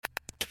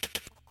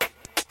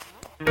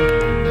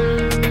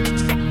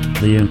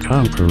The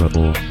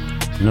Incomparable.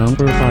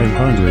 Number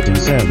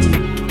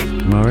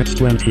 507. March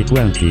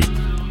 2020.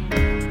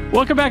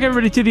 Welcome back,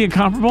 everybody, to The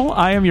Incomparable.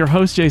 I am your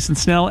host, Jason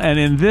Snell, and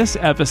in this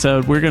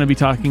episode, we're going to be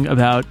talking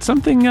about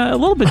something a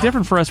little bit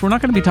different for us. We're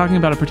not going to be talking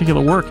about a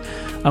particular work.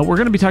 We're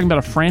going to be talking about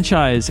a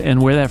franchise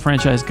and where that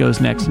franchise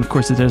goes next. And, of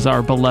course, it is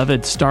our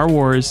beloved Star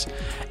Wars.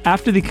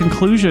 After the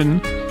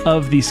conclusion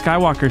of the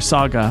Skywalker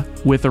Saga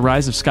with The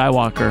Rise of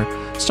Skywalker,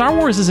 Star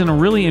Wars is in a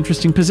really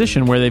interesting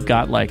position where they've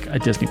got like a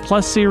Disney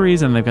Plus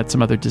series and they've got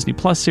some other Disney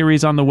Plus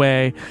series on the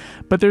way.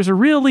 But there's a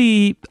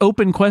really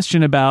open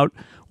question about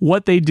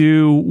what they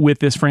do with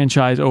this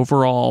franchise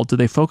overall. Do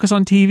they focus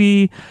on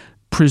TV?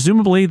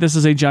 Presumably, this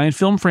is a giant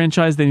film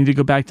franchise. They need to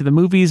go back to the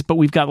movies, but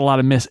we've got a lot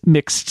of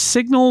mixed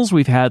signals.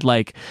 We've had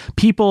like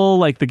people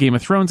like the Game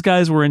of Thrones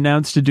guys were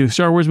announced to do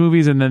Star Wars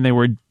movies, and then they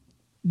were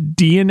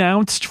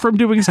de-announced from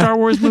doing Star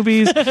Wars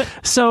movies.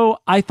 So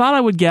I thought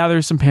I would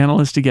gather some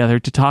panelists together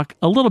to talk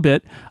a little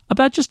bit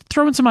about just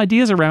throwing some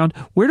ideas around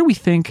where do we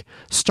think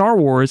Star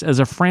Wars as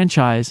a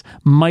franchise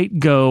might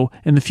go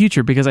in the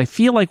future, because I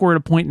feel like we're at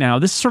a point now,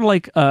 this is sort of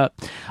like a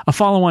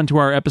follow-on to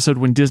our episode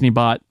when Disney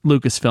bought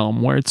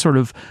Lucasfilm, where it's sort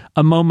of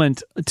a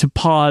moment to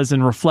pause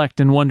and reflect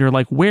and wonder,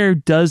 like, where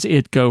does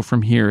it go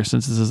from here,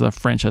 since this is a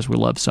franchise we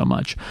love so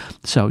much.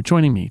 So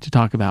joining me to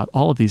talk about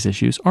all of these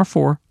issues are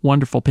four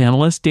wonderful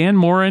panelists. Dan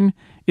Morin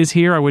is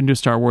here. I wouldn't do a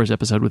Star Wars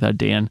episode without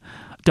Dan.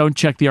 Don't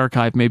check the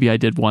archive. Maybe I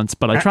did once,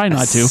 but I try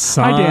not to.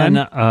 Hi, Dan.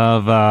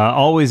 Of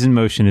Always in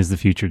Motion is the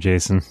future,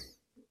 Jason.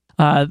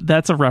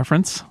 That's a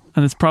reference,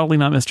 and it's probably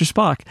not Mr.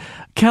 Spock.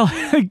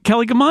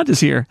 Kelly Gamont is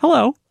here.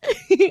 Hello.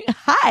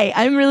 Hi.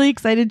 I'm really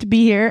excited to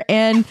be here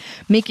and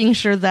making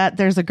sure that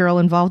there's a girl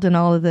involved in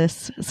all of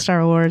this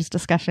Star Wars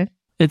discussion.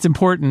 It's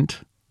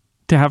important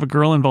to have a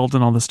girl involved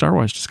in all the Star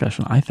Wars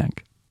discussion, I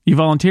think. You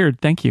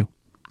volunteered. Thank you.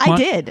 I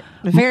did.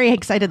 Very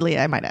excitedly,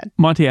 I might add.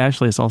 Monty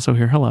Ashley is also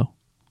here. Hello.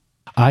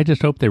 I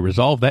just hope they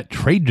resolve that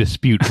trade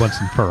dispute once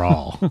and for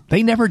all.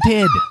 They never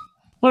did.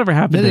 Whatever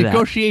happened the to that?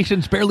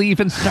 negotiations barely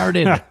even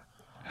started.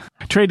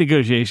 Trade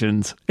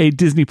Negotiations, a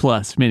Disney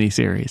Plus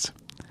miniseries.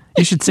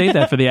 You should say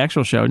that for the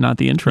actual show, not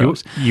the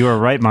intros. You are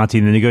right, Monty.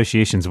 The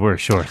negotiations were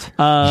short.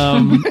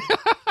 And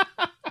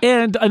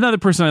another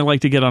person I'd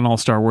like to get on all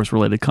Star Wars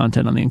related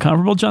content on The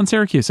Incomparable, John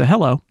Syracuse.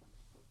 Hello.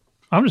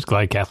 I'm just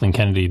glad Kathleen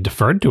Kennedy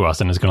deferred to us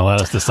and is going to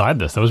let us decide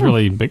this. That was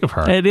really big of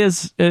her. It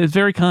is. It's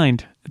very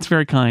kind. It's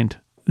very kind.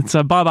 It's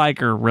Bob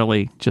Iger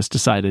really just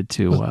decided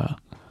to.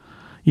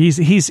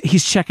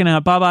 He's checking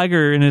out. Bob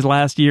Iger in his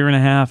last year and a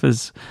half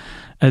as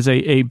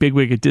a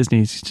bigwig at Disney.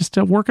 He's just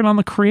working on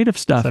the creative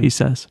stuff. He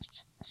says.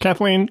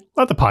 Kathleen,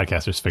 let the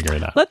podcasters figure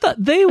it out.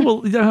 They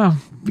will.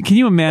 Can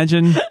you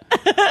imagine?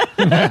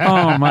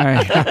 Oh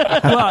my!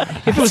 Well,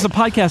 if it was the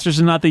podcasters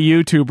and not the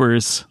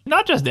YouTubers,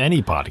 not just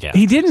any podcast.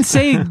 He didn't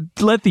say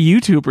let the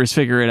YouTubers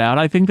figure it out.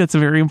 I think that's a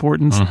very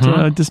important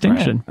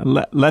distinction.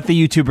 Right. Let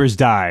the YouTubers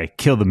die.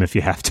 Kill them if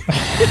you have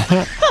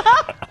to.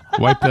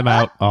 Wipe them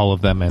out, all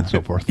of them, and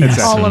so forth. Yes.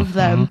 All of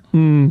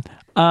them.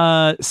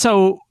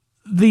 So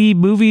the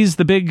movies,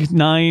 the big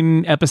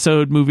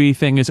 9-episode movie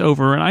thing is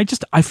over, and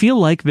I feel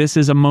like this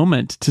is a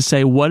moment to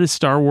say, what is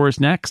Star Wars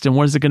next, and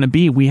what is it going to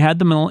be? We had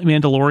The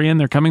Mandalorian.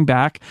 They're coming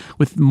back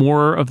with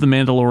more of The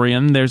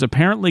Mandalorian. There's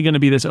apparently going to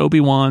be this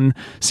Obi-Wan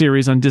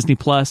series on Disney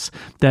Plus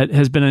that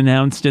has been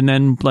announced, and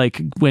then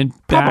went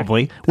back.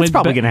 Probably. That's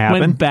probably going to happen.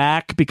 Went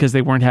back because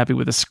they weren't happy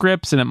with the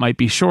scripts, and it might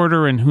be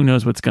shorter, and who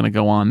knows what's going to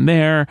go on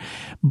there.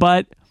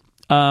 But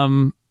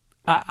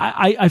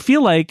I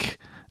feel like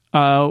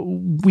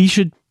we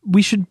should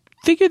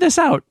figure this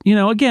out. You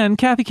know, again,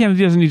 Kathy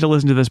Kennedy doesn't need to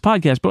listen to this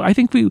podcast, but I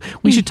think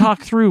we should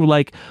talk through,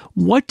 like,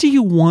 what do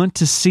you want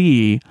to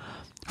see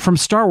from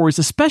Star Wars,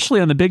 especially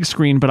on the big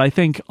screen, but I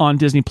think on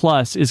Disney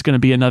Plus is going to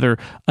be another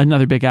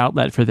big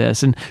outlet for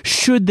this. And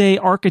should they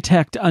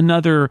architect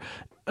another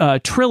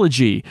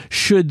trilogy?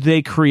 Should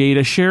they create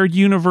a shared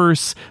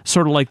universe,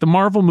 sort of like the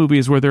Marvel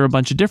movies, where there are a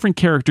bunch of different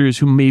characters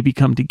who maybe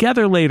come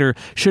together later?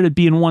 Should it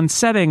be in one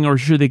setting, or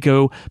should they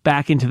go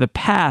back into the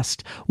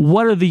past?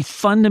 What are the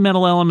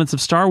fundamental elements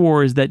of Star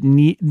Wars that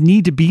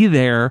need to be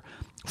there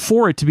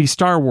for it to be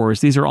Star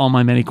Wars? These are all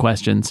my many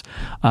questions.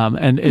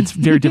 And it's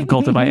very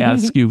difficult if I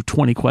ask you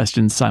 20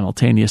 questions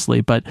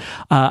simultaneously. But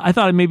I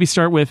thought I'd maybe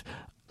start with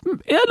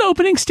an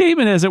opening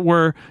statement, as it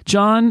were.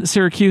 John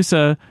Syracuse,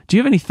 do you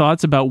have any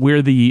thoughts about where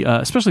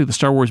especially the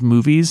Star Wars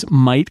movies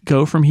might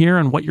go from here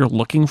and what you're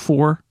looking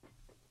for?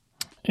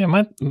 Yeah,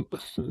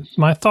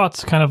 my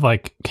thoughts kind of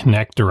like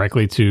connect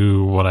directly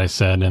to what I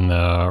said in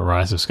the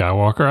Rise of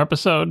Skywalker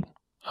episode,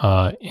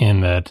 in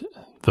that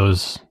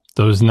those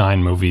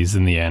 9 movies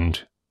in the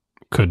end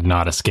could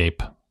not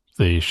escape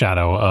the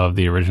shadow of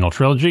the original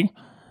trilogy,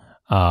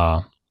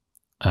 and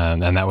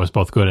that was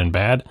both good and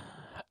bad.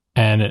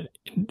 And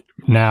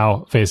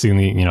now facing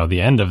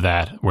the end of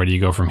that, where do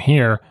you go from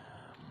here?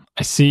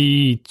 I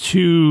see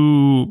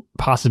 2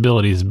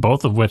 possibilities,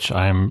 both of which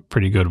I'm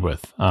pretty good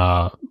with.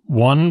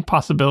 One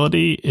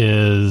possibility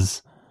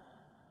is,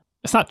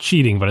 it's not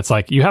cheating, but it's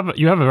like you have a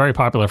very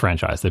popular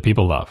franchise that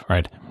people love,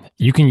 right?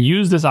 You can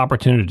use this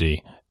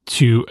opportunity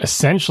to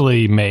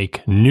essentially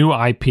make new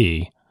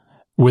IP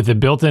with a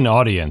built-in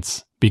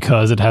audience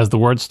because it has the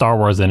word Star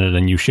Wars in it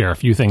and you share a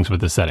few things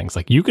with the settings.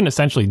 Like, you can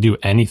essentially do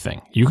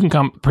anything. You can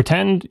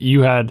pretend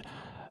you had,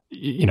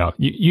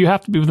 you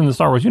have to be within the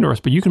Star Wars universe,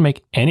 but you can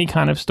make any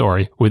kind of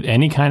story with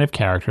any kind of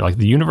character. Like,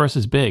 the universe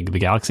is big, the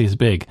galaxy is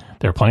big.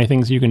 There are plenty of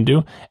things you can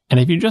do. And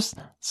if you just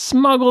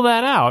smuggle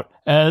that out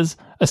as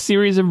a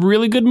series of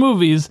really good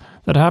movies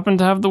that happen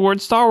to have the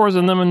word Star Wars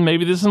in them, and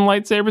maybe there's some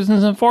lightsabers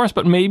and some Force,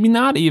 but maybe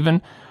not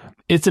even,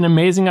 it's an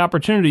amazing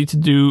opportunity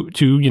to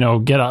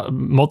get a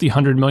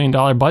multi-$100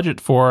 million budget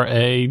for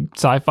a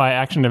sci-fi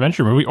action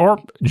adventure movie,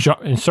 or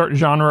insert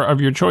genre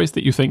of your choice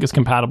that you think is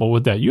compatible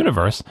with that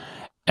universe,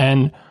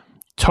 and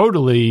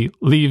totally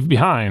leave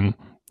behind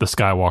the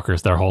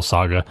Skywalkers, their whole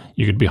saga.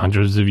 You could be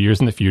hundreds of years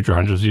in the future,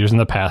 hundreds of years in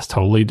the past,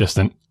 totally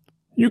distant.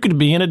 You could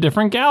be in a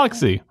different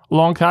galaxy a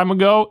long time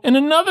ago in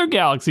another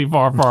galaxy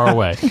far, far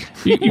away.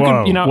 You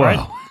Whoa, could, whoa.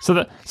 right? So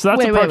that's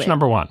approach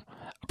number one.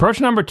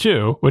 Approach number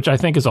two, which I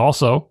think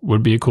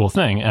would be a cool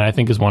thing, and I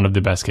think is one of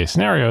the best case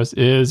scenarios,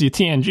 is you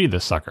TNG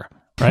this sucker,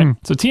 right?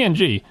 So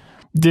TNG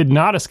did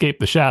not escape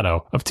the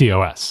shadow of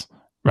TOS,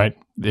 right?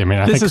 I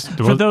mean, This is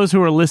for those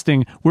who are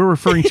listening. We're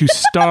referring to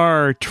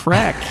Star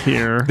Trek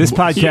here. This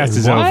podcast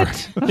is over.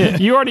 Yeah,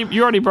 you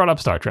already brought up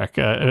Star Trek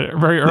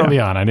very early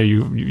on. I know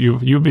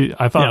you'd be.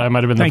 I thought I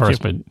might have been the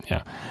first, but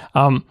yeah.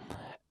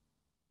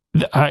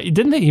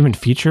 Didn't they even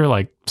feature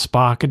like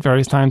Spock at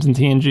various times in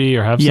TNG,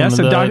 or have yes,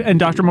 some of and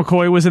Dr.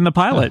 McCoy was in the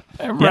pilot,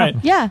 right?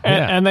 Yeah.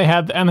 And they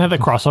had the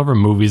crossover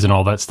movies and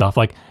all that stuff.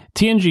 Like,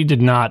 TNG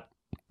did not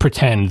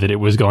pretend that it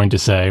was going to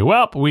say,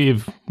 well,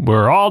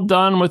 we're all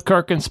done with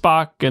Kirk and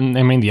Spock, and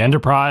I mean the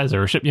Enterprise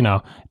or ship,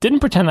 didn't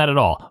pretend that at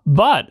all.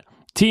 But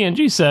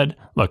TNG said,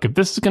 look, if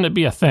this is going to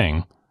be a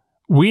thing,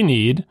 we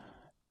need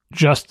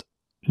just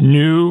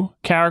new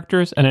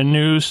characters and a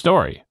new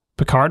story.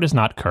 Picard is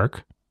not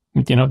Kirk.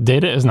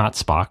 Data is not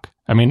Spock.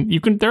 I mean,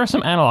 there are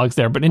some analogs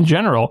there, but in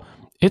general,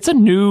 it's a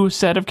new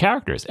set of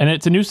characters, and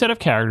it's a new set of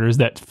characters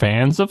that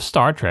fans of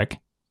Star Trek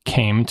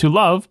came to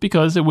love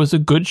because it was a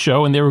good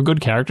show and they were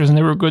good characters and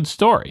they were a good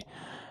story.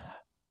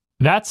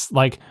 That's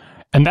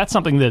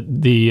something that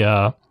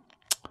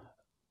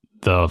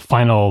the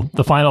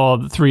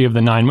final three of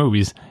the 9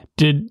 movies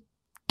did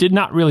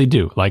not really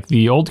do. Like,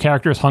 the old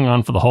characters hung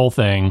on for the whole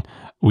thing.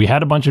 We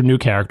had a bunch of new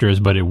characters,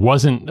 but it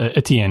wasn't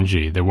a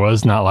TNG. There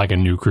was not like a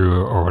new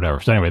crew or whatever.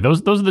 So anyway,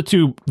 those are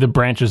the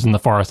branches in the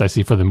forest I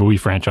see for the movie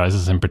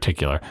franchises in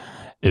particular,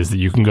 is that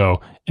you can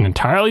go an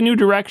entirely new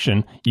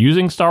direction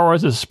using Star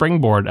Wars as a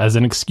springboard, as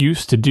an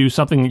excuse to do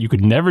something that you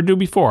could never do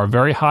before, a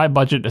very high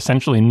budget,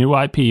 essentially new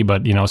IP,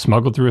 but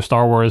smuggled through a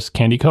Star Wars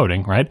candy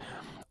coating, right?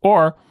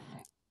 Or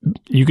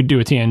you could do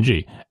a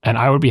TNG. And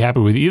I would be happy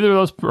with either of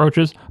those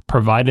approaches,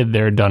 provided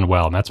they're done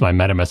well. And that's my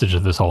meta message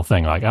of this whole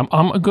thing. Like,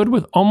 I'm good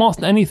with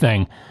almost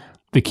anything.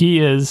 The key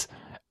is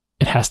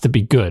it has to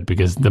be good,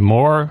 because the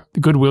more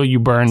goodwill you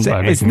burn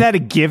Isn't that a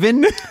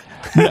given?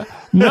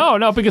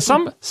 No, because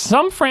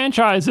some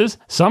franchises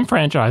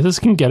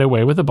can get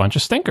away with a bunch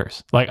of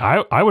stinkers. Like,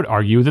 I would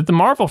argue that the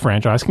Marvel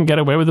franchise can get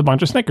away with a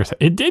bunch of stinkers.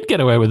 It did get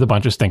away with a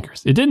bunch of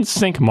stinkers. It didn't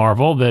sink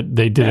Marvel that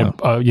they did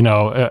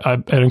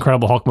an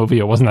Incredible Hulk movie.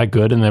 It wasn't that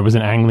good, and there was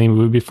an Ang Lee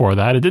movie before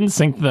that. It didn't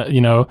sink the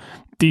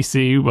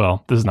DC.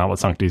 Well, this is not what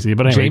sunk DC,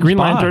 but anyway, James Green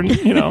Bond.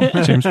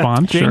 Lantern. James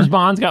Bond. James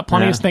Bond's got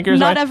plenty of stinkers.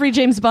 Not right? every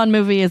James Bond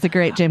movie is a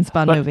great James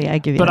Bond movie. I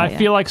give you But that. I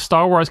feel like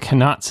Star Wars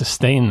cannot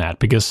sustain that,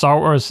 because Star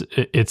Wars,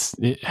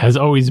 it has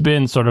always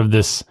been sort of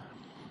this,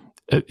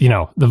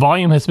 the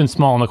volume has been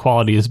small and the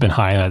quality has been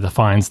high, and that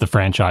defines the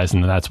franchise,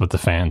 and that's what the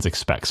fans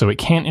expect. So it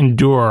can't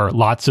endure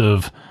lots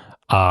of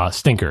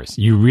stinkers.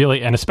 You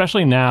really, and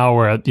especially now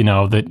where they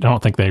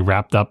don't think they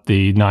wrapped up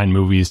the 9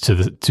 movies to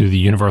the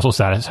universal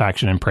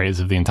satisfaction and praise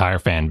of the entire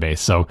fan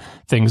base. So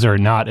things are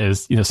not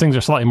as things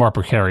are slightly more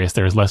precarious.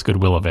 There's less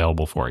goodwill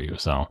available for you.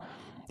 So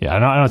yeah, I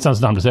know it sounds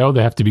dumb to say,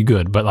 they have to be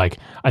good, but like,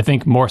 I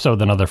think more so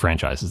than other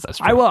franchises. That's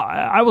true.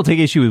 I will take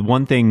issue with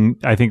one thing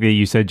I think that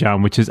you said,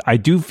 John, which is I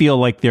do feel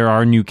like there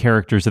are new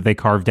characters that they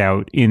carved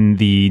out in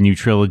the new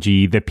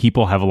trilogy that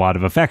people have a lot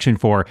of affection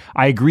for.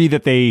 I agree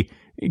that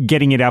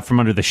getting it out from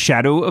under the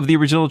shadow of the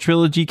original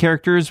trilogy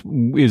characters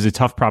is a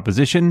tough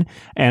proposition.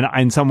 And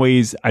in some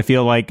ways, I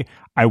feel like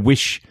I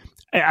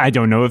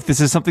don't know if this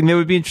is something they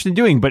would be interested in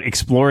doing, but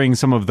exploring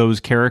some of those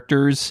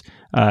characters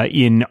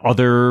in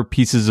other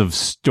pieces of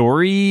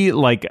story,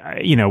 like,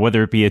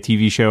 whether it be a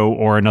TV show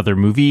or another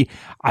movie,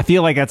 I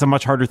feel like that's a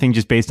much harder thing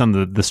just based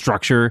on the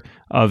structure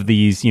of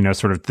these,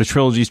 sort of the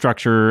trilogy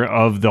structure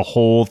of the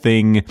whole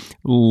thing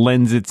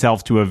lends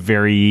itself to a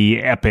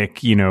very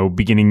epic,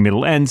 beginning,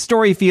 middle, end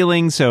story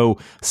feeling. So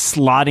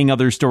slotting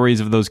other stories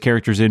of those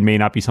characters in may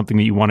not be something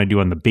that you want to do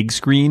on the big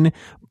screen.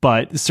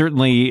 But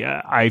certainly,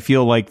 I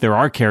feel like there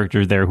are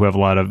characters there who have a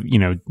lot of,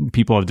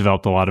 people have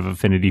developed a lot of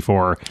affinity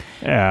for.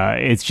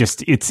 It's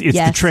just, it's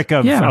the trick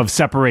of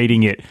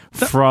separating it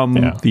from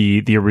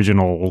the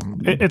original.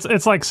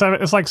 It's like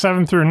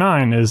 7 through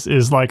 9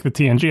 is like the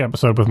TNG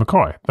episode with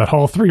McCoy. That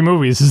whole 3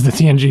 movies is the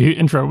TNG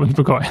intro with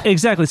McCoy.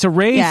 Exactly. So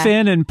Rey,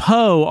 Finn, and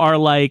Poe are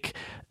like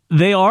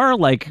they are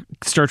like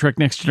Star Trek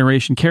Next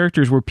Generation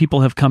characters where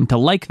people have come to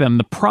like them.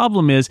 The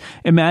problem is,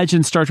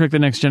 imagine Star Trek The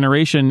Next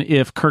Generation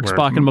if Kirk,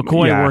 Spock, and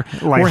McCoy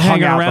were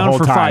hanging around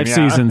for 5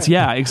 seasons.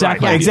 Yeah,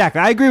 exactly. Right,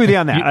 exactly. I agree with you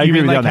on that. I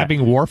agree with you on that.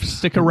 Having Worf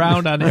stick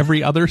around on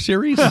every other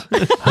series?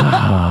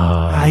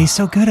 He's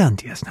so good on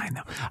DS9,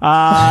 though.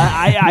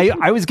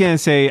 I was going to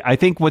say, I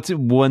think what's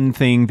one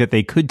thing that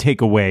they could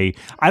take away,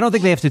 I don't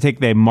think they have to take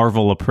the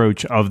Marvel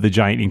approach of the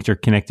giant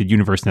interconnected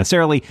universe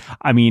necessarily.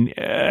 I mean,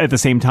 at the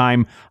same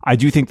time, I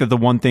do think that the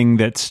one thing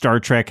that Star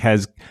Trek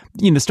has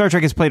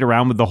played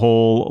around with the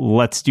whole,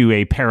 let's do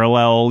a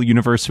parallel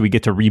universe so we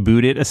get to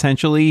reboot it,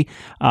 essentially.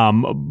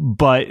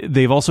 But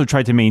they've also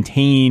tried to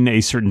maintain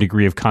a certain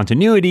degree of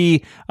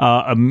continuity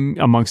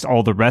amongst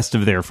all the rest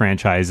of their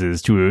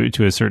franchises to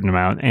a certain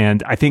amount.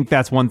 And I think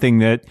that's one thing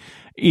that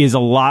is a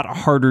lot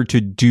harder to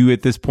do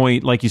at this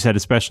point, like you said,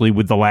 especially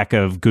with the lack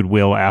of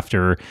goodwill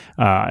after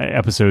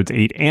episodes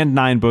 8 and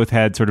 9 both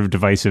had sort of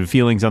divisive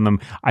feelings on them.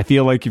 I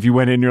feel like if you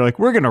went in and you're like,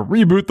 we're going to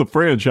reboot the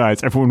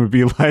franchise, everyone would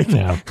be like,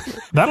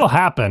 that'll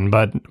happen,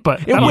 but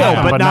it will,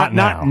 but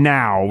not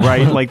now,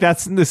 right? Like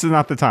this is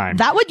not the time.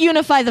 That would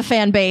unify the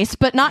fan base,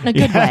 but not in a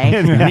good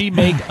way.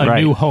 Remake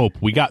A New Hope.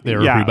 We got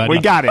there, everybody. We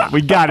got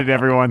it,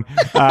 everyone.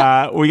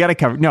 We got to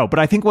cover. No, but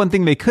I think one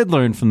thing they could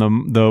learn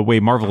from the way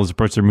Marvel has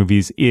approached their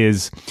movies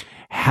is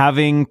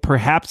having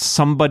perhaps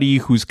somebody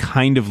who's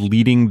kind of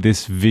leading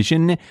this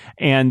vision.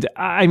 And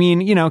I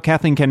mean,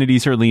 Kathleen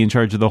Kennedy's certainly in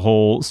charge of the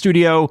whole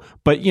studio,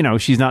 but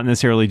she's not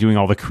necessarily doing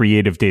all the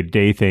creative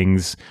day-to-day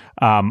things.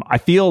 I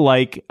feel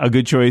like a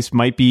good choice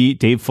might be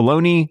Dave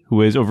Filoni,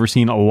 who has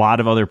overseen a lot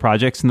of other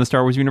projects in the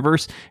Star Wars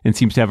universe and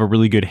seems to have a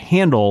really good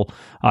handle,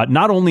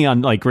 not only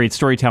on like great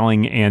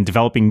storytelling and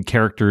developing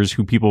characters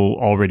who people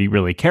already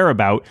really care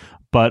about,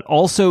 but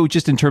also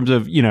just in terms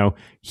of,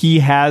 he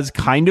has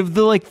kind of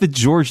the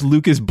George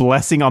Lucas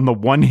blessing on the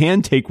one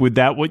hand, take with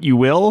that what you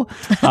will,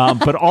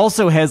 but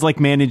also has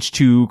managed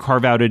to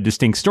carve out a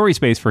distinct story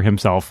space for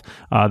himself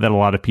that a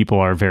lot of people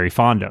are very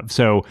fond of.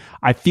 So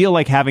I feel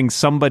like having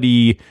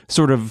somebody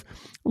sort of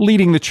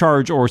leading the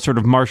charge or sort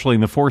of marshaling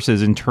the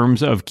forces in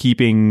terms of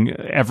keeping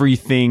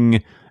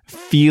everything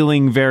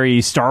feeling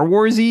very Star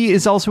Warsy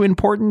is also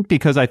important,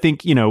 because I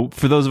think,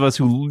 for those of us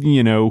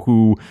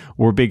who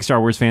were big Star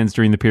Wars fans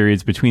during the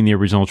periods between the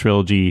original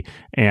trilogy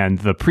and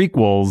the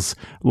prequels,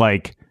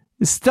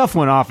 stuff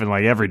went off in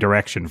every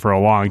direction for a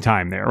long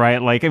time there, right?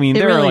 There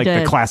really are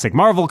the classic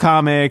Marvel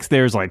comics,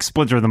 there's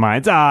Splinter of the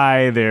Mind's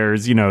Eye,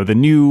 there's, the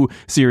new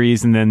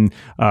series and then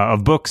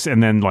of books,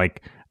 and then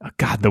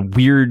the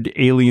weird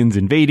aliens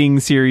invading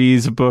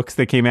series of books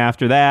that came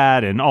after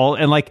that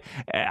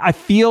I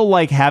feel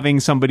like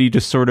having somebody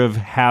just sort of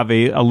have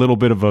a little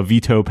bit of a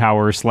veto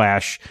power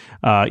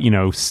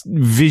 /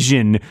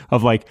 vision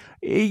of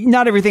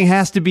not everything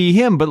has to be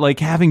him, but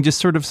having just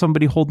sort of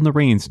somebody holding the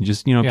reins and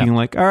just, being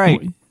like, all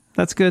right,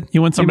 that's good.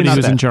 You want somebody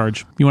who's in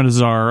charge. You want a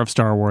czar of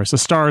Star Wars, a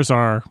star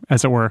czar,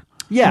 as it were.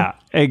 Yeah,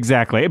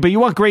 exactly. But you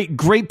want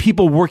great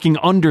people working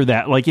under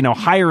that,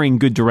 hiring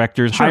good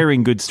directors,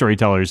 hiring good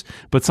storytellers,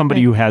 but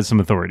somebody who has some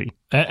authority.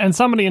 And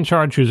somebody in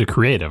charge who's a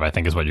creative, I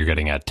think, is what you're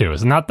getting at, too.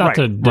 It's not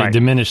to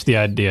diminish the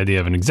idea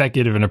of an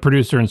executive and a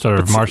producer and sort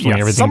of marshalling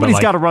everything. Somebody's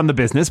got to run the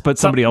business, but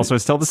somebody also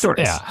has to tell the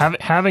stories. Yeah,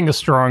 having a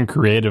strong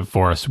creative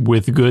force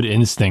with good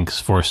instincts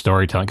for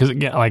storytelling. Because,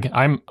 again,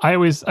 I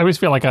always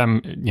feel like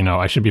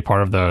I should be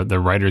part of the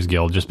Writers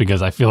Guild, just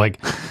because I feel like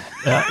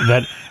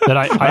sure,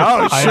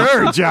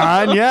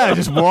 John. Yeah,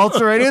 just waltz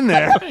right in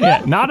there.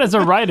 Yeah, not as a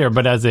writer,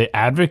 but as an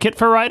advocate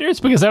for writers,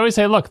 because I always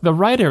say, look, the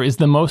writer is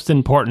the most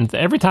important.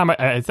 Every time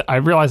I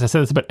realize I say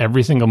this about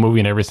every single movie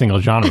and every single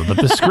genre, but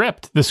the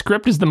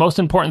script is the most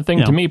important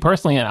thing to me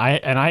personally, and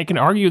I can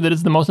argue that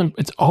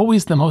it's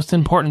always the most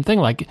important thing.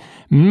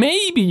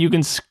 Maybe you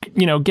can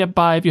get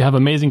by if you have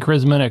amazing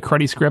charisma and a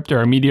cruddy script,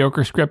 or a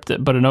mediocre script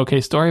but an okay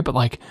story, but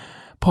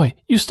boy,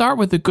 you start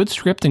with a good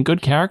script and good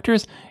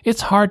characters,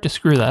 it's hard to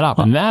screw that up.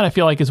 And that, I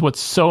feel like, is what's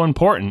so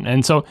important.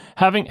 And so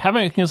having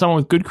someone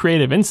with good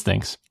creative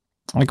instincts,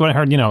 when I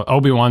heard,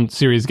 Obi-Wan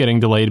series getting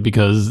delayed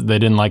because they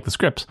didn't like the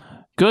scripts,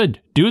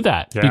 good, do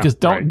that. Because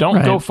don't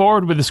go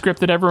forward with a script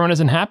that everyone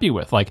isn't happy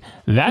with.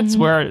 That's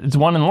where it's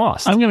won and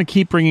lost. I'm going to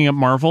keep bringing up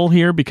Marvel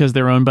here because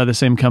they're owned by the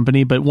same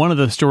company, but one of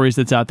the stories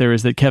that's out there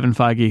is that Kevin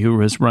Feige, who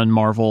has run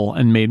Marvel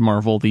and made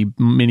Marvel the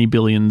many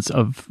billions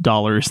of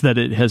dollars that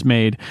it has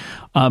made,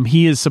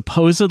 he is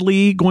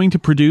supposedly going to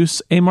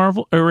produce a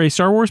Marvel or a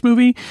Star Wars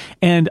movie,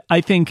 and I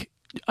think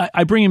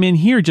I bring him in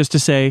here just to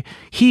say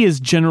he is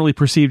generally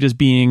perceived as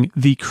being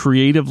the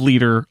creative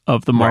leader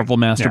of the Marvel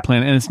master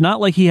plan. And it's not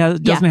like he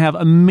doesn't have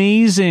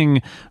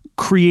amazing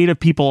creative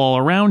people all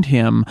around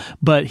him,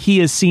 but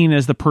he is seen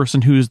as the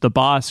person who's the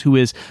boss, who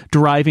is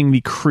driving the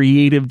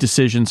creative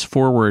decisions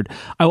forward.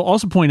 I will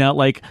also point out,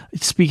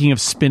 speaking of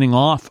spinning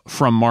off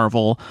from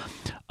Marvel,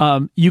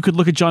 you could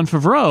look at Jon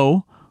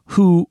Favreau,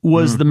 who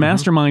was the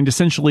mastermind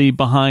essentially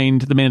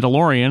behind The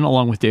Mandalorian,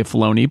 along with Dave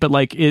Filoni. But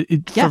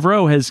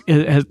Favreau has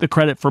the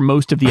credit for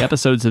most of the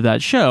episodes of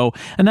that show.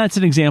 And that's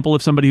an example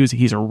of somebody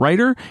he's a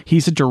writer,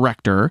 he's a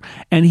director,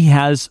 and he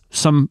has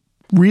some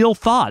real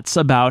thoughts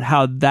about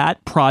how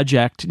that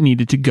project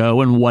needed to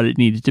go and what it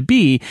needed to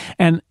be,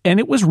 and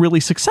it was really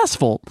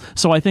successful.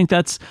 So I think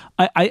that's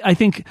I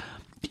think,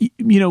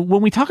 you know,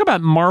 when we talk about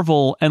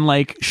Marvel and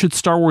like, should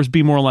Star Wars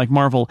be more like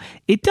Marvel,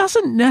 it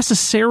doesn't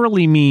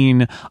necessarily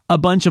mean a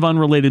bunch of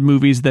unrelated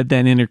movies that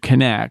then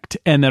interconnect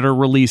and that are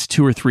released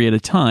 2 or 3 at a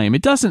time.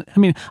 It doesn't, I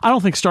mean, I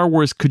don't think Star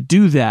Wars could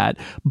do that,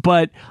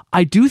 but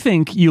I do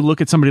think you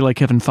look at somebody like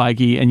Kevin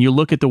Feige and you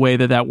look at the way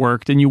that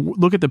worked, and you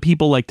look at the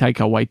people like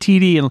Taika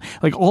Waititi and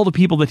like all the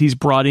people that he's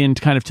brought in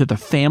kind of to the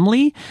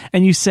family,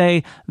 and you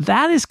say,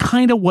 that is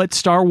kind of what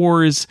Star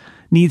Wars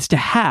needs to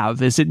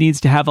have. Is it needs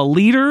to have a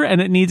leader,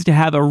 and it needs to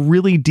have a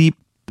really deep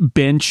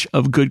bench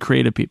of good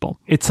creative people.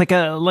 It's like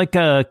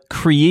a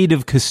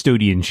creative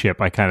custodianship.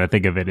 I kind of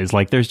think of it as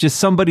like there's just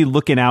somebody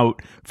looking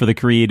out for the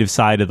creative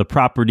side of the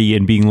property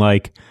and being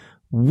like,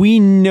 we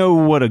know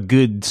what a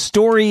good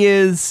story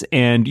is,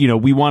 and you know,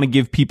 we want to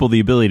give people the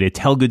ability to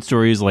tell good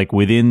stories like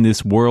within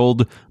this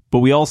world, but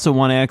we also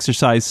want to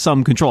exercise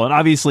some control. And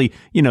obviously,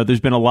 you know,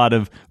 there's been a lot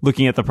of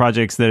looking at the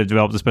projects that have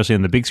developed, especially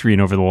on the big screen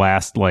over the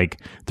last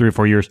like 3 or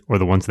 4 years, or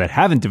the ones that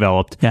haven't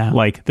developed. Yeah.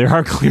 Like there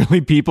are clearly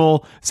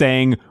people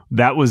saying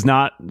that was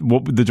not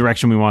what the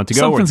direction we want to go,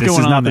 Something's or this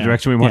going is not on the there.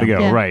 direction we want to go.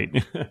 Yeah.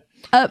 Right.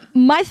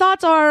 My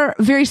thoughts are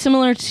very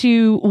similar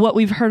to what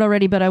we've heard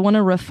already, but I want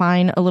to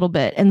refine a little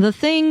bit. And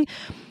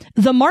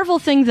the Marvel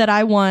thing that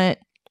I want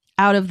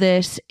out of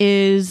this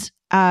is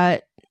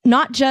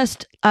not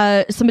just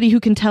somebody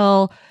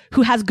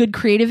who has good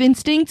creative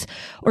instincts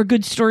or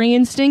good story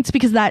instincts,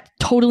 because that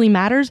totally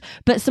matters,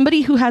 but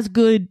somebody who has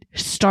good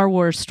Star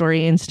Wars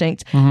story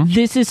instincts. Mm-hmm.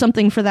 This is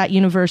something for that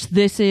universe.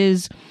 This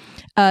is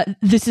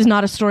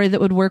not a story that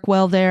would work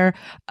well there.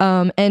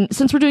 And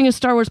since we're doing a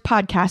Star Wars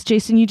podcast,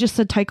 Jason, you just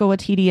said Taika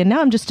Waititi, and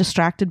now I'm just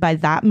distracted by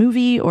that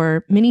movie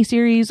or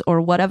miniseries or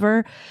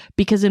whatever,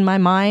 because in my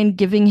mind,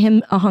 giving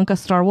him a hunk of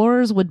Star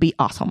Wars would be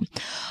awesome.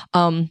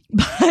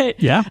 But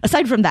yeah,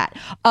 aside from that,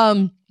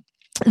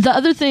 the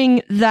other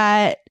thing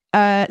that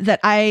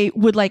I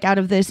would like out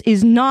of this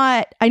is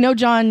not, I know,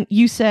 John,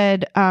 you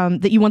said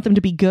that you want them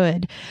to be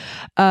good.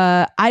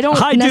 I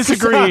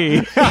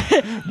disagree.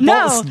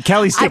 No.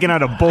 Kelly's taking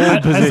out a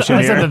bold position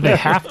I here. said that they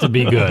have to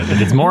be good.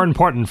 And it's more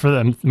important for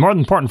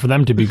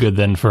them to be good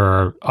than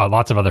for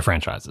lots of other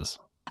franchises.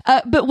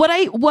 But what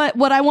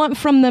I want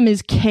from them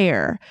is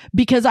care,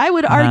 because I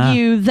would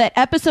argue that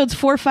episodes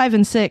 4, 5,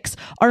 and 6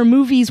 are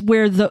movies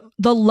where the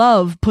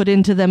love put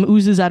into them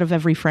oozes out of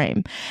every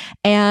frame.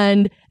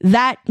 And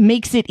that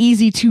makes it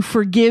easy to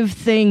forgive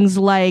things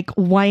like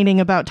whining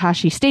about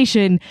Tashi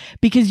Station,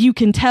 because you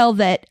can tell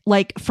that,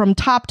 like, from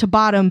top to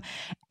bottom,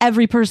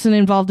 every person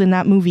involved in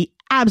that movie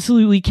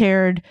absolutely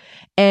cared,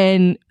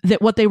 and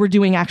that what they were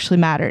doing actually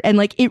mattered. And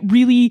like, it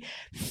really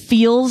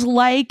feels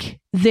like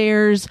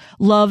there's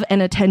love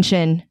and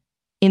attention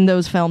in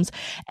those films.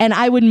 And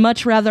I would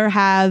much rather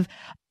have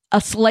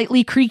a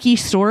slightly creaky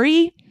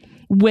story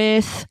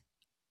with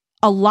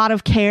a lot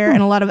of care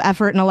and a lot of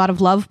effort and a lot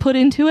of love put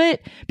into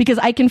it, because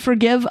I can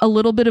forgive a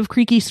little bit of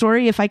creaky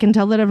story if I can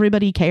tell that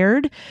everybody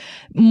cared,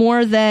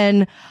 more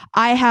than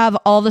I have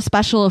all the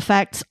special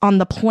effects on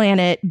the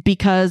planet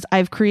because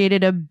I've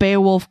created a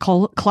Beowulf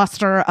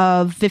cluster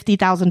of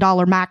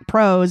 $50,000 Mac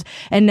Pros,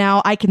 and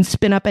now I can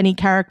spin up any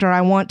character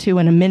I want to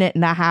in a minute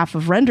and a half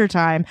of render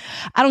time.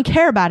 I don't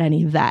care about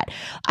any of that.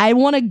 I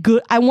want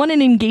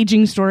an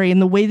engaging story,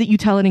 and the way that you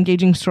tell an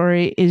engaging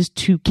story is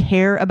to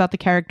care about the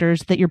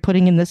characters that you're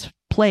putting in this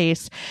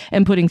place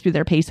and putting through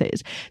their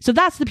paces. So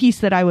that's the piece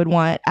that I would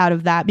want out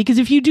of that, because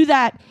if you do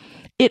that,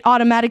 it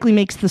automatically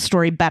makes the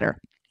story better.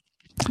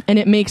 And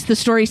it makes the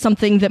story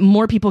something that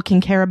more people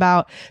can care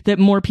about, that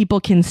more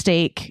people can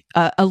stake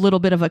a little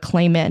bit of a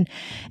claim in.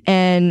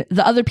 And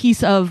the other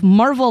piece of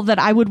Marvel that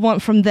I would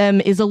want from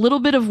them is a little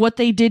bit of what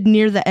they did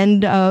near the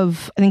end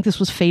of, I think this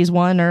was phase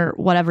 1 or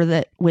whatever,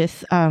 that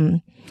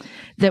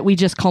we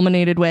just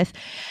culminated with.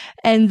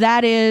 And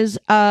that is,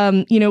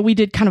 we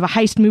did kind of a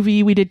heist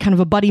movie. We did kind of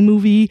a buddy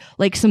movie,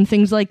 like some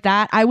things like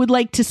that. I would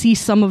like to see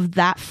some of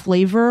that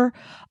flavor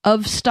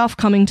of stuff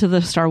coming to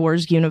the Star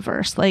Wars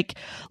universe. Like,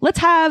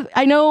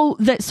 I know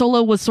that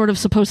Solo was sort of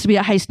supposed to be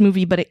a heist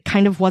movie, but it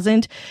kind of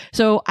wasn't.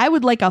 So I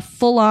would like a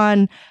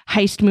full-on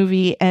heist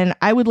movie, and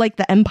I would like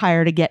the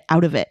Empire to get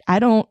out of it. I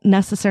don't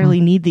necessarily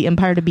need the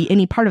Empire to be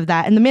any part of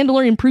that. And The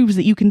Mandalorian proves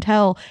that you can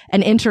tell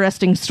an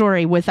interesting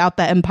story without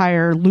the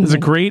Empire looming. It's a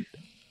great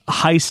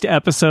heist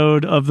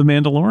episode of The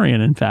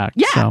Mandalorian, in fact.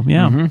 Yeah. So,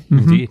 yeah. Mm-hmm.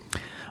 Indeed.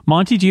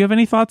 Monty, do you have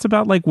any thoughts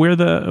about like where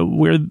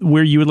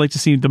you would like to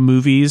see the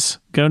movies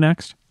go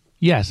next?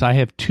 Yes, I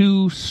have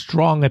 2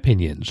 strong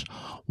opinions.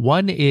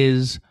 One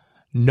is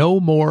no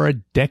more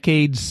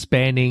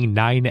decades-spanning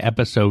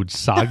 9-episode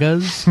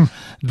sagas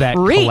that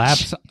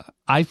collapse.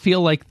 I feel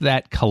like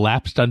that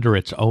collapsed under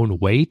its own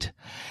weight,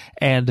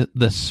 and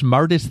the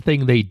smartest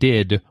thing they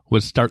did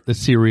was start the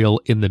serial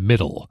in the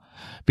middle,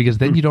 because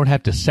then you don't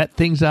have to set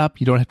things up,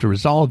 you don't have to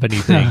resolve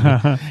anything.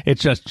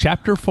 It's just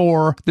chapter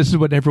 4, this is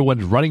when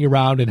everyone's running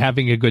around and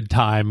having a good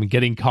time,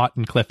 getting caught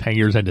in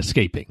cliffhangers and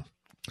escaping.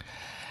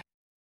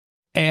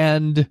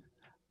 And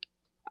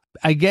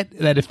I get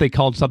that if they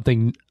called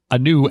something a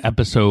new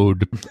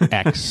episode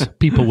X,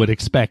 people would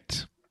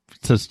expect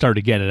to start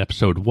again at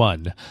episode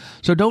 1.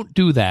 So don't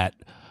do that.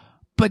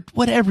 But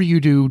whatever you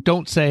do,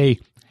 don't say,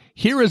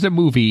 here is a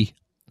movie,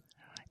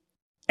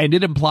 and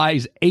it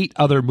implies 8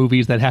 other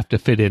movies that have to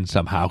fit in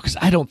somehow, because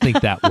I don't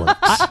think that works.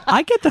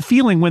 I get the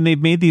feeling when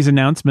they've made these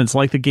announcements,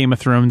 like the Game of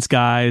Thrones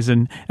guys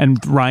and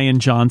Ryan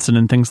Johnson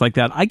and things like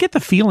that, I get the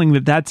feeling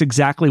that that's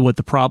exactly what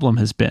the problem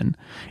has been,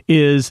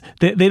 is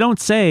that they don't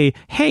say,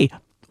 hey,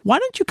 why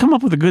don't you come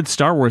up with a good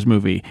Star Wars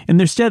movie? And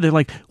instead, they're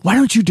like, why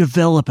don't you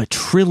develop a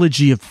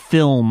trilogy of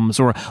films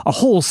or a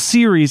whole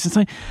series? It's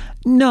like,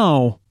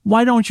 no,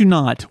 why don't you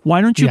not? Why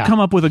don't you come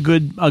up with a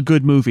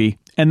good movie?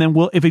 And then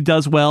if it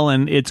does well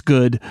and it's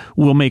good,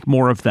 we'll make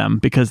more of them,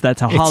 because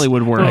that's how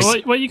Hollywood works.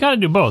 Well, you got to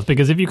do both,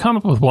 because if you come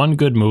up with one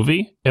good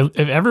movie, if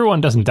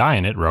everyone doesn't die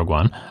in it, Rogue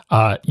One,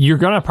 you're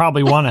going to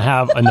probably want to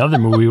have another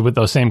movie with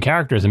those same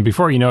characters. And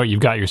before you know it,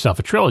 you've got yourself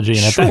a trilogy.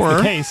 And if that's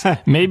the case,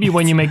 maybe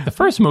when you make the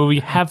first movie,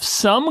 have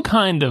some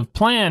kind of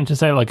plan to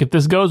say, like, if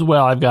this goes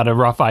well, I've got a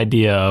rough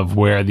idea of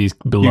where these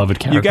beloved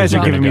characters are. You guys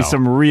are giving me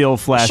some real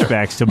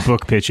flashbacks to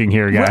book pitching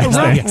here, guys.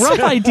 Rough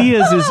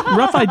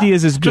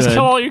ideas is good. Just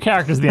kill all your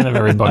characters at the end of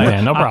every book,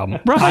 man. No problem.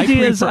 Rough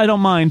ideas, I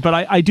don't mind, but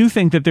I do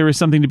think that there is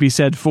something to be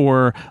said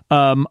for,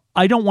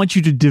 I don't want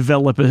you to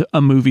develop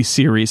a movie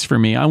series for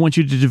me. I want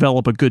you to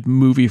develop a good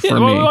movie for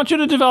me. We want you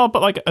to develop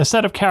like a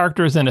set of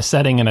characters and a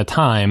setting and a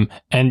time,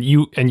 and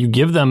you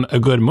give them a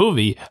good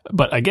movie.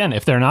 But again,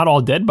 if they're not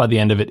all dead by the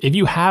end of it, if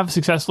you have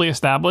successfully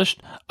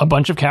established a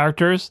bunch of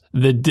characters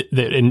that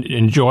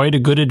enjoyed a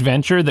good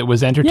adventure that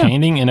was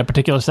entertaining in a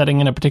particular setting,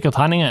 in a particular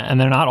timing, and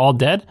they're not all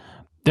dead,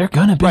 they're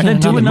gonna be then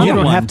do another. You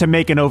don't one. have to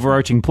make an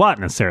overarching plot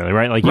necessarily,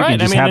 right? Like you can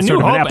just have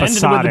sort of an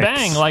episodic. Ended with a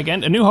bang. Like A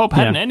New Hope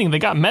had an ending. They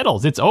got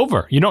medals. It's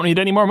over. You don't need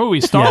any more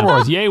movies. Star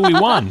Wars, yay, we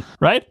won,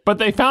 right? But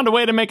they found a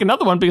way to make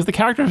another one because the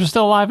characters are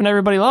still alive and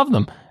everybody loved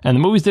them, and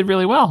the movies did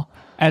really well.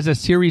 As a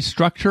series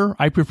structure,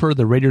 I prefer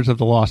the Raiders of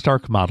the Lost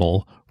Ark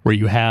model, where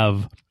you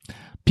have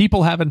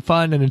people having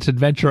fun and it's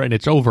adventure and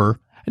it's over.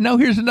 And now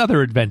here's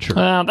another adventure.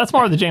 That's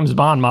more of the James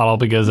Bond model,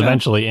 because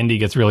eventually Indy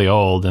gets really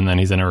old and then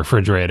he's in a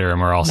refrigerator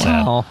and we're all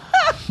sad.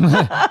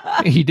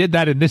 He did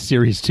that in this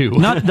series too.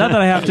 Not that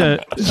I have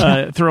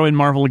to throw in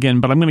Marvel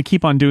again, but I'm going to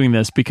keep on doing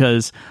this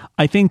because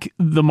I think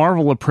the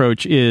Marvel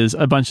approach is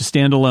a bunch of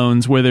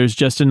standalones where there's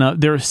just enough,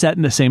 they're set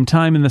in the same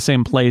time, in the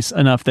same place,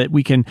 enough that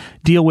we can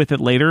deal with it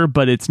later,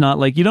 but it's not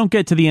like you don't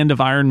get to the end of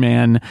Iron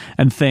Man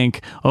and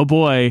think, oh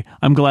boy,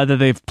 I'm glad that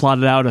they've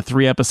plotted out a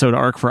 3-episode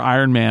arc for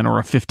Iron Man or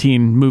a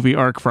 15-movie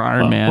arc for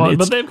Iron Man. Well,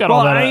 but they've got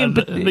all that.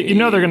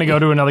 They're going to go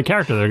to another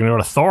character. They're going to go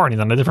to Thor, and he's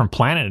on a different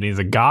planet, and he's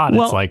a god.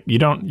 It's like you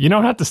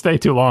don't have to stay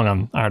too long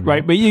on Iron Man.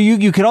 Right, but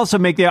you could also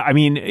make that. I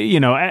mean,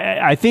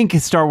 I think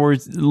Star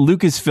Wars,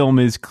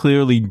 Lucasfilm is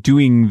clearly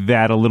doing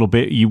that a little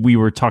bit. We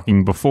were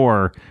talking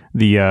before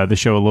the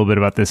show a little bit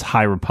about this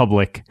High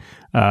Republic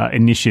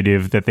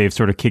initiative that they've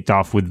sort of kicked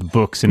off with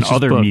books and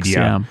other media.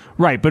 Yeah.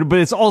 Right, but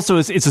it's also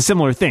it's a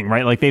similar thing,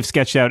 right? Like they've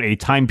sketched out a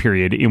time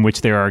period in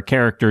which there are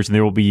characters and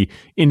there will be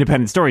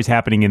independent stories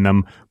happening in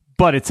them.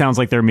 But it sounds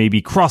like there may be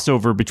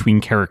crossover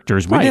between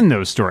characters within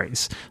those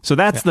stories. So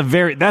that's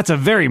that's a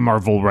very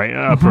Marvel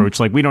approach.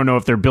 Like we don't know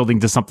if they're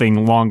building to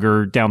something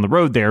longer down the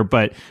road there,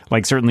 but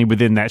like certainly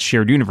within that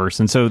shared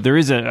universe. And so there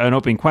is an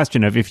open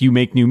question of if you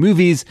make new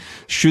movies,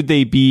 should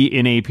they be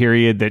in a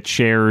period that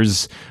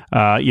shares,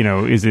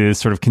 is it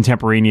sort of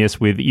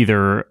contemporaneous with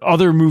either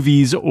other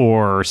movies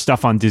or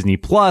stuff on Disney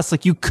Plus?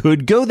 Like you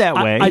could go that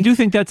way. I do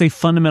think that's a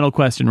fundamental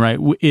question, right?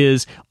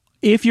 Is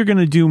if you're going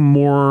to do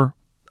more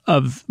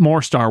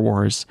Star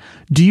Wars,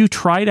 do you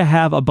try to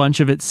have a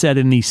bunch of it set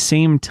in the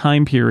same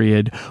time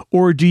period,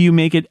 or do you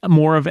make it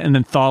more of an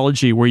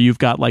anthology where you've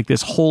got like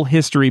this whole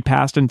history,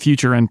 past and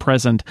future and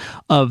present,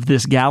 of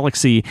this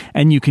galaxy,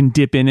 and you can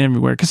dip in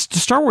everywhere? Because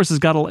Star Wars has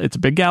got it's a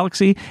big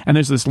galaxy, and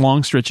there's this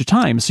long stretch of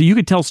time, so you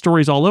could tell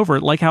stories all over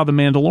it, like how The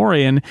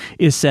Mandalorian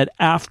is set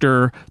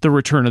after the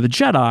Return of the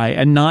Jedi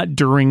and not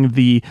during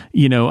the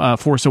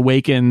Force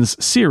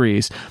Awakens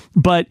series.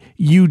 But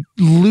you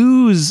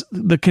lose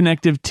the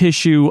connective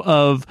tissue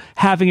of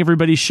having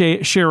everybody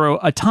share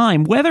a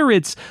time, whether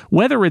it's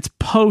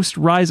post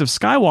Rise of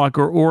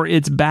Skywalker or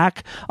it's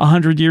back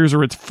 100 years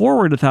or it's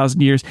forward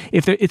 1,000 years.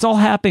 If it's all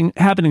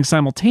happening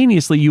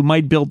simultaneously, you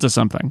might build to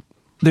something.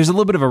 There's a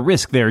little bit of a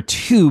risk there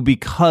too,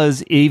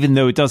 because even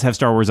though it does have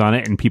Star Wars on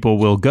it and people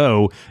will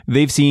go,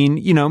 they've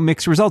seen,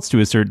 mixed results to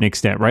a certain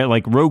extent, right?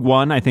 Like Rogue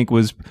One, I think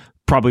was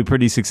probably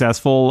pretty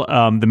successful.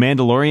 The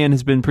Mandalorian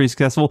has been pretty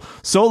successful.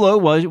 Solo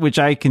was, which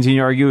I continue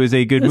to argue is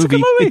a good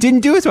movie. It didn't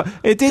do as well.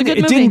 It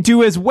didn't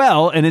do as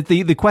well. And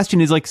the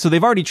question is like, so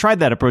they've already tried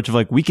that approach of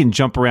like, we can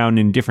jump around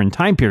in different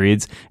time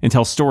periods and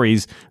tell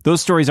stories.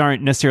 Those stories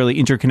aren't necessarily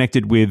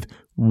interconnected with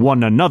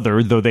one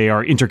another, though they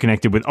are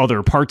interconnected with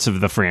other parts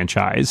of the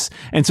franchise.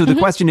 And so the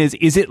question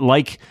is it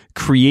like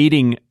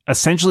creating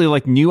essentially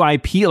like new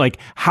IP? Like,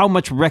 how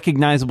much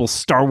recognizable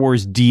Star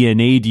Wars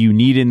DNA do you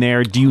need in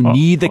there? Do you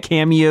need the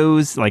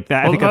cameos like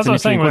that? Well, I think that's what I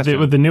was saying question.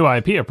 with the new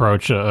IP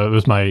approach. It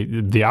was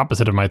the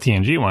opposite of my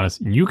TNG one. Is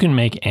you can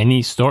make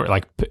any story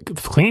like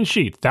clean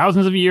sheet,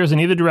 thousands of years in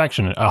either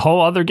direction, a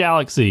whole other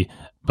galaxy.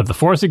 But the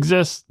Force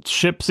exists,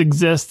 ships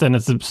exist, and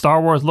it's a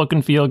Star Wars look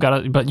and feel.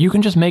 But you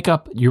can just make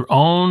up your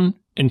own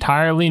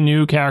entirely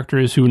new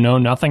characters who know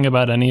nothing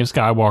about any of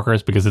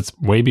Skywalker's because it's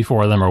way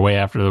before them or way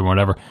after them or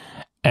whatever.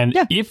 And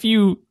if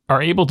you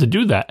are able to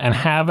do that and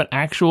have an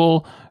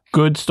actual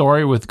good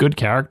story with good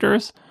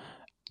characters,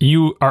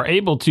 you are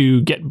able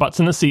to get butts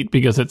in the seat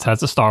because it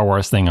has a Star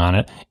Wars thing on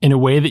it in a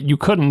way that you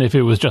couldn't if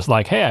it was just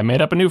like, hey, I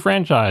made up a new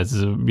franchise.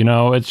 You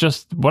know, it's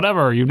just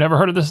whatever. You've never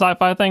heard of this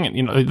sci-fi thing. And,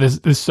 you know,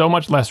 there's so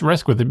much less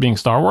risk with it being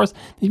Star Wars.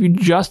 If you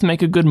just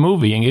make a good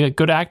movie and get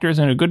good actors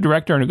and a good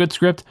director and a good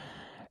script,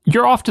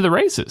 you're off to the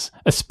races,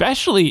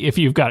 especially if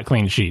you've got a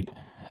clean sheet.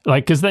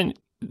 Like, because then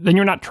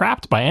you're not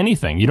trapped by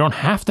anything. You don't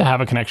have to have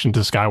a connection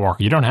to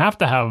Skywalker. You don't have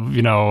to have,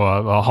 you know,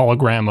 a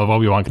hologram of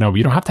Obi-Wan Kenobi.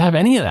 You don't have to have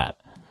any of that.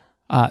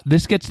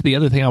 This gets to the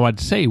other thing I wanted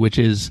to say, which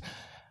is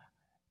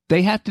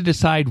they have to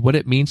decide what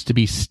it means to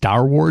be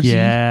Star Wars.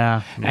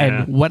 Yeah.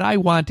 And what I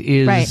want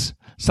is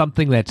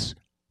something that's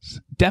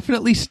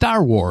definitely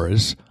Star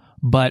Wars,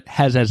 but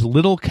has as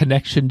little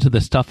connection to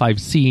the stuff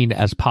I've seen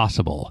as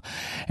possible.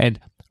 And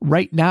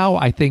right now,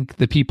 I think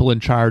the people in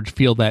charge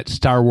feel that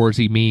Star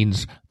Wars-y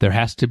means there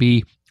has to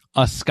be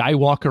a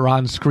Skywalker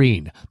on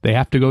screen. They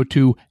have to go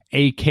to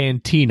a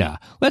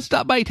cantina. Let's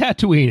stop by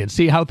Tatooine and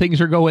see how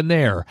things are going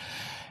there.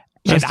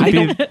 There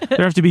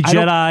have to be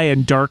Jedi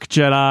and Dark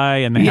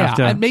Jedi, and they have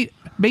to. And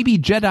maybe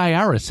Jedi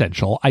are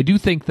essential. I do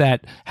think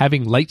that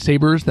having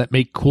lightsabers that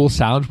make cool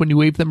sounds when you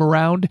wave them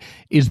around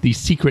is the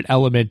secret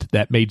element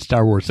that made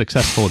Star Wars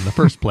successful in the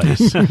first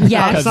place.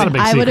 Yes, not a big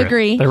I would secret.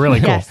 agree. They're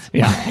really cool. Yes.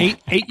 Yeah,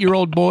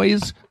 eight-year-old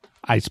boys,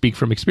 I speak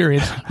from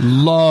experience,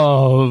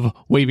 love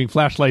waving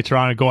flashlights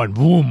around and going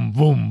boom,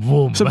 boom,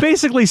 boom. So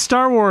basically,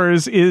 Star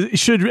Wars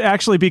should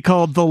actually be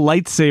called the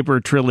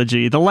Lightsaber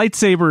Trilogy, the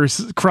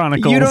Lightsabers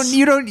Chronicles.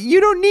 You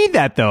don't need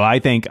that though. I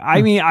think.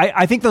 I mean,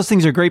 I think those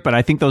things are great, but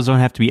I think those don't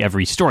have to be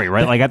every story,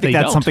 right? Like I think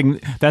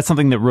that's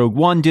something that Rogue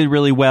One did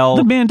really well.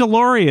 The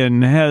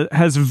Mandalorian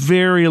has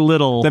very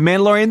little. The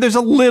Mandalorian, there's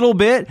a little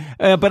bit,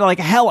 but like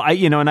hell,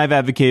 and I've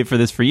advocated for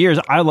this for years.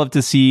 I love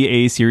to see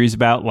a series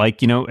about like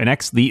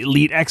the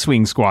elite X-wing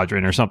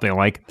squadron or something.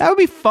 Like that would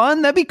be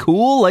fun. That'd be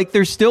cool. Like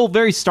they're still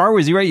very Star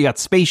Warsy, right? You got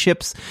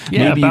spaceships.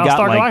 Yeah, maybe you got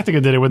Battlestar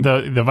Galactica did it with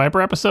the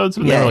Viper episodes.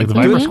 They were like the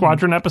Viper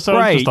Squadron episodes.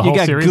 Right. Just a whole you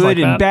got series good like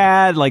and that.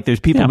 bad. Like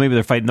there's people maybe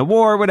they're fighting the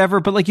war or whatever,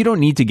 but like you don't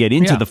need to get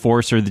into the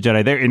Force or the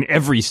Jedi there. In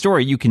every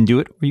story, you can do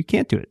it or you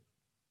can't do it.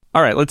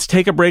 All right, let's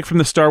take a break from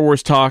the Star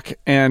Wars talk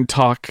and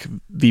talk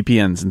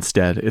VPNs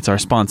instead. It's our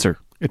sponsor.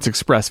 It's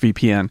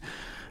ExpressVPN.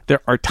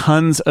 There are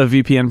tons of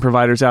VPN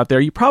providers out there.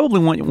 You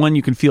probably want one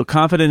you can feel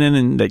confident in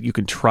and that you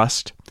can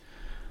trust.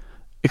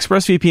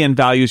 ExpressVPN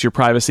values your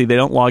privacy. They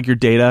don't log your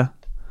data.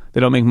 They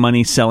don't make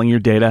money selling your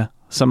data.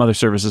 Some other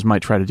services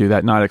might try to do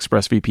that, not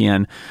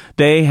ExpressVPN.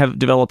 They have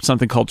developed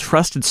something called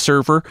Trusted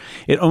Server.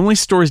 It only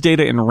stores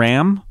data in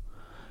RAM.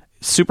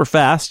 Super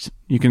fast.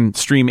 You can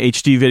stream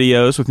HD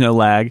videos with no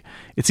lag.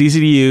 It's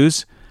easy to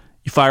use.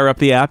 You fire up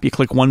the app. You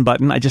click one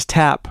button. I just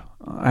tap.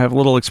 I have a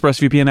little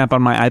ExpressVPN app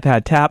on my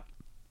iPad. Tap.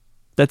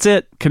 That's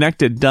it.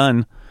 Connected.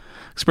 Done.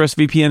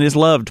 ExpressVPN is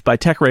loved by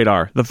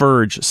TechRadar, The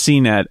Verge,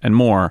 CNET, and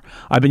more.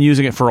 I've been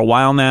using it for a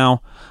while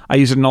now. I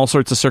use it in all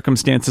sorts of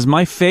circumstances.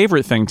 My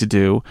favorite thing to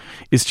do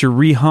is to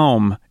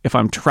rehome if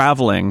I'm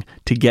traveling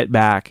to get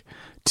back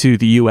to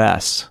the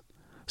U.S.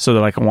 so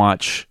that I can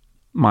watch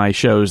my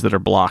shows that are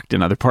blocked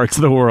in other parts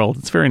of the world.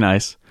 It's very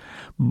nice.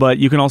 But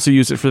you can also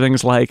use it for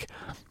things like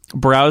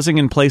browsing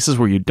in places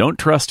where you don't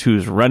trust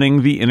who's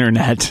running the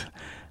internet.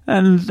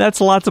 And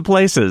that's lots of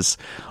places.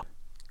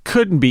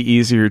 Couldn't be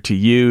easier to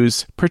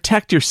use.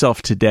 Protect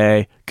yourself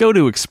today. Go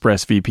to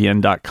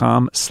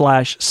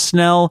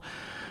expressvpn.com/Snell.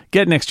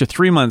 Get an extra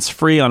 3 months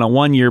free on a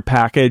 1-year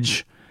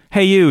package.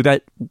 Hey, you,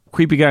 that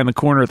creepy guy in the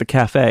corner at the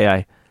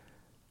cafe,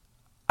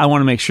 I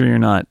want to make sure you're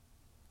not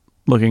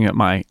looking at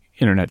my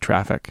internet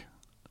traffic.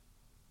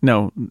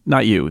 No,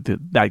 not you.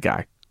 That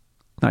guy.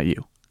 Not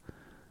you.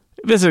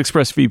 Visit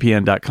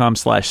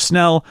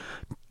expressvpn.com/Snell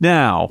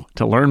now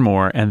to learn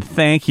more. And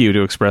thank you to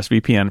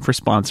ExpressVPN for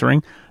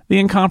sponsoring The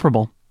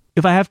Incomparable.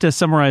 If I have to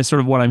summarize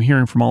sort of what I'm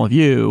hearing from all of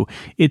you,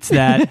 it's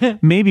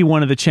that maybe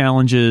one of the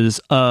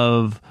challenges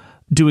of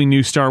doing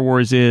new Star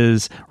Wars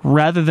is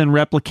rather than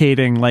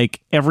replicating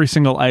like every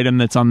single item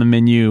that's on the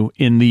menu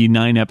in the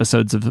 9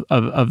 episodes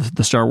of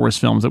the Star Wars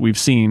films that we've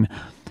seen,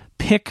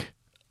 pick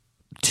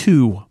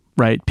 2,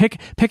 right? Pick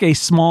a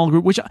small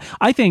group, which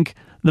I think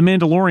The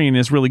Mandalorian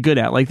is really good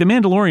at. Like, The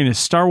Mandalorian is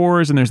Star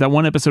Wars, and there's that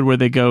one episode where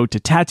they go to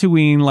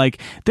Tatooine. Like,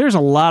 there's a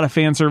lot of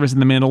fan service in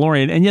The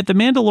Mandalorian, and yet The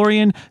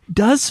Mandalorian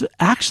does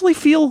actually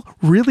feel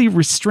really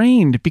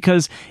restrained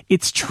because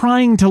it's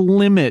trying to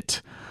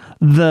limit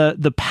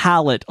the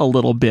palette a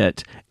little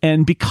bit.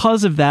 And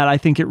because of that, I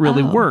think it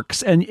really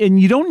works. And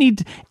you don't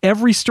need,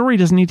 every story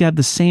doesn't need to have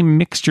the same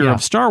mixture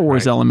of Star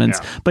Wars elements,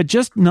 but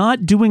just not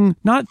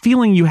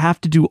feeling you have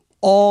to do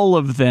all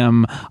of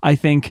them, I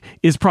think,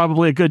 is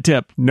probably a good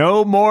tip.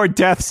 No more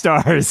Death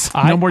Stars.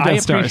 No more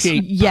Death Stars. I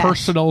appreciate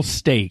personal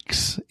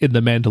stakes in The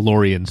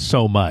Mandalorian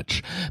so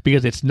much,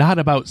 because it's not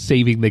about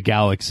saving the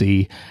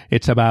galaxy.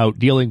 It's about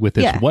dealing with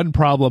this one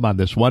problem on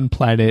this one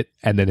planet,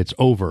 and then it's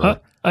over.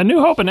 A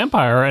New Hope and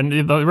Empire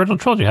and the original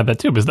trilogy had that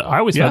too, because I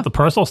always felt the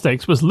personal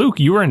stakes was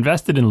Luke. You were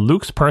invested in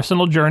Luke's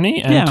personal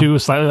journey, and to a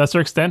slightly lesser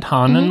extent,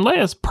 Han and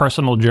Leia's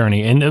personal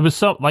journey. And it was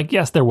so, like,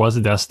 yes, there was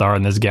a Death Star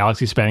and this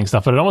galaxy spanning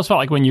stuff, but it almost felt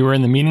like when you were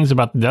in the meetings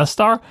about the Death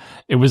Star,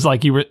 it was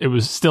like it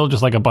was still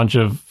just like a bunch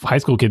of high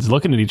school kids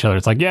looking at each other.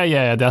 It's like,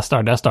 yeah, Death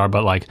Star,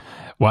 but like,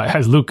 what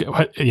has Luke,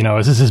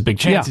 is this his big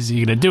chance? Is he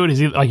going to do it? Is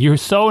he, like, you're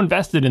so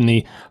invested in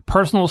the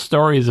personal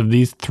stories of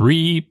these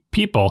three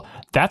people.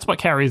 That's what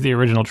carries the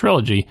original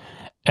trilogy.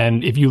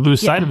 And if you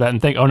lose sight of that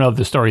and think, oh no,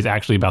 the story is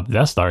actually about the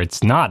Death Star,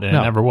 it's not, and it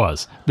never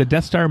was. The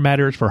Death Star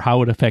matters for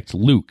how it affects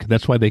Luke.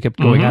 That's why they kept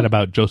going on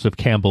about Joseph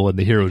Campbell and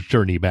the hero's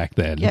journey back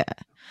then. Yeah.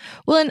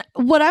 Well, and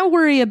what I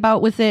worry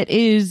about with it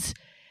is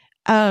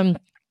that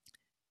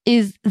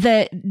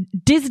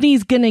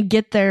Disney's going to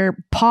get their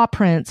paw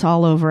prints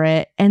all over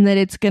it, and that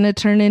it's going to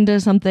turn into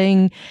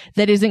something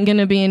that isn't going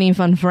to be any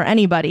fun for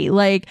anybody.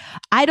 Like,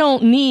 I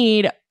don't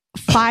need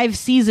 5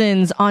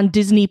 seasons on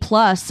Disney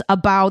Plus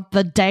about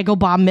the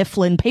Dagobah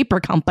Mifflin Paper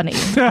Company,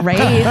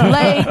 right?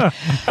 Like,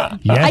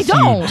 yes, I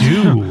don't.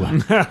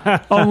 You do.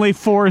 Only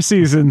 4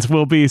 seasons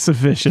will be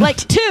sufficient. Like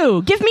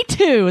 2. Give me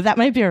 2. That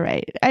might be all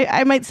right.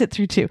 I might sit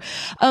through 2.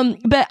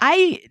 But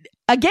I'm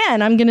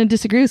going to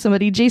disagree with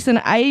somebody. Jason,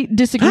 I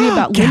disagree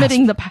about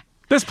limiting the...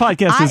 This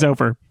podcast is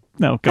over.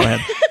 No, go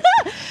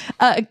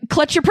ahead.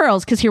 Clutch your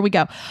pearls, because here we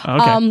go.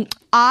 Okay.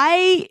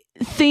 I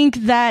think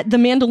that The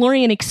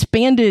Mandalorian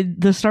expanded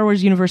the Star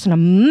Wars universe in a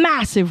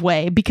massive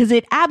way, because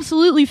it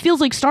absolutely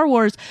feels like Star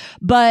Wars,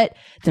 but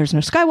there's no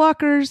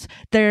Skywalkers.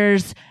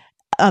 There's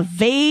a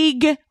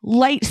vague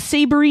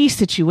lightsabery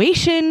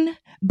situation,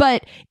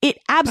 but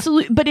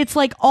it's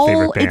like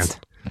all,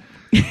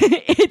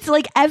 it's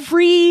like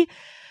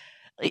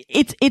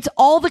it's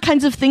all the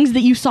kinds of things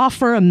that you saw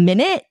for a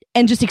minute,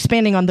 and just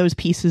expanding on those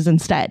pieces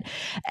instead.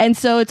 And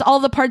so it's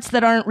all the parts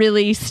that aren't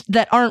really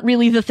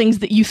the things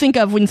that you think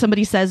of when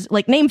somebody says,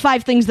 like, name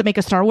 5 things that make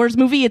a Star Wars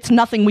movie. It's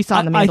nothing we saw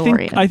in The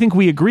Mandalorian. I think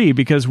we agree,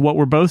 because what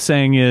we're both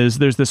saying is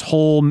there's this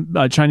whole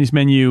Chinese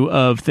menu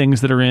of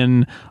things that are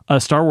in a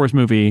Star Wars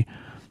movie.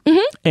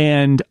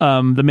 And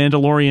The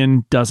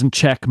Mandalorian doesn't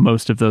check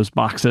most of those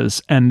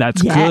boxes, and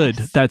that's good.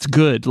 That's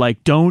good.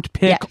 Like, don't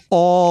pick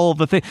all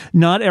the things.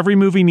 Not every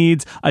movie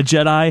needs a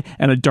Jedi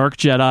and a Dark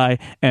Jedi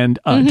and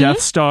a Death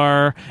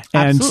Star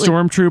and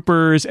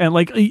stormtroopers, and,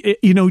 like,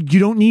 you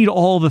don't need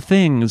all the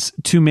things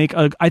to make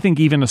I think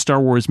even a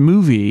Star Wars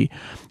movie.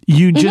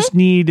 You just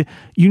need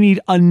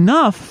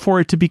enough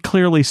for it to be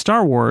clearly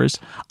Star Wars.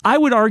 I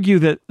would argue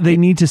that they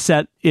need to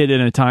set it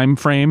in a time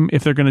frame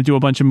if they're going to do a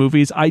bunch of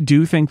movies. I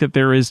do think that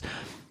there is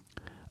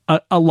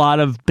a lot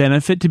of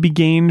benefit to be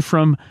gained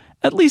from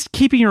at least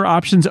keeping your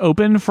options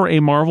open for a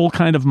Marvel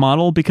kind of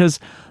model, because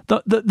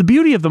the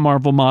beauty of the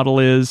Marvel model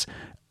is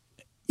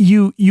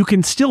you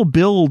can still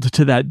build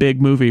to that big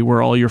movie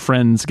where all your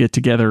friends get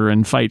together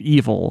and fight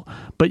evil,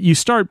 but you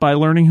start by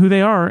learning who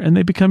they are and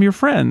they become your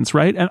friends,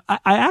 right? And I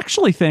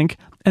actually think,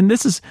 and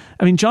this is,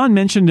 I mean, John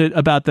mentioned it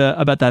about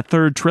that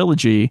third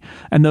trilogy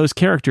and those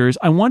characters.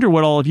 I wonder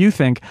what all of you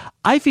think.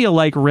 I feel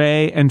like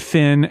Rey and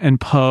Finn and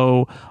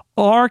Poe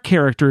are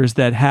characters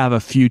that have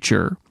a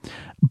future,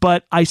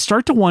 but I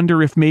start to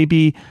wonder if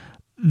maybe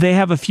they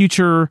have a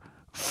future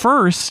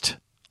first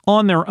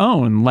on their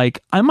own.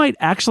 Like, I might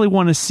actually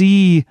want to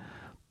see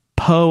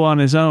Poe on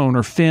his own,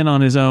 or Finn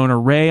on his own, or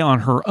Rey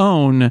on her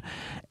own,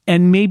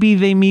 and maybe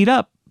they meet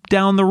up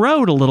down the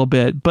road a little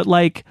bit. But,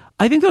 like,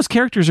 I think those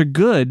characters are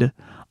good.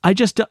 I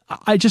just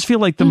feel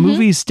like the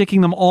movie's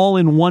sticking them all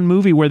in one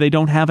movie where they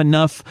don't have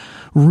enough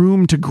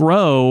room to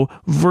grow,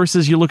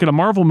 versus you look at a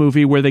Marvel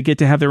movie where they get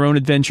to have their own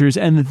adventures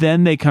and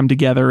then they come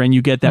together and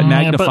you get that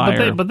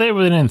magnifier. But they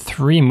were in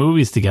 3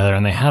 movies together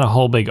and they had a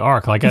whole big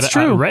arc. Like, it's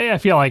true. Rey, I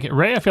feel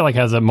like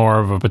has a more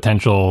of a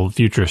potential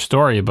future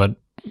story, but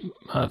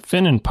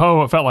Finn and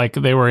Poe, it felt like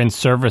they were in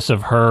service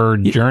of her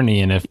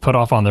journey, and if put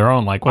off on their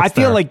own, like, what's I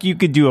feel like you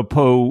could do a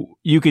Poe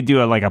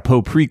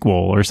prequel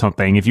or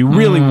something if you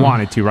really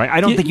wanted to, right?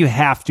 I don't think you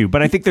have to,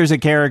 but I think there's a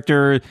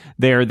character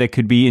there that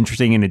could be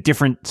interesting in a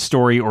different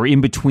story or in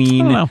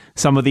between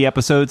some of the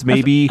episodes,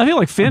 maybe. I feel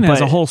like Finn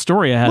has a whole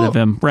story ahead of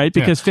him, right?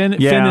 Because Finn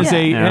is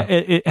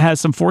it has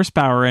some force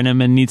power in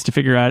him and needs to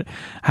figure out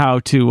how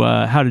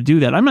to do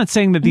that. I'm not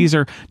saying that these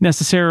are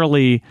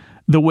necessarily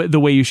the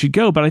way you should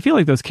go, but I feel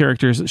like those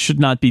characters should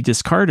not be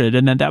discarded,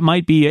 and that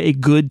might be a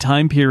good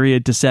time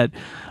period to set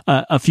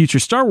a future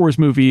Star Wars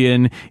movie,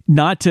 and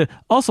not to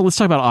also let's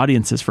talk about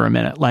audiences for a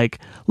minute. Like,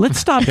 let's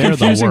stop They're the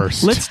confusing.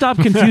 worst. Let's stop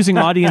confusing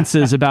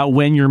audiences about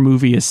when your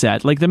movie is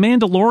set. Like, The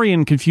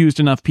Mandalorian confused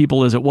enough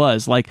people as it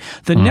was. Like,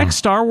 the next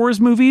Star Wars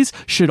movies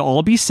should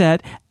all be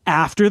set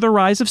after the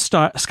rise of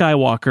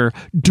Skywalker,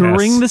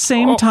 during the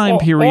same time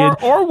period,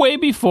 or way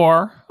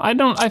before. I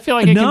feel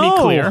like it can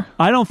be clear.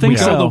 I don't think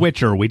So so. The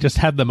Witcher, we just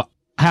had them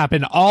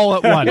happen all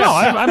at once. No,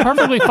 I'm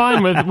perfectly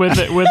fine with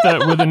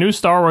the new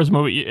Star Wars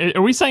movie.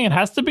 Are we saying it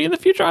has to be in the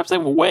future? I'm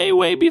saying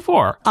way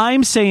before.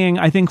 I'm saying,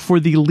 I think for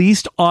the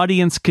least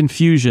audience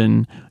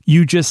confusion,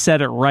 you just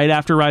said it right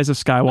after Rise of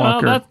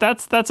Skywalker. Well,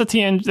 that's the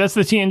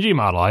TNG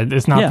model.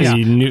 It's not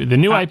the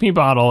new IP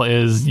model.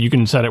 Is you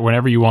can set it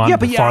whenever you want.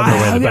 The farther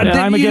away, the better. And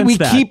I'm against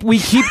that. We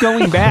keep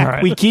going back.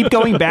 Right. We keep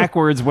going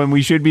backwards when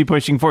we should be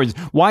pushing forwards.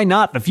 Why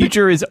not? The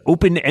future is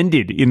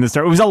open-ended in the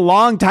Star. It was a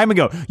long time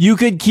ago. You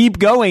could keep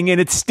going, and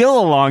it's still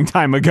a long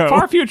time ago.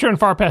 Far future and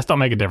far past don't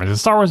make a difference.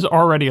 Star Wars is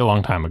already a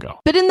long time ago.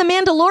 But in The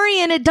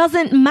Mandalorian, it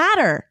doesn't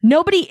matter.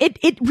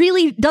 It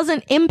really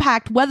doesn't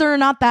impact whether or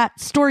not that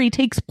story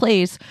takes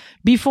place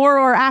before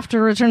or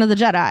after Return of the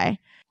Jedi.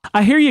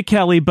 I hear you,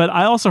 Kelly, but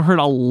I also heard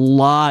a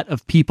lot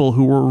of people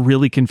who were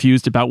really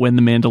confused about when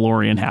The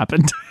Mandalorian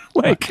happened.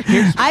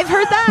 I've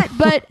heard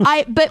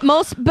that,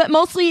 but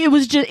mostly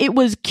it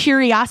was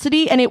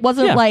curiosity, and it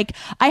wasn't like,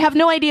 I have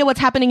no idea what's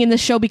happening in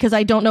this show because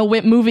I don't know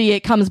what movie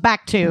it comes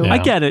back to. Yeah. I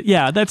get it.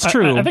 Yeah, that's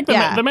true. I think the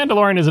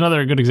Mandalorian is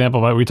another good example.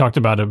 But we talked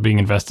about it being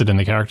invested in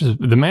the characters.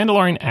 The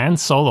Mandalorian and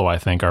Solo, I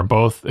think, are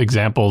both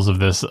examples of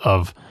this,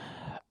 of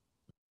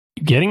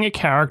getting a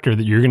character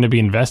that you're going to be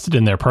invested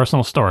in their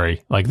personal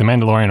story. Like The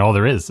Mandalorian, all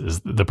there is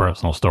the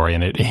personal story,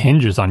 and it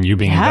hinges on you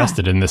being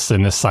invested in this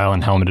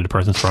silent helmeted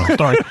person's personal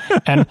story.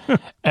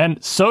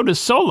 and so does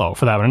Solo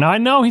for that one. Now I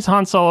know he's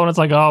Han Solo, and it's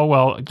like, oh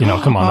well,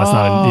 come on, that's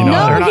not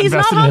they're not he's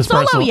invested not in his Han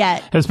Solo personal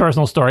yet. His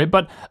personal story.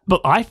 But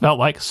I felt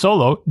like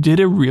Solo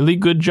did a really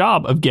good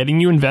job of getting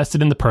you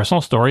invested in the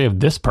personal story of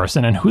this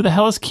person. And who the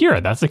hell is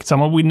Kira? That's like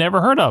someone we'd never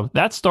heard of.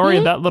 That story,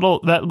 that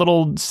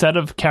little set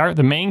of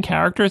the main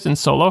characters in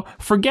Solo.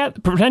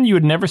 Pretend you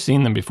had never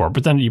seen them before.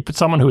 Pretend you put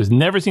someone who has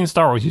never seen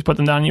Star Wars, you put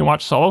them down and you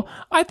watch Solo.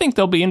 I think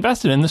they'll be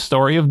invested in the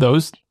story of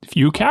those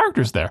few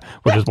characters there,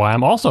 which is why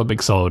I'm also a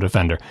big Solo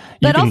defender.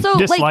 But also,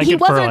 he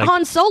wasn't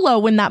Han Solo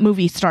when that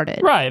movie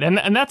started. Right,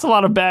 and that's a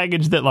lot of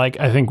baggage that,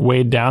 I think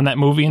weighed down that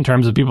movie in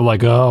terms of people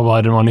like, oh, well, I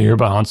didn't want to hear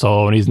about Han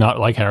Solo, and he's not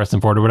like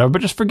Harrison Ford or whatever,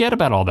 but just forget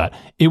about all that.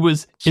 It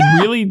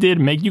really did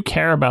make you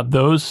care about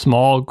those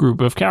small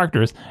group of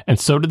characters, and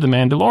so did The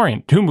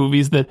Mandalorian. Two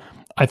movies that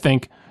I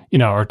think,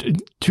 or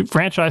two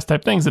franchise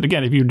type things that,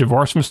 again, if you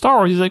divorce from Star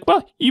Wars, he's like,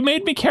 well, you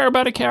made me care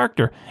about a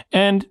character.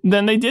 And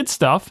then they did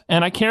stuff,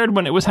 and I cared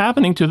when it was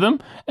happening to them,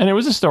 and it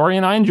was a story,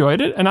 and I enjoyed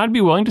it, and I'd be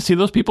willing to see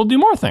those people do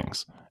more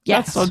things.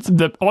 Yes.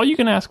 That's all you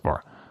can ask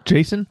for.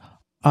 Jason,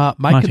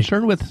 my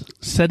concern with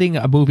setting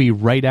a movie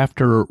right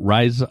after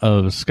Rise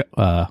of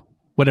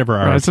whatever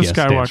Rise of RTS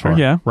stands Skywalker, for,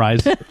 yeah.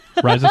 Rise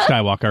of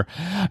Skywalker,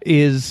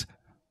 is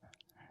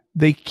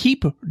they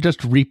keep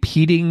just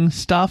repeating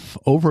stuff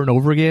over and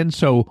over again.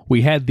 So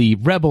we had the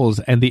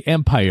Rebels and the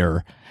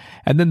Empire,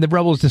 and then the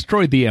Rebels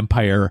destroyed the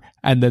Empire,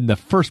 and then the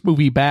first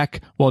movie back,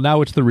 well,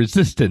 now it's the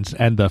Resistance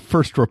and the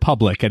First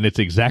Republic, and it's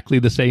exactly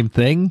the same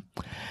thing.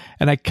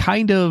 And I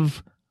kind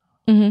of,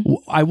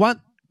 I want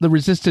the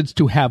Resistance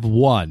to have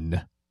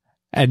won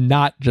and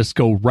not just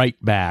go right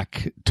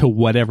back to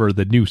whatever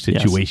the new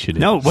situation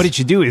is. No, what it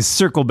should do is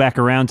circle back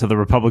around to the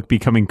Republic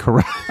becoming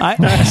corrupt.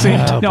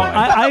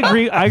 I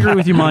agree. I agree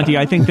with you, Monty.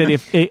 I think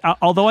that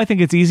although I think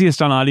it's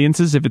easiest on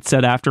audiences if it's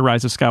set after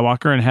Rise of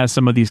Skywalker and has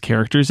some of these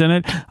characters in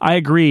it, I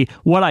agree.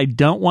 What I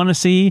don't want to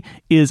see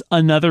is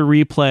another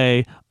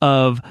replay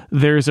of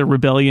there's a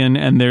rebellion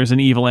and there's an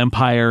evil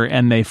empire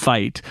and they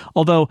fight.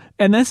 Although,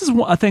 and this is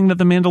a thing that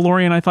The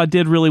Mandalorian I thought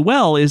did really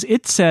well, is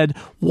it said,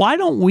 why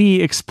don't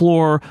we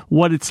explore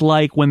what it's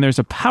like when there's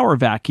a power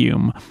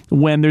vacuum,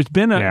 when there's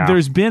been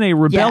a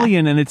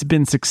rebellion and it's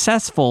been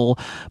successful,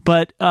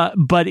 but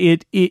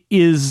it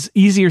is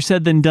easier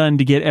said than done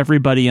to get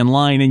everybody in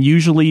line, and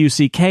usually you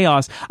see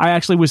chaos. I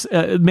actually was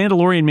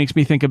Mandalorian makes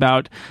me think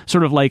about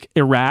sort of like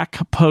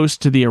Iraq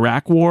post to the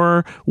Iraq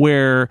War,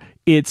 where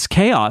it's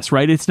chaos,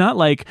 right? It's not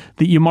like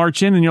that you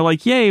march in and you're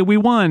like, yay, we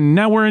won,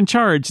 now we're in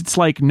charge. It's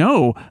like,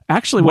 no,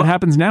 actually what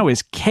happens now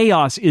is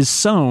chaos is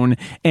sown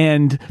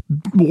and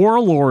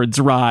warlords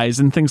rise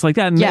and things like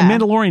that. And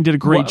Mandalorian did a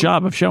great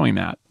job of showing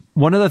that.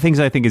 One of the things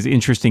I think is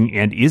interesting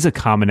and is a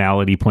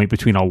commonality point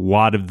between a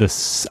lot of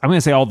this, I'm going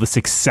to say all the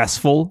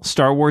successful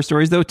Star Wars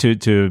stories, though,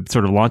 to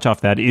sort of launch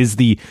off that, is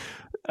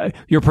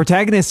your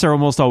protagonists are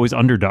almost always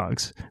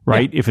underdogs,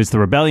 right? Yeah. If it's the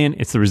rebellion,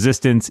 it's the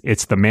resistance,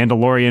 it's the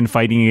Mandalorian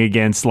fighting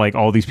against like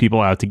all these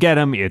people out to get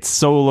him. It's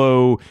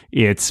Solo,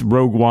 it's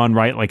Rogue One,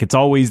 right? Like it's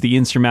always the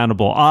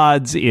insurmountable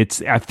odds.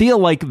 I feel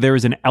like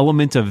there's an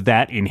element of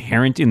that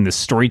inherent in the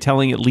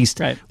storytelling, at least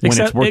when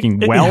it's working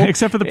well.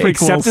 Except for the prequels.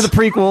 Except for the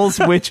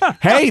prequels, which,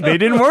 hey, they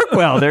didn't work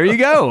well. There you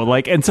go.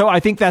 Like, and so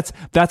I think that's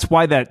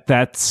why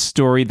that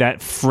story,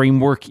 that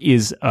framework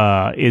is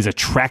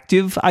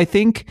attractive, I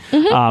think.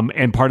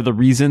 And part of the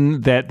reason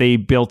reason that they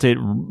built it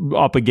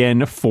up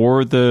again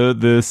for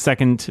the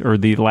second or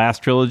the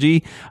last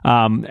trilogy.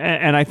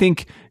 And I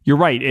think you're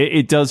right.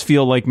 It does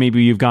feel like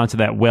maybe you've gone to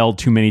that well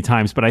too many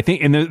times, but I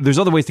think, and there's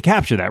other ways to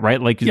capture that,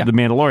 right? Like The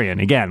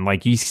Mandalorian, again,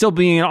 like he's still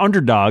being an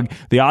underdog.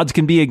 The odds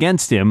can be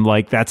against him.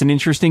 Like that's an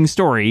interesting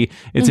story.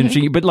 It's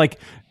interesting, but like,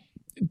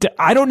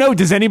 I don't know.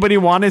 Does anybody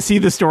want to see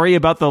the story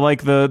about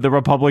the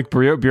Republic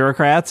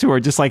bureaucrats who are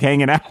just like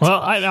hanging out? Well,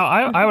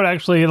 I would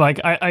actually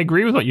I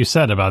agree with what you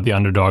said about the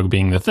underdog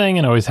being the thing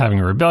and always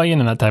having a rebellion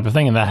and that type of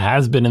thing. And that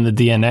has been in the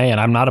DNA. And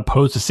I'm not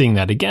opposed to seeing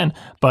that again.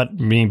 But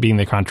being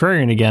the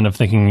contrarian again of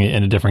thinking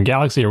in a different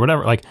galaxy or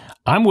whatever, like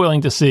I'm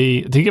willing to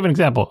see, to give an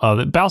example,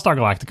 Battlestar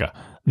Galactica,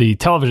 the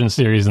television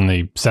series in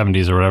the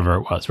 70s or whatever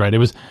it was, right? It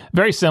was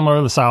very similar.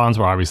 The Cylons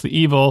were obviously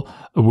evil.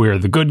 We're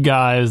the good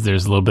guys.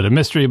 There's a little bit of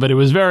mystery, but it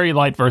was very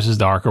light versus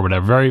dark or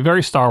whatever. Very,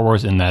 very Star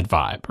Wars in that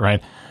vibe,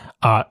 right?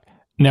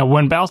 Now,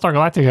 when Battlestar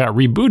Galactica got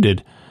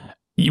rebooted,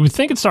 you would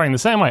think it's starting the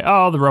same way.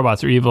 Oh, the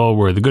robots are evil.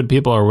 We're the good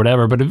people or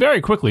whatever. But it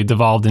very quickly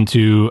devolved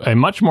into a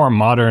much more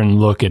modern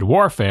look at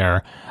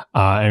warfare.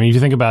 I mean, if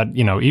you think about,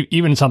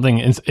 even something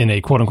in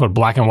a quote unquote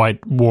black and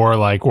white war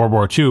like World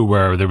War II,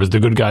 where there was the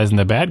good guys and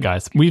the bad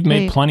guys, we've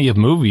made plenty of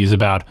movies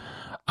about,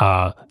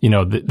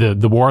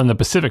 the war in the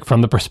Pacific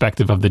from the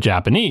perspective of the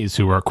Japanese,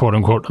 who are quote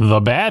unquote the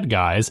bad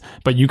guys,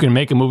 but you can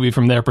make a movie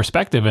from their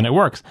perspective and it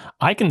works.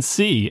 I can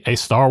see a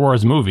Star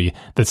Wars movie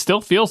that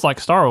still feels like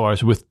Star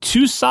Wars with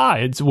two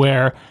sides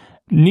where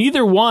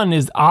neither one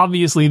is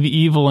obviously the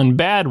evil and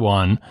bad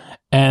one.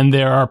 And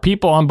there are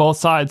people on both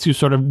sides who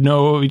sort of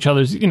know each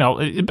other's,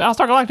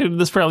 Battlestar Galactica did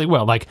this fairly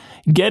well. Like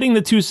getting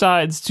the two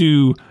sides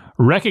to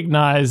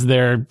recognize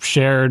their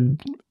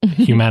shared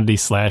humanity /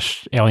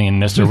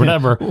 alienness or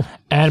whatever,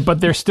 but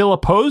they're still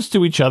opposed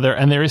to each other,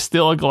 and there is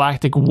still a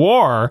galactic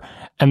war,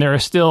 and there are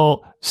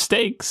still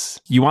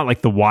stakes. You want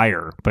like The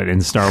Wire, but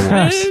in Star Wars.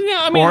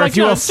 I mean, or like, if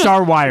you will,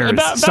 Star Wires.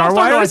 Star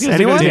Wires? Is a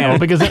good example,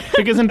 because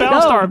in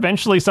Battlestar,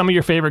 eventually some of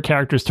your favorite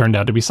characters turned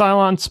out to be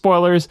Cylons,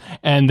 spoilers,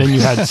 and then you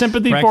had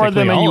sympathy for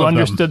them, and you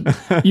understood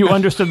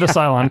the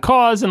Cylon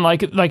cause, and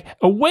like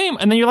a way,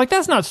 and then you're like,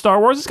 that's not Star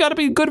Wars. It's got to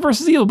be good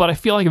versus evil. But I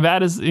feel like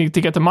that is, to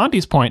get to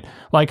Monty's point,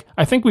 like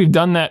I think we've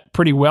done that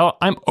pretty well.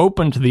 I'm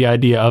open to the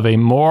idea of a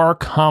more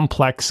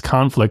complex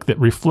conflict that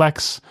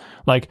reflects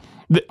like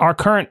our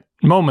current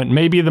moment,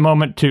 maybe the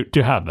moment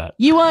to have that.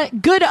 You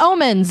want good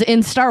omens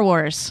in Star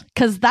Wars,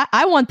 because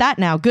I want that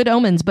now. Good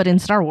omens, but in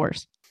Star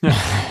Wars.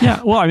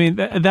 Yeah, well, I mean,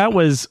 that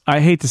was,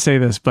 I hate to say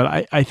this,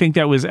 but I think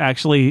that was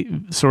actually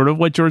sort of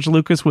what George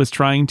Lucas was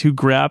trying to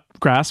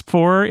grasp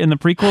for in the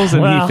prequels,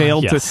 and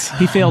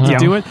he failed to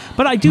do it.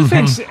 But I do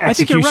think I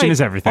think you're right. Is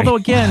everything. Although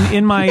again,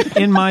 in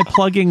my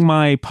plugging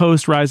my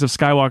post Rise of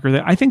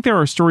Skywalker, I think there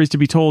are stories to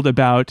be told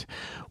about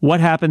what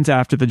happens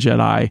after the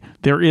Jedi.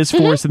 There is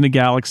Force in the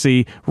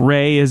galaxy.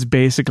 Rey is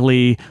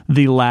basically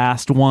the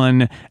last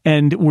one,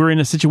 and we're in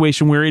a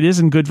situation where it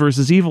isn't good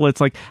versus evil. It's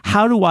like,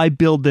 how do I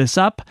build this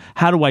up?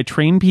 How do I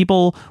train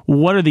people?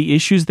 What are the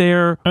issues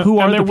there? Who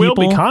are the people? There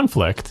will be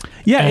conflict.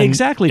 Yeah,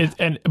 exactly.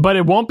 But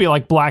it won't be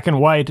like black and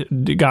white,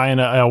 guy in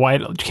a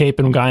white cape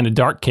and guy in a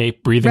dark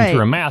cape breathing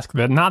through a mask.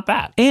 Not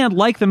that. And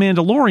like The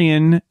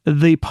Mandalorian,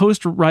 the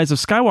post Rise of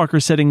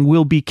Skywalker setting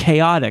will be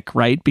chaotic,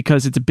 right?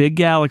 Because it's a big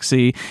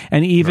galaxy,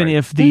 and even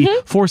if the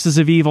forces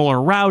of evil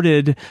are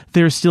routed,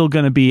 they're still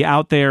going to be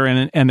out there,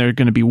 and they're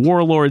going to be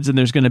warlords, and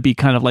there's going to be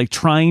kind of like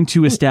trying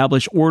to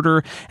establish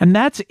order, and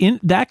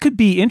that could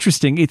be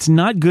interesting. It's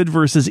not good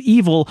versus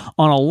evil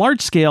on a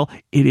large scale.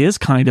 It is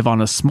kind of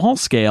on a small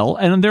scale,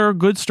 and there are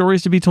good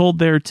stories to be told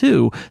there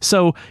too.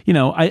 So,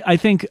 I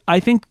think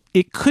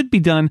it could be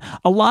done.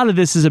 A lot of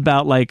this is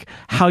about like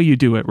how you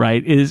do it,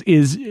 right?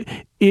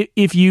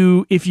 If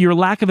your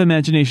lack of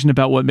imagination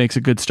about what makes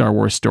a good Star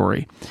Wars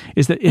story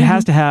is that it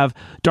has to have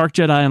dark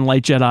Jedi and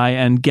light Jedi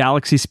and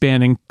galaxy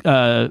spanning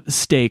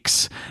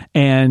stakes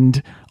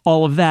and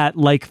all of that,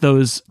 like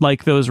those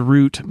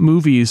root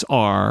movies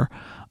are.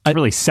 It's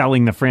really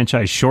selling the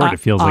franchise short, it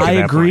feels like. I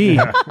agree.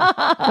 Well,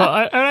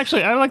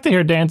 I'd like to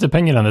hear Dan's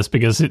opinion on this,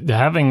 because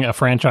having a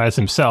franchise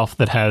himself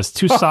that has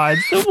two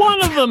sides,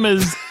 one of them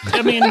is,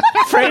 I mean...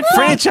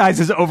 franchise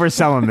is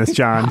overselling this,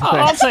 John. All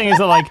I'm saying is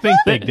that, like,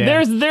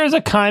 there's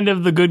a kind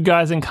of the good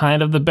guys and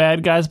kind of the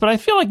bad guys, but I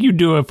feel like you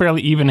do a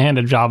fairly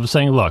even-handed job of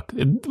saying, look,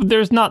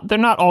 they're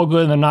not all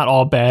good and they're not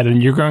all bad,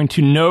 and you're going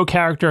to know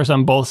characters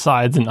on both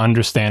sides and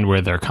understand where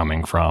they're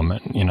coming from,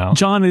 and,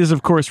 John is,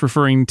 of course,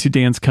 referring to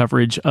Dan's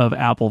coverage of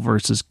Apple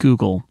versus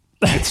Google.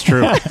 It's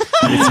true.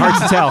 It's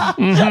hard to tell.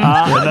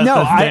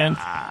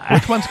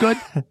 Which one's good?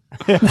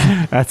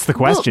 That's the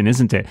question,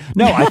 isn't it?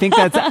 No, I think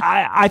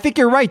I think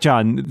you're right,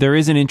 John. There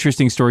is an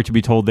interesting story to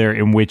be told there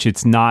in which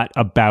it's not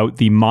about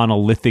the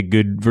monolithic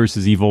good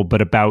versus evil,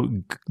 but about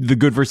the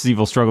good versus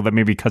evil struggle that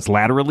maybe cuts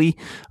laterally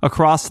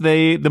across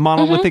the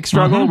monolithic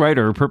struggle, right?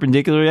 Or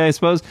perpendicularly, I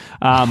suppose.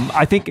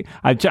 I think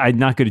I'm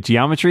not good at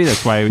geometry.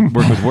 That's why I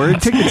work with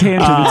words. Take the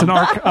tangent. It's an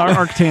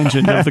arc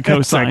tangent of the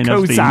cosine.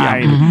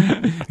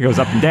 Cosine. It goes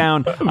up and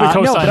down. The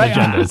cosine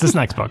agenda is this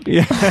next book.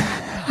 Yeah.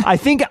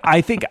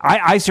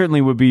 I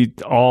certainly would be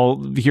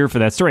all here for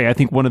that story. I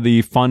think one of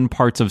the fun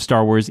parts of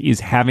Star Wars is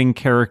having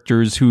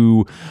characters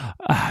who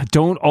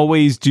don't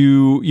always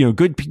do,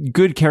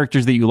 good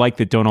characters that you like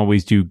that don't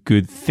always do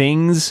good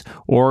things,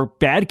 or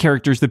bad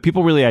characters that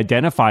people really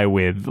identify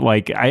with.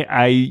 Like the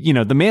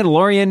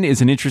Mandalorian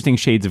is an interesting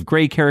shades of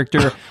gray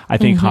character. I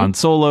think Han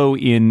Solo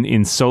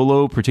in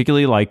Solo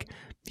particularly, like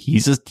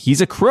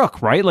he's a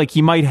crook, right? Like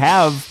he might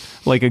have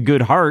like a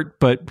good heart,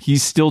 but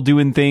he's still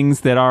doing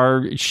things that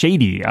are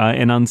shady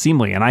and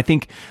unseemly. And I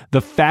think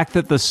the fact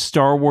that the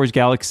Star Wars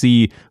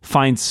galaxy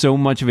finds so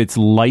much of its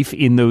life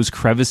in those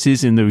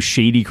crevices, in those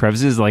shady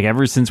crevices, like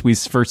ever since we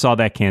first saw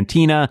that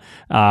cantina,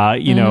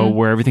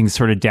 where everything's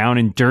sort of down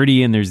and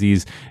dirty, and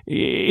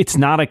it's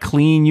not a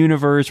clean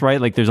universe,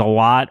 right? Like there's a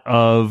lot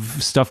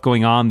of stuff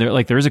going on there.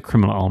 Like there is a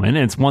criminal element,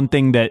 and it's one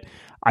thing that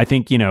I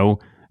think,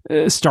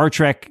 Star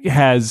Trek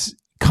has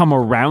come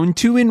around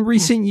to in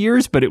recent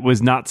years, but it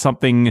was not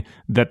something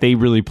that they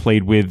really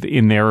played with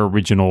in their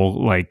original,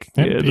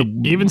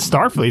 even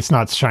Starfleet's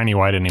not shiny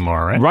white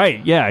anymore, right?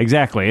 Right. Yeah,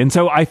 exactly. And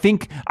so I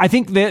think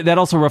that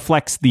also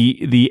reflects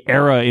the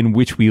era in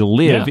which we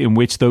live, in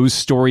which those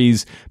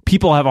stories,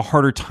 people have a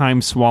harder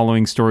time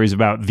swallowing stories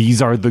about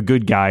these are the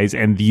good guys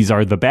and these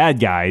are the bad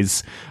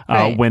guys,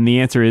 when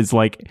the answer is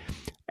like,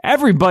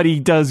 everybody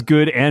does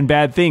good and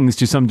bad things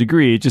to some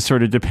degree. It just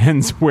sort of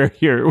depends where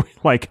you're,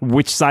 like,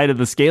 which side of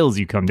the scales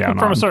you come down on.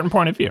 From a certain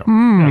point of view.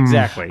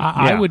 Exactly.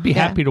 I would be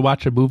happy to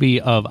watch a movie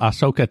of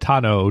Ahsoka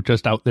Tano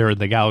just out there in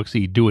the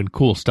galaxy doing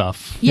cool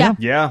stuff. Yeah.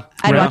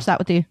 I'd Right. watch that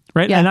with you.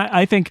 Right. Yeah. And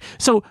I think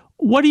so.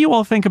 What do you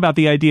all think about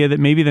the idea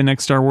that maybe the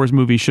next Star Wars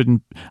movie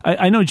shouldn't?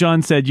 I know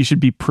John said you should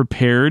be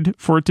prepared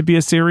for it to be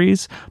a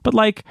series, but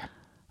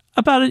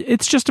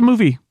it's just a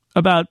movie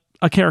about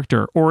a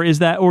character,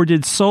 or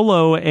did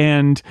Solo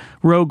and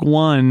Rogue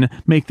One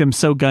make them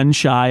so gun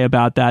shy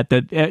about that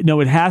no,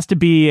 it has to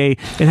be a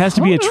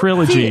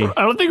trilogy.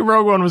 I don't think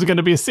Rogue One was going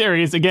to be a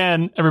series.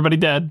 Again, everybody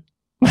dead.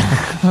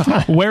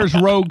 Where's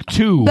Rogue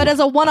 2? But as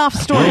a one-off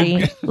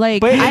story, But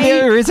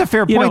there is a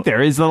fair point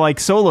there, is that like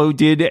Solo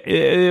did,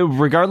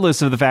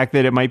 regardless of the fact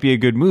that it might be a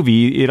good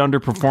movie, it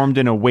underperformed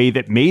in a way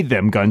that made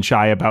them gun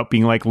shy about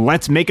being like,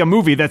 let's make a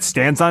movie that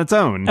stands on its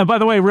own. And by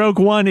the way, Rogue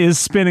One is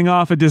spinning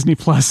off a Disney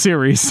Plus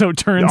series, so it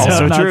turns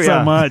out not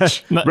so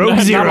much. Rogue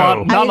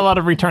Zero. Not a lot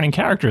of returning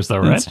characters, though,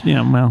 right?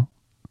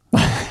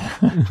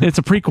 It's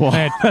a prequel.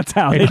 That's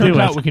how they do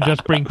it. We can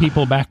just bring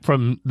people back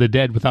from the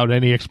dead without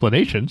any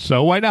explanation,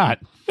 so why not?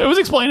 It was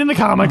explained in the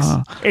comics.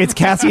 It's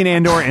Cassian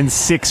Andor and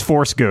 6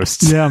 Force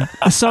ghosts. Yeah.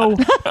 So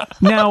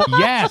now,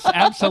 yes,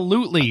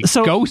 absolutely.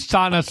 So, ghosts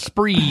on a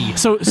spree.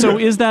 So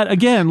is that,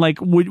 again, like,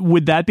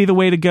 would that be the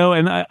way to go?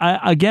 And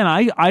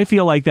I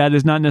feel like that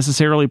is not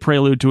necessarily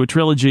prelude to a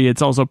trilogy.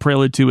 It's also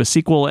prelude to a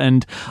sequel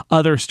and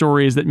other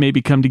stories that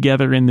maybe come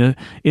together in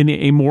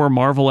a more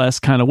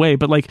Marvel-esque kind of way.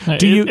 But like,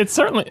 it's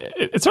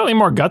certainly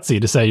more gutsy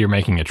to say you're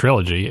making a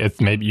trilogy. It's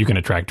maybe you can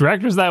attract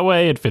directors that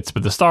way. It fits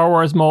with the Star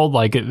Wars mold.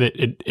 Like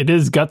it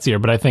is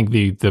gutsier, but I think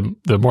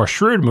the more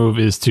shrewd move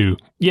is to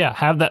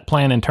have that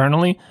plan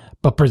internally,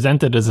 but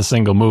present it as a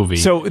single movie.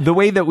 So the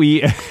way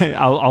that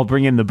I'll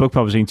bring in the book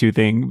publishing too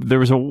thing, there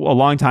was a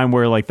long time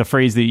where like the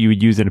phrase that you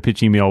would use in a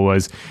pitch email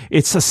was,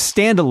 it's a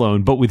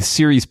standalone, but with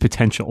series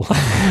potential.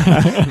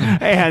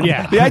 And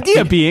the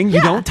idea being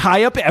you don't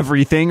tie up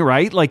everything,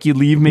 right? Like you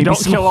leave maybe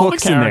some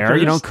hooks in there.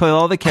 You don't kill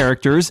all the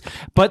characters,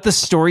 but the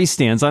story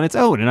stands on its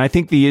own. And I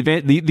think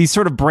the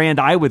sort of brand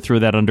I would throw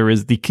that under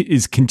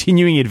is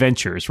continuing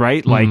adventures,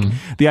 right? Like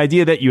the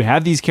idea that you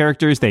have these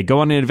characters, they go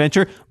on an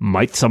adventure.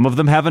 Might some of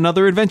them have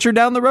another adventure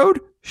down the road?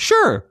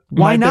 Sure.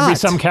 Why not? Might there be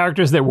some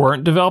characters that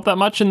weren't developed that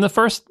much in the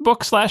first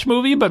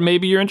book/movie, but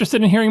maybe you're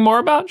interested in hearing more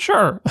about?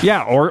 Sure.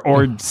 Yeah,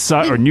 or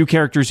new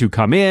characters who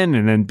come in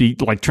and then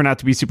turn out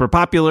to be super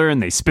popular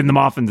and they spin them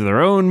off into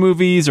their own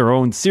movies or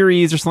own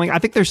series or something. I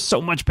think there's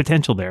so much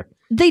potential there.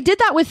 They did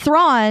that with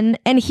Thrawn,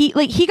 and he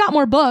got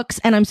more books,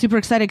 and I'm super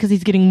excited because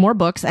he's getting more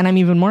books, and I'm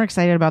even more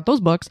excited about those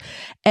books.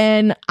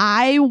 And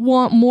I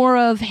want more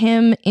of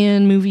him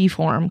in movie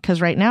form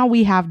because right now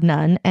we have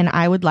none, and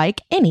I would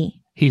like any.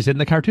 He's in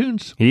the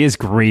cartoons. He is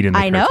great in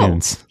the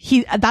cartoons. I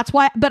know. That's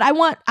why. But I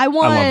want. I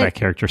love that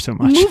character so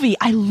much. Movie.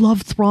 I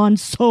love Thrawn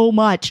so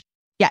much.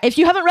 Yeah. If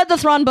you haven't read the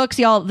Thrawn books,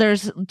 y'all,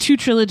 there's 2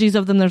 trilogies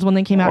of them. There's one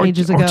that came out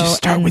ages ago. Or just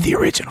start with the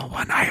original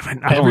one.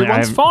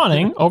 Everyone's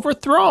fawning over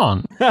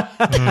Thrawn.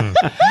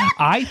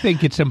 I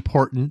think it's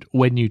important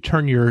when you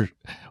turn your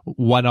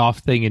one-off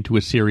thing into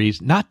a series,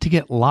 not to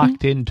get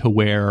locked into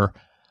where.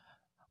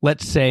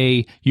 Let's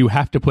say you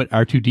have to put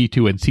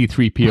R2-D2 and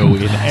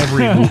C-3PO in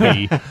every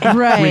movie,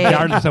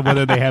 regardless of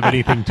whether they have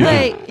anything to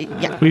do.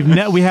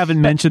 Yeah. We haven't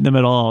mentioned them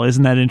at all.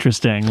 Isn't that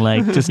interesting?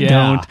 Like, just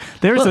don't.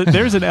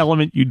 There's an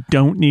element you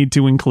don't need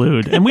to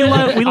include, and we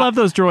love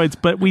those droids,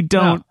 but we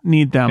don't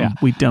need them. Yeah.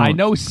 We don't. I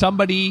know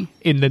somebody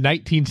in the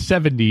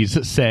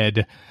 1970s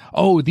said,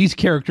 "Oh, these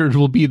characters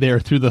will be there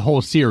through the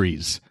whole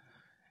series."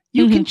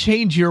 You can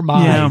change your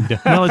mind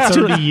No, it's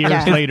 30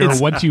 years later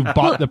once you've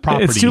bought the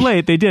property. It's too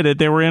late. They did it.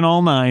 They were in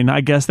all 9.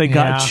 I guess they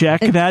got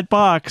check that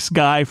box,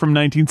 guy from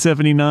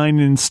 1979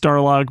 in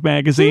Starlog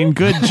magazine.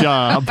 Good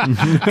job.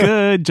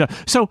 Good job.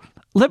 So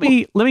let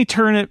me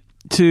turn it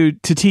to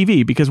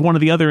TV, because one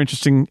of the other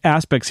interesting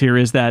aspects here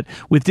is that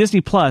with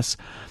Disney Plus,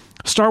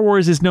 Star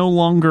Wars is no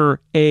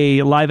longer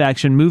a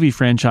live-action movie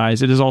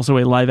franchise. It is also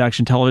a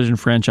live-action television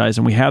franchise,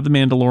 and we have The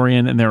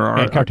Mandalorian, and there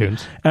are... And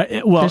cartoons.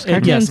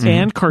 Cartoons. Yes,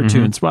 and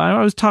cartoons. Well,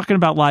 I was talking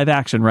about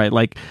live-action, right?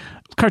 Like,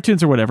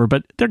 cartoons or whatever,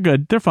 but they're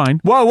good. They're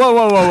fine.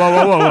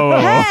 Whoa.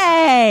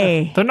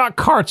 Hey! They're not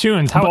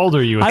cartoons. How old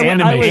are you? It's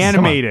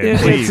Animated.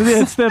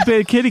 It's the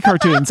big kiddie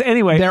cartoons.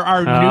 Anyway. There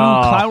are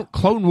new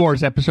Clone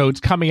Wars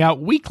episodes coming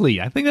out weekly.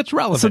 I think that's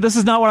relevant. So this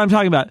is not what I'm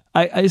talking about.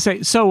 I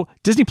say, so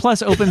Disney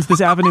Plus opens this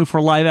avenue for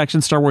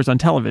live-action Star Wars on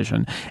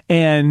television.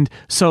 And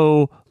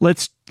so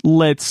let's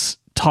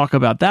talk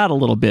about that a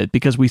little bit,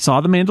 because we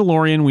saw The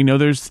Mandalorian. We know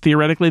there's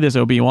theoretically this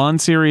Obi-Wan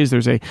series.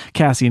 There's a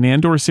Cassian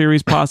Andor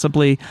series,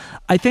 possibly.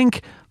 I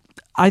think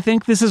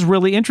this is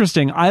really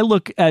interesting. I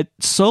look at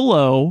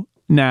Solo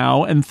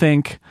now and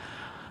think,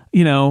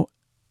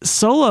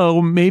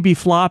 Solo maybe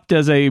flopped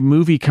as a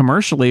movie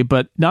commercially,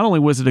 but not only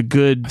was it a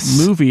good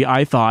movie,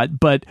 I thought,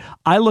 but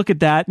I look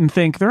at that and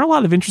think there are a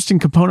lot of interesting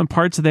component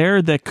parts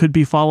there that could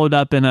be followed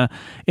up in a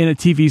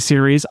TV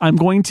series. I'm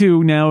going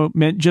to now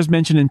just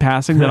mention in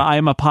passing that I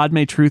am a Padme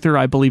truther.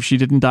 I believe she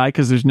didn't die,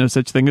 because there's no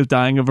such thing as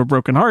dying of a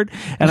broken heart.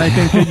 And I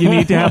think that you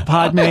need to have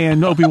Padme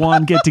and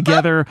Obi-Wan get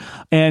together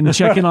and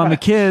check in on the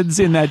kids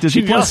in that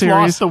Disney Plus series. She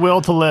just lost the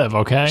will to live,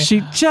 okay?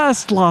 She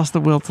just lost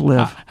the will to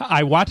live.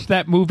 I watched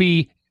that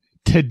movie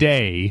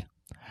today.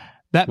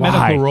 That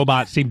medical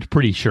robot seemed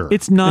pretty sure.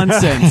 It's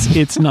nonsense.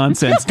 It's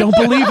nonsense. Don't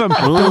believe him.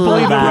 Don't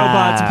believe the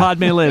robots.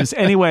 Padme lives.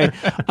 Anyway,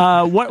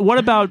 what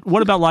about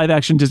live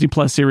action Disney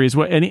Plus series?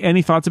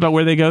 Any thoughts about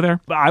where they go there?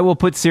 I will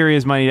put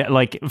serious money.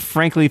 Like,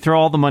 frankly, throw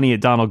all the money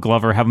at Donald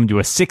Glover. Have him do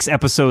a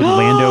 6-episode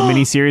Lando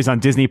miniseries on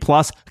Disney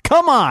Plus.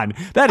 Come on,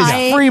 that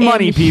is free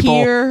money.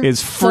 People,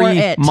 is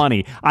free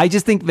money. I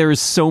just think there is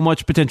so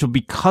much potential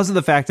because of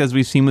the fact, as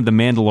we've seen with The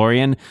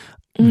Mandalorian,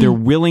 they're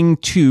willing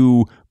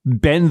to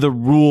bend the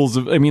rules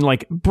of,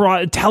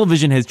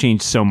 television has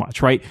changed so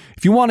much, right?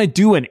 If you want to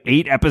do an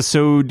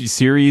 8-episode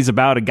series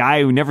about a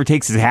guy who never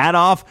takes his hat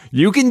off,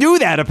 you can do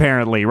that,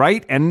 apparently,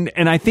 right? And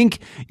I think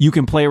you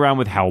can play around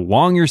with how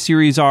long your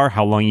series are,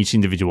 how long each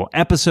individual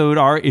episode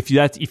are. If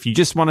you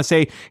just want to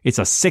say it's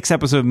a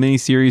 6-episode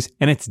miniseries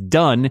and it's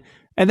done,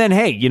 and then,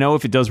 hey,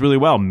 if it does really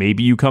well,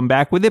 maybe you come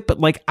back with it. But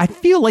I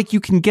feel like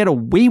you can get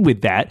away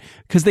with that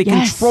because they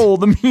control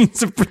the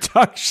means of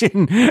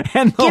production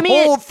and the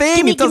whole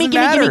thing. It doesn't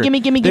matter.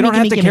 They don't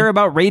have to care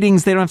about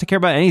ratings. They don't have to care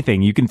about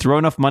anything. You can throw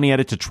enough money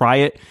at it to try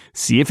it,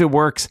 see if it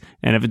works.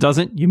 And if it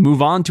doesn't, you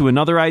move on to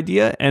another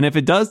idea. And if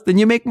it does, then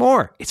you make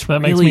more.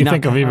 That makes me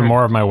think of even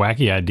more of my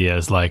wacky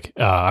ideas.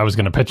 I was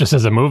going to pitch this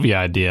as a movie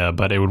idea,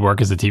 but it would work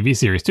as a TV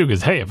series too.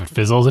 Because, hey, if it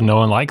fizzles and no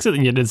one likes it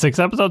and you did 6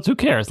 episodes, who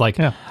cares?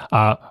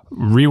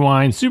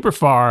 Rewind super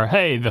far.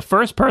 Hey, the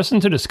first person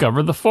to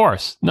discover the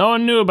Force. No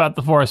one knew about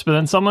the Force, but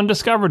then someone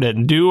discovered it,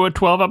 and do a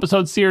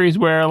 12-episode series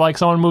where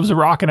someone moves a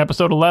rock in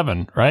episode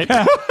 11, right?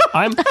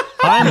 I'm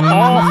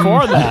all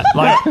for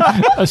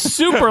that. A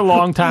super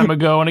long time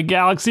ago in a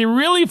galaxy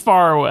really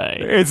far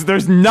away.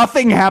 There's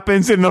nothing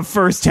happens in the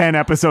first 10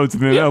 episodes.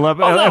 In the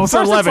 11,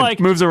 episode 11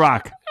 moves a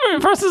rock.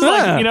 First is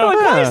why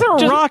is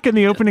there a rock in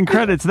the opening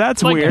credits?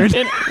 That's weird.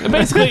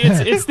 Basically,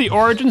 it's the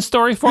origin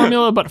story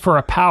formula, but for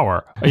a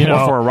power. Or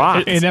for a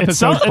rock. At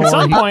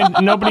some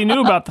point, nobody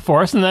knew about the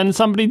Force, and then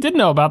somebody did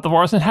know about the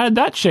Force, and had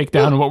that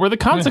shakedown. And what were the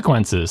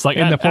consequences?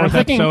 In the 4th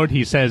episode,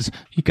 he says,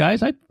 "You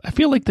guys, I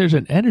feel like there's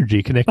an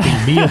energy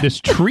connecting me and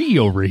this tree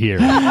over here."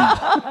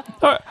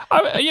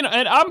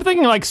 And I'm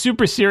thinking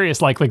super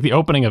serious, like the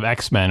opening of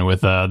X-Men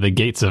with the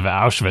gates of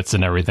Auschwitz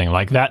and everything,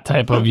 like that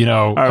type of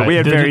we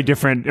had very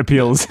different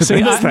appeals.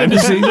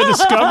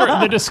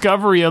 The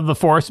discovery of the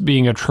Force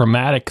being a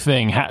traumatic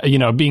thing,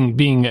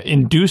 being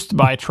induced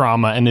by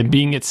trauma and it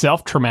being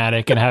itself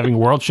traumatic and having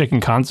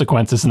world-shaking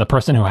consequences, and the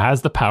person who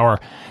has the power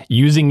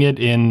using it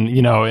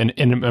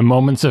in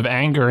moments of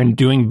anger and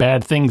doing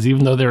bad things,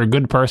 even though they're a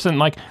good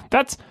person.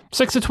 That's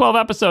 6 to 12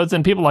 episodes,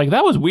 and people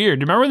that was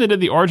weird. Remember they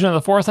did the Origin of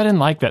the Force? I didn't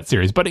like that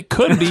series, but it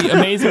could be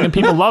amazing and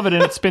people love it,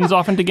 and it spins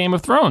off into Game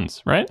of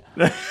Thrones, right?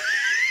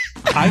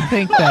 I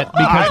think that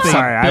because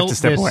I have to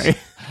step away.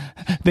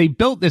 They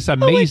built this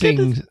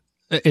amazing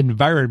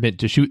environment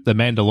to shoot The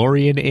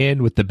Mandalorian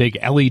in, with the big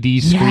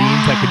LED screens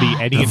that could be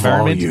any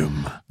environment.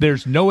 Volume.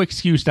 There's no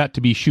excuse not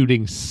to be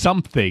shooting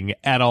something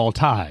at all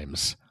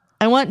times.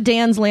 I want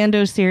Dan's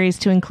Lando series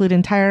to include an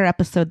entire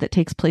episode that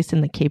takes place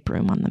in the Cape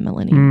Room on the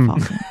Millennium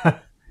Falcon.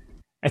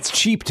 It's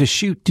cheap to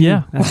shoot, too.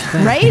 Yeah.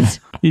 Right?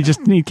 You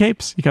just need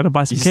capes. You got to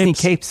buy some capes. Need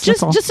capes.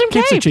 Just some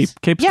capes. Capes are cheap.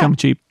 Capes come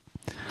cheap.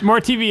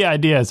 More TV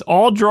ideas.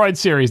 All droid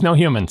series, no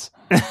humans.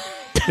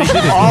 They did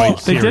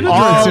a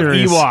droid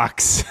series.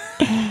 Ewoks.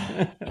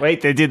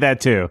 Wait, they did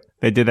that too.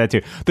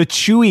 The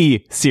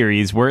Chewie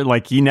series, where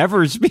like he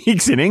never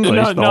speaks in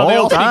English the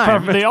whole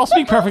time. They all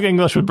speak perfect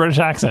English with British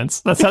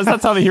accents.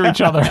 That's how they hear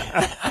each other.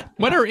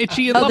 What are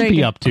Itchy and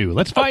Lumpy up to?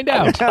 Let's find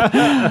out.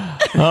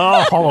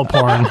 Hollow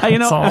porn.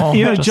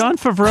 Jon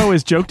Favreau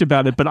has joked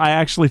about it, but I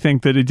actually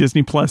think that a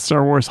Disney Plus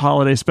Star Wars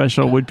holiday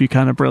special would be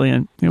kind of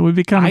brilliant. It would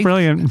be kind of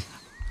brilliant.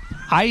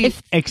 I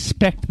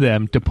expect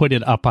them to put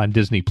it up on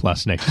Disney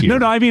Plus next year.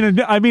 No, I mean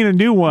a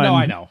new one. No,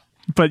 I know.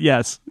 But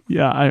yes,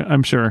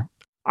 I'm sure.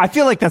 I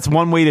feel like that's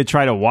one way to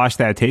try to wash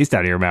that taste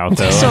out of your mouth,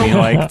 though.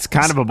 It's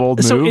kind of a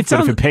bold move,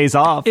 but if it pays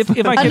off.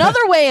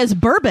 Another way is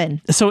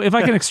bourbon. So if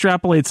I can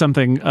extrapolate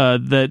something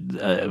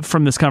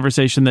from this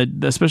conversation, that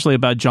especially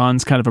about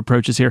John's kind of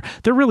approaches here,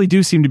 there really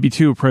do seem to be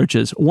two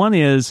approaches. One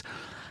is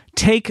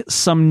take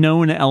some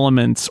known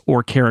elements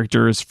or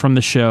characters from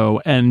the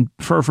show and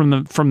from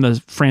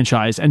the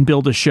franchise and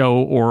build a show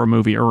or a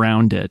movie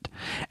around it.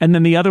 And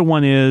then the other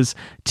one is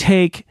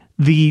take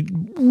the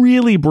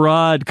really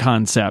broad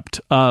concept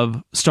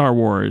of Star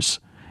Wars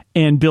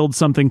and build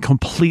something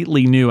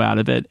completely new out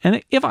of it.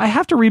 And if I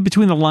have to read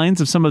between the lines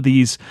of some of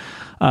these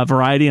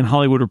Variety and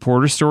Hollywood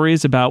Reporter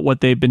stories about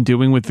what they've been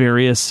doing with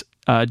various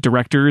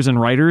directors and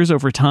writers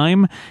over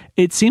time,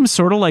 it seems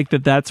sort of like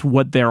that's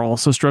what they're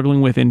also struggling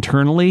with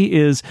internally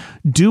is,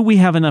 do we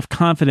have enough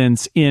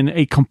confidence in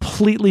a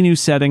completely new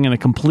setting and a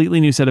completely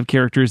new set of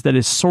characters that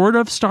is sort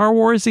of Star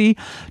Wars-y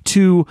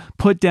to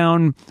put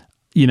down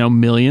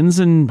millions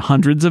and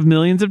hundreds of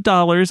millions of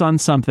dollars on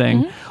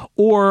something,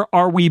 or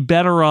are we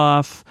better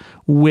off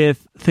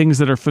with things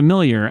that are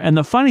familiar? And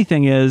the funny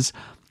thing is,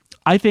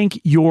 I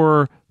think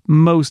your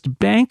most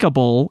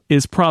bankable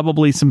is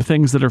probably some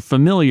things that are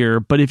familiar,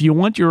 but if you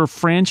want your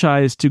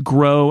franchise to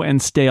grow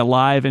and stay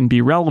alive and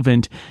be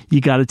relevant, you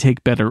got to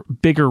take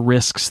bigger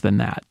risks than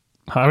that.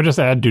 I would just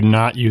add, do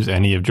not use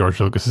any of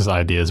George Lucas's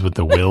ideas with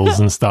the wills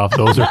and stuff.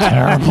 Those are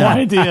terrible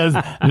ideas.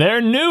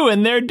 They're new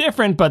and they're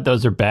different, but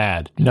those are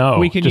bad. No,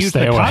 we can just use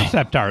stay the away.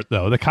 Concept art,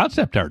 though. The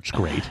concept art's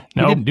great.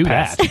 He didn't do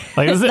that.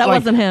 That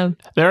wasn't him.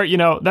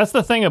 That's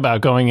the thing about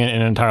going in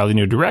an entirely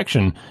new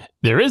direction.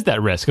 There is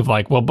that risk of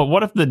but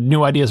what if the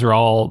new ideas are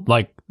all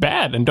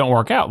bad and don't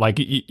work out?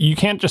 You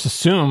can't just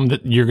assume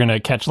that you're going to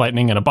catch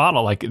lightning in a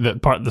bottle.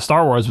 The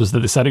Star Wars was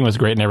that the setting was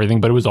great and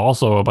everything, but it was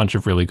also a bunch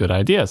of really good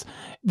ideas.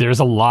 There's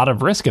a lot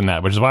of risk in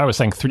that, which is why I was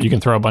saying you can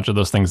throw a bunch of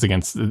those things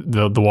against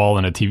the wall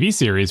in a TV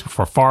series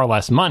for far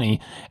less money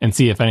and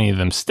see if any of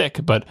them stick.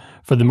 But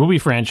for the movie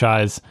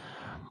franchise,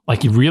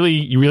 you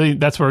really,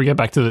 that's where we get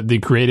back to the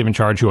creative in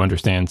charge who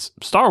understands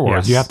Star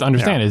Wars. Yes. You have to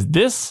understand, is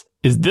this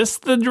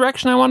the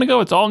direction I want to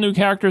go? It's all new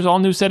characters, all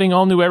new setting,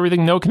 all new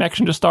everything, no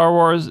connection to Star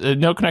Wars,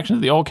 no connection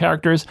to the old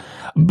characters,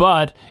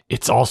 but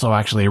it's also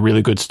actually a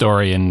really good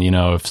story. And,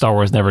 if Star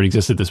Wars never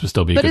existed, this would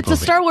still be a good movie. But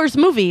it's a Star Wars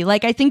movie.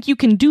 I think you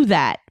can do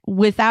that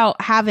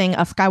without having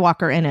a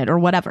Skywalker in it or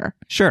whatever.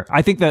 Sure.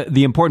 I think that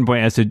the important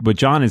point as to what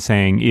John is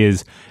saying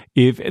is,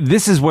 if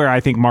this is where I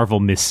think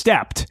Marvel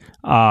misstepped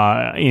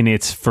in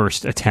its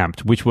first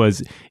attempt, which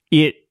was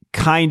it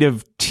kind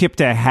of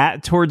tipped a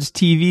hat towards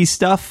TV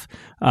stuff,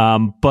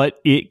 but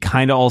it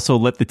kind of also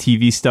let the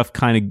TV stuff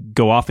kind of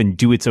go off and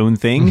do its own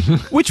thing,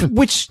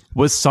 which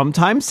was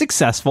sometimes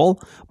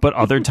successful, but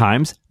other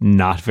times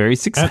not very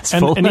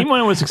successful. And even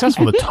when it was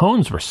successful, the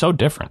tones were so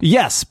different.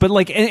 Yes, but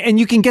and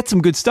you can get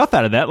some good stuff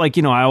out of that.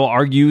 I will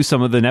argue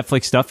some of the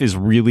Netflix stuff is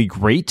really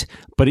great,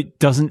 but it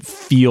doesn't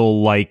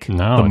feel like the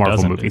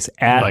Marvel movies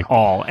at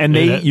all. And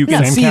you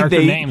can see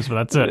names, but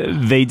that's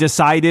it. They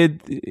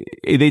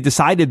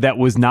decided that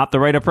was not the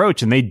right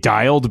approach, and they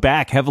dialed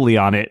back heavily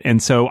on it.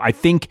 And so I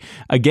think,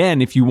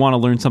 again, if you want to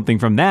learn something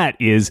from that,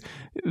 is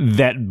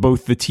that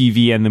both the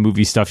TV and the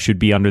movie stuff should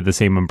be under the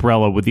same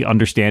umbrella, with the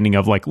understanding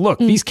of look,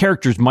 these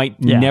characters might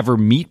never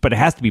meet, but it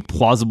has to be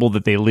plausible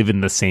that they live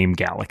in the same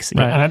galaxy.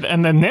 Right.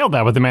 And they nailed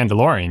that with The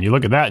Mandalorian. You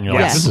look at that and you're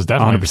like, this is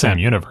definitely 100%. The same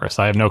universe.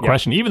 I have no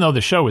question. Even though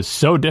the show is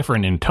so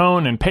different in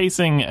tone and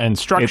pacing and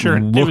structure,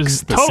 it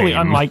was totally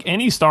unlike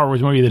any Star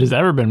Wars movie that has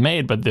ever been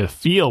made, but the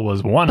feel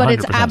was 100% But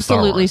it's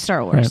absolutely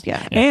Star Wars. Right.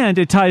 Yeah. And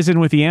it ties in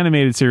with the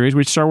animated series,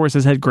 which Star Wars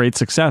has had great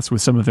success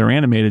with some of their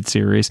animated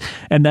series.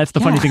 And that's the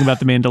funny thing about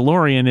The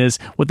Mandalorian is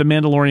what The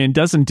Mandalorian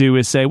doesn't do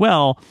is say,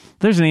 well,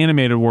 there's an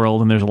animated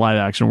world and there's a live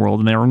action world,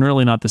 and they're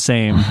really not the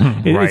same.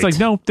 It's like,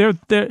 no, they're.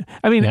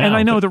 I mean, and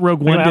I know that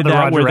Rogue One did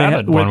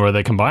that, where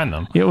they combine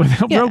them.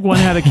 Rogue One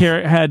had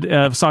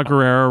Saw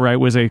Gerrera, right,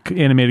 was a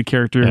animated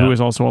character who was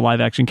also a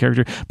live action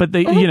character. But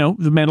they,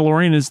 The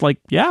Mandalorian is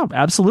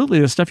absolutely,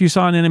 the stuff you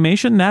saw in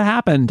animation that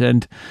happened,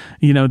 and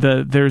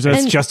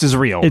it's just as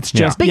real. It's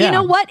just, but you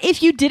know what?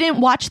 If you didn't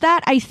watch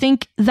that, I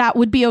think that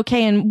would be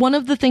okay. And one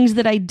of the things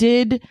that I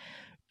did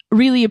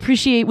really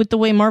appreciate with the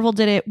way Marvel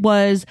did it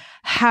was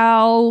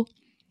how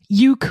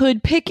you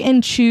could pick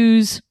and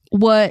choose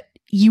what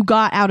you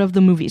got out of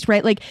the movies,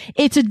 right?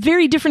 It's a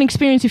very different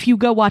experience if you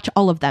go watch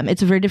all of them.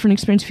 It's a very different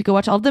experience if you go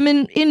watch all of them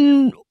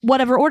in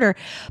whatever order.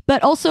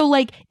 But also,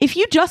 if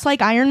you just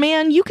like Iron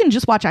Man, you can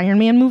just watch Iron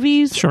Man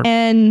movies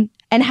and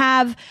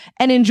have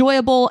an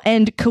enjoyable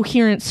and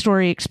coherent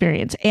story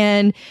experience.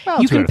 And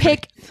you can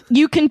pick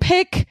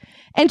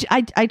And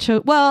I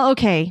chose, well,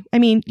 okay. I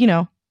mean,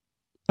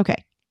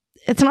 okay.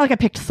 It's not like I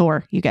picked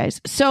Thor, you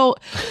guys. So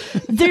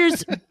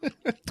there's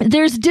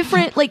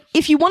different, like,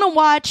 if you want to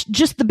watch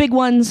just the big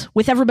ones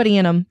with everybody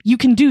in them, you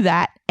can do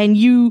that. And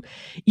you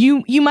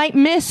might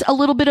miss a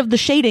little bit of the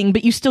shading,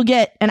 but you still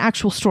get an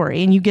actual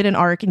story and you get an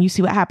arc and you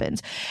see what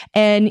happens.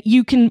 And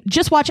you can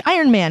just watch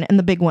Iron Man and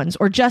the big ones,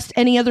 or just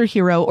any other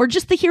hero, or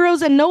just the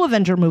heroes and no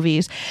Avenger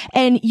movies,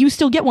 and you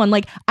still get one.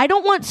 Like, I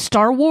don't want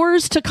Star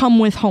Wars to come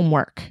with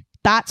homework.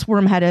 That's where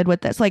I'm headed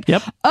with this. Like,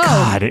 yep.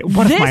 God,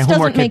 what if my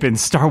homework had been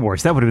Star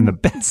Wars? That would have been the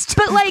best.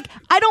 But like,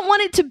 I don't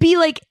want it to be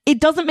like, it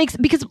doesn't make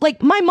sense. Because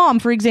like, my mom,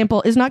 for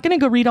example, is not going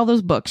to go read all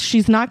those books.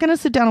 She's not going to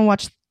sit down and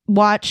watch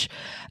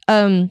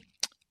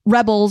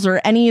Rebels or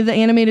any of the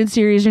animated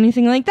series or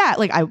anything like that.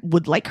 Like, I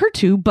would like her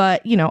to,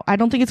 but I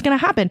don't think it's going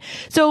to happen.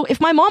 So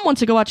if my mom wants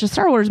to go watch a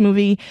Star Wars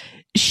movie,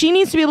 she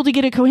needs to be able to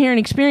get a coherent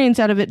experience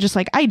out of it, just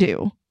like I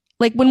do.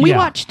 Like, when we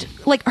watched,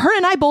 like, her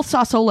and I both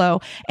saw Solo,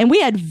 and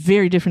we had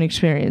very different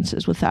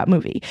experiences with that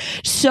movie.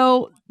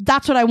 So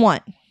that's what I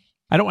want.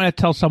 I don't want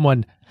to tell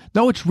someone,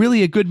 no, it's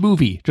really a good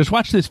movie. Just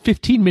watch this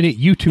 15-minute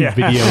YouTube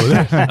video.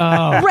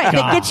 Right,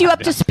 that gets you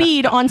up to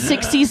speed on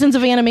 6 seasons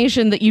of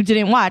animation that you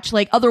didn't watch.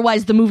 Like,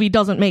 otherwise the movie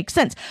doesn't make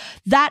sense.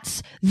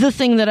 That's the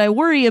thing that I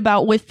worry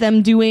about with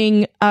them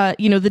doing,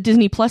 the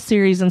Disney Plus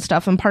series and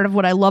stuff. And part of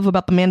what I love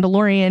about The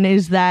Mandalorian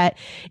is that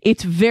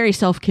it's very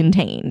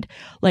self-contained.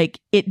 Like,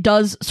 it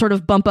does sort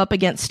of bump up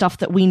against stuff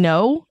that we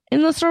know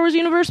in the Star Wars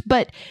universe,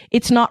 but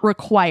it's not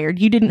required.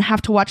 You didn't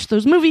have to watch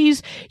those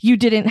movies. You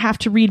didn't have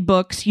to read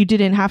books. You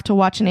didn't have to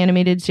watch an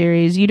animated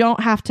series. You don't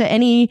have to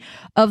any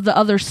of the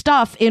other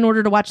stuff in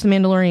order to watch The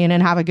Mandalorian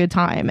and have a good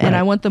time. Right. And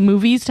I want the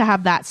movies to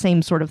have that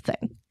same sort of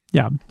thing.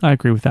 Yeah, I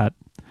agree with that.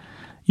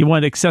 You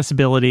want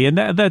accessibility, and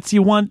I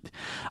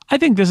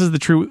think this is the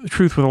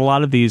truth with a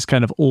lot of these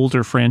kind of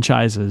older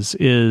franchises,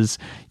 is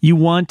you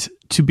want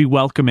to be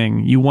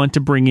welcoming. You want to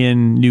bring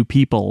in new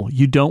people.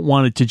 You don't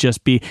want it to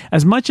just be,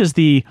 as much as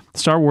the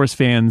Star Wars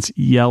fans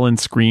yell and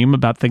scream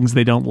about things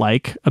they don't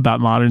like about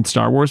modern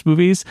Star Wars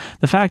movies,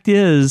 the fact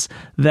is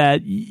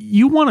that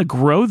you want to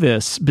grow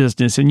this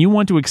business and you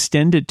want to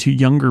extend it to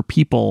younger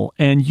people,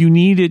 and you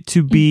need it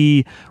to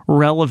be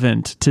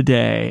relevant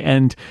today.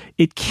 And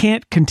it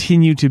can't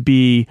continue to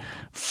be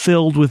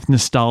filled with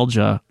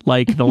nostalgia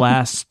like the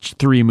last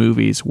 3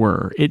 movies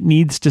were. It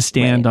needs to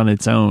stand on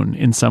its own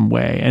in some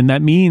way. And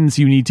that means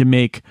you need to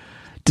make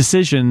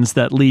decisions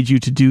that lead you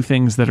to do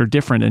things that are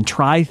different and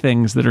try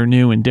things that are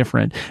new and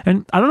different.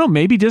 And I don't know,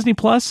 maybe Disney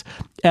Plus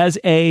as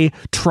a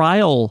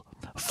trial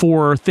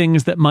for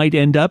things that might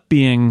end up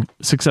being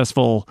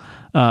successful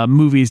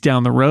movies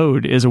down the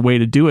road is a way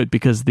to do it,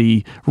 because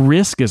the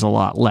risk is a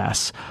lot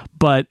less.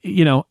 But,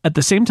 at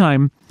the same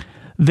time,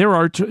 there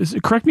are,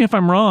 correct me if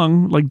I'm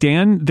wrong, like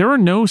Dan, there are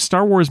no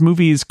Star Wars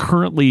movies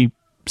currently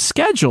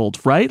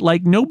scheduled, right?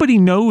 Like, nobody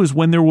knows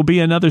when there will be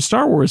another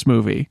Star Wars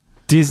movie.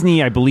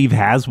 Disney, I believe,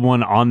 has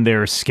one on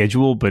their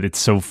schedule, but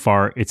it's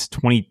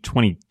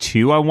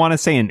 2022, I want to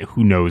say, and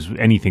who knows,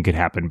 anything could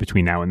happen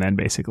between now and then,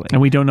 basically.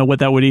 And we don't know what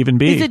that would even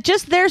be. Is it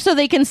just there so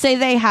they can say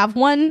they have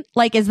one?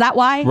 Like, is that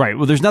why? Right.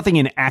 Well, there's nothing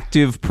in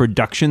active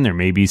production. There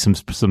may be some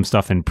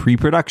stuff in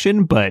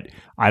pre-production, but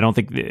I don't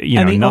think,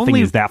 nothing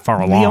is that far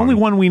along. The only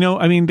one we know,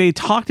 I mean, they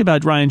talked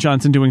about Rian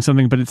Johnson doing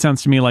something, but it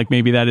sounds to me like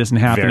maybe that isn't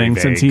happening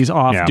since he's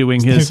off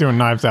doing his... He's doing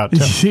Knives Out,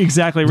 too.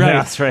 Exactly right. Yeah,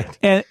 that's right.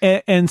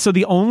 And so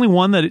the only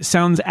one that it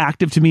sounds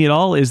active to me at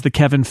all is the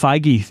Kevin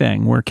Feige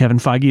thing, where Kevin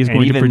Feige is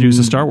going to produce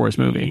a Star Wars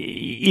movie.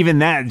 Even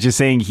that, just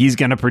saying he's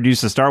going to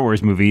produce a Star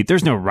Wars movie,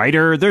 there's no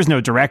writer, there's no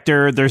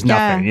director, there's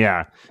nothing.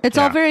 Yeah. It's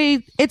all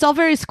very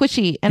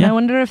squishy. And I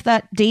wonder if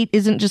that date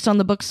isn't just on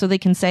the books so they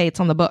can say it's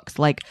on the books.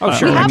 Like, we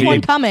have one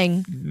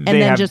coming, and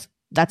then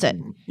that's it.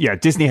 Yeah,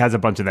 Disney has a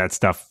bunch of that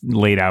stuff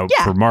laid out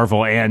for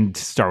Marvel and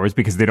Star Wars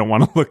because they don't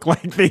want to look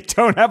like they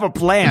don't have a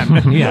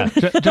plan.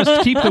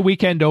 Just keep the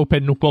weekend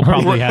open. We'll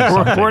probably have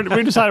something.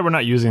 We decided we're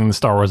not using the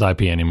Star Wars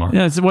IP anymore.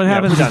 Yeah, so what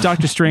happens is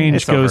Doctor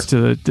Strange goes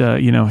to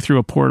through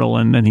a portal,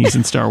 and then he's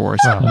in Star Wars.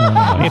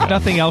 If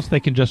nothing else, they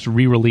can just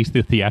re-release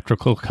the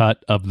theatrical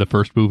cut of the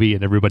first movie,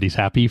 and everybody's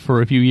happy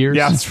for a few years.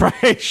 Yeah, that's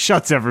right.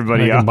 Shuts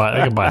everybody up.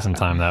 They can buy some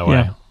time that way.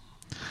 Yeah.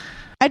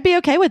 I'd be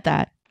okay with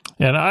that.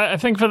 Yeah, and I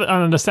think on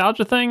the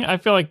nostalgia thing, I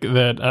feel like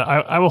that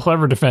I will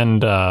forever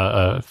defend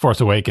Force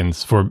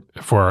Awakens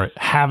for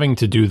having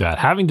to do that,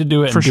 having to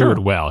do it and do it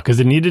well, because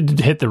it needed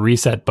to hit the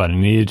reset button.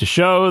 It needed to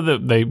show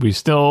that we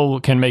still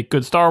can make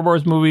good Star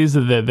Wars movies,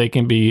 that they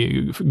can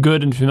be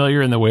good and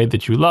familiar in the way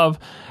that you love.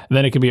 And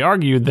then it could be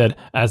argued that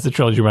as the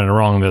trilogy went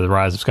along, that the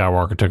Rise of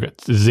Skywalker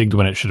zigged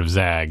when it should have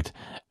zagged.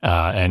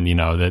 And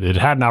that it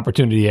had an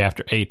opportunity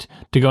after 8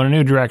 to go in a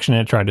new direction,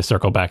 and it tried to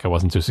circle back. It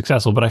wasn't too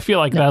successful, but I feel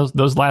like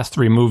those last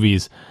 3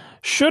 movies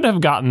should have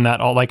gotten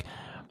that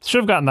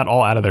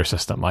all out of their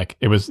system. Like,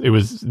 it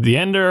was the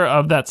ender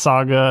of that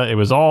saga. It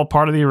was all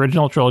part of the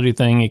original trilogy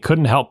thing. It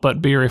couldn't help but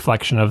be a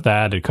reflection of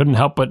that. It couldn't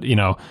help but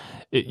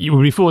you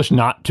would be foolish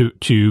not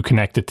to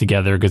connect it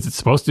together because it's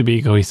supposed to be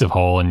a cohesive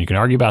whole, and you can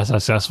argue about how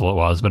successful it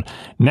was. But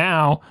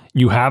now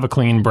you have a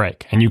clean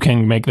break, and you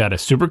can make that a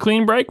super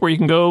clean break where you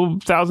can go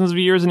thousands of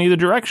years in either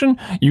direction.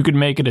 You could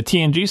make it a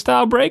TNG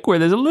style break where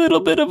there's a little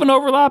bit of an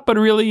overlap, but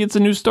really it's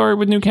a new story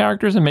with new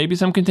characters and maybe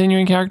some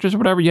continuing characters or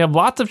whatever. You have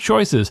lots of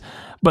choices,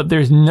 but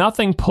there's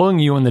nothing pulling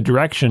you in the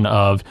direction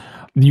of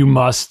you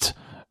must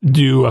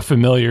do a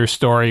familiar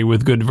story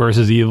with good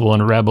versus evil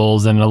and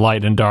rebels and a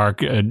light and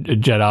dark, a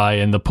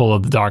Jedi and the pull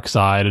of the dark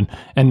side.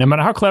 And no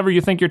matter how clever you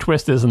think your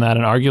twist is in that,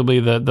 and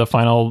arguably the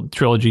final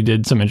trilogy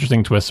did some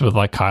interesting twists with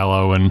like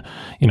Kylo and,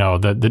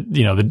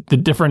 the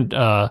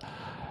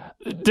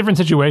different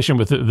situation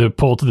with the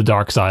pull to the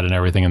dark side and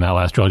everything in that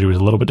last trilogy was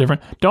a little bit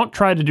different. Don't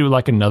try to do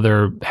like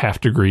another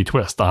half-degree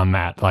twist on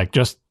that. Like,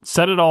 just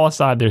set it all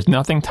aside. There's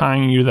nothing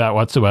tying you to that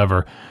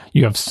whatsoever.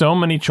 You have so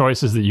many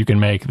choices that you can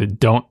make that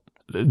don't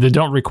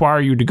require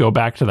you to go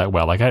back to that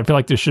well. Like, I feel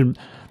like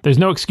there's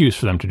no excuse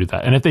for them to do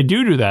that. And if they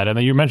do that, and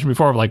you mentioned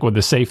before, like with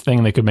the safe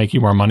thing, they could make you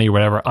more money or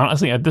whatever.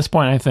 Honestly, at this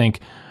point, I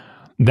think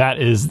that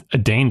is a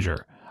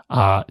danger.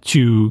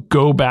 To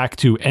go back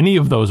to any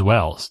of those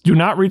wells. Do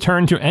not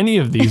return to any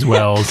of these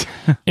wells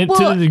to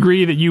the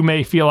degree that you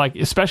may feel like,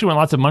 especially when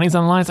lots of money's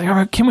on the line, it's like, all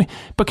right, can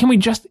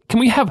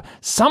we have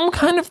some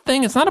kind of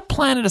thing? It's not a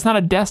planet, it's not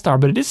a Death Star,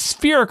 but it is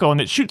spherical and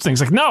it shoots things.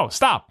 Like, no,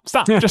 stop,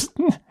 just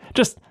leave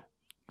it.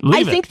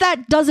 I think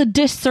that does a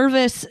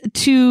disservice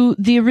to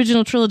the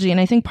original trilogy.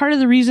 And I think part of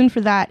the reason for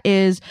that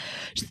is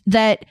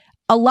that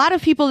a lot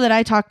of people that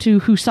I talked to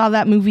who saw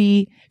that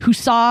movie, who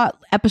saw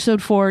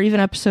episode 4, even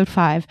episode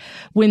 5,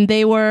 when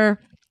they were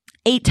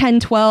 8, 10,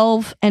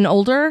 12 and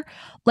older,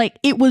 like,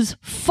 it was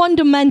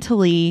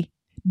fundamentally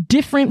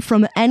different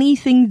from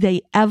anything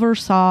they ever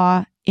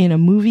saw in a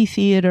movie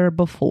theater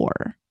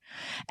before.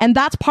 And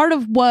that's part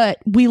of what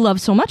we love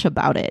so much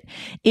about it,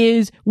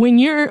 is when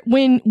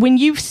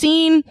you've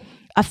seen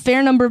a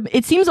fair number,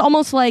 it seems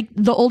almost like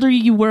the older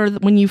you were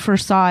when you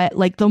first saw it,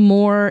 like the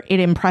more it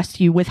impressed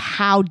you with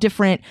how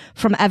different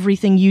from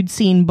everything you'd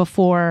seen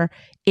before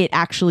it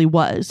actually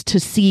was, to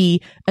see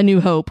A New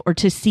Hope or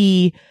to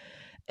see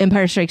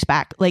Empire Strikes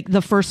Back, like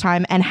the first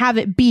time, and have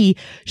it be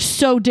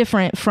so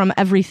different from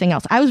everything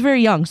else. I was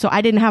very young, so I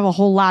didn't have a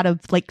whole lot of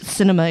like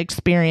cinema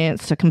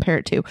experience to compare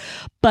it to.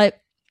 But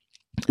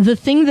the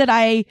thing that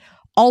I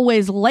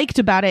always liked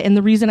about it, and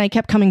the reason I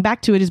kept coming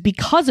back to it, is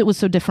because it was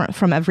so different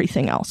from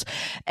everything else.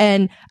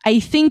 And I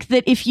think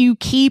that if you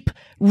keep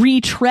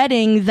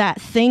retreading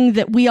that thing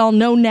that we all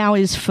know now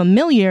is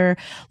familiar,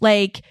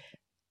 like,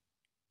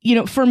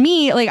 for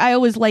me, like, I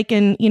always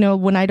liken,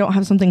 when I don't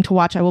have something to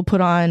watch, I will put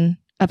on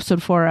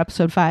episode 4 or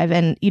episode 5,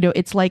 and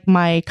it's like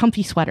my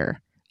comfy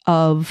sweater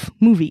of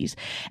movies.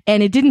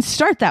 And it didn't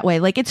start that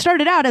way. Like, it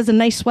started out as a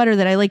nice sweater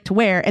that I like to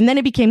wear, and then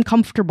it became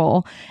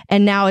comfortable,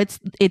 and now it's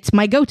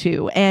my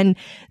go-to. And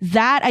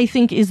that, I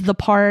think, is the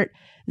part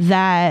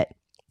that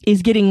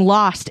is getting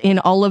lost in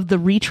all of the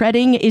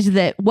retreading, is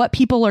that what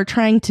people are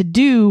trying to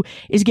do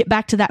is get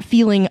back to that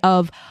feeling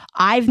of,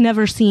 I've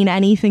never seen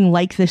anything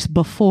like this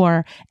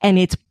before, and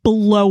it's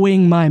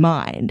blowing my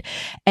mind.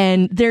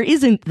 And there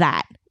isn't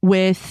that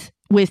with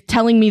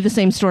telling me the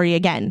same story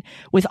again,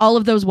 with all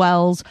of those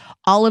wells,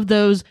 all of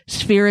those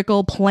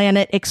spherical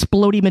planet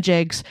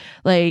explodey-majigs,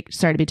 like,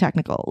 sorry to be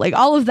technical, like,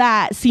 all of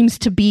that seems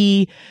to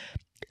be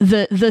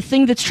the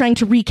thing that's trying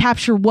to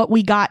recapture what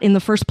we got in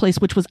the first place,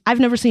 which was, I've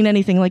never seen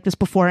anything like this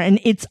before, and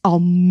it's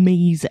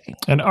amazing.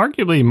 And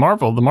arguably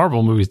the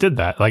Marvel movies did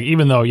that. Like,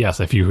 even though, yes,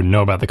 if you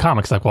know about the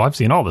comics, like, well, I've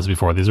seen all this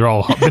before. These are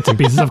all bits and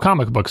pieces of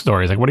comic book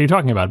stories. Like, what are you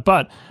talking about?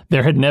 But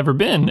there had never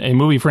been a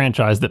movie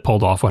franchise that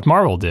pulled off what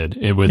Marvel did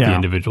with the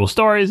individual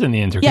stories and the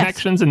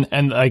interconnections.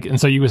 Yes.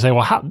 And so you would say,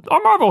 well,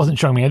 Marvel wasn't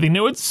showing me anything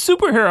new. It's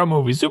superhero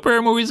movies.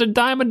 Superhero movies are a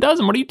dime a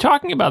dozen. What are you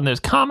talking about? And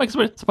there's comics,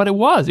 but it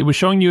was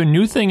showing you a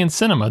new thing in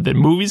cinema, that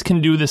movies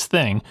can do this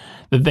thing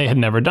that they had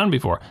never done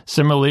before.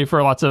 Similarly,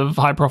 for lots of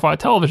high-profile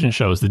television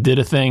shows that did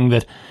a thing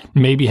that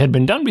maybe had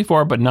been done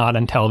before, but not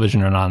on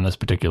television or not in this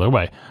particular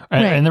way.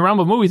 Right. And in the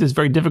realm of movies, it's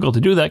very difficult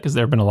to do that because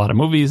there have been a lot of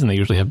movies, and they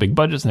usually have big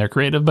budgets and they're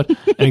creative. But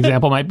an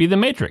example might be The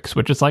Matrix,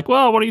 which is like,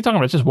 well, what are you talking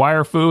about? It's just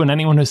wire fu, and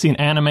anyone who's seen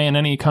anime and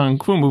any kung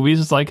fu movies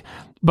is like,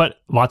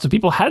 but lots of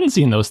people hadn't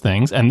seen those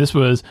things, and this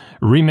was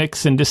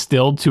remixed and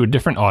distilled to a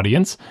different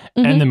audience.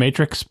 Mm-hmm. And The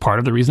Matrix, part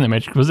of the reason The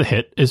Matrix was a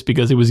hit is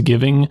because it was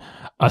giving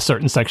a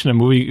certain section of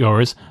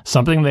moviegoers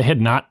something they had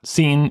not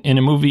seen in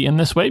a movie in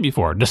this way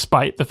before,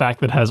 despite the fact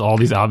that it has all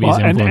these obvious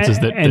influences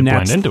that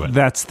blend into it.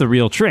 That's the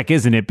real trick,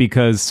 isn't it?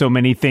 Because so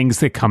many things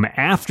that come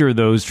after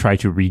those try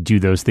to redo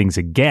those things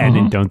again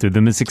and don't do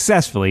them as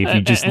successfully. If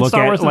you just look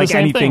Star at Wars like the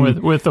same anything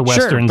thing with the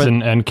westerns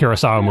and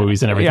Kurosawa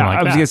movies and everything like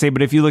that. I was going to say,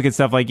 but if you look at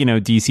stuff like,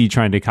 DC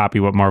trying to copy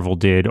what Marvel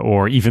did,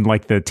 or even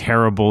like the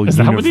terrible Is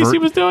that what DC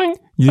was doing?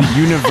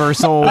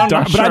 universal dark.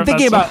 But sure I'm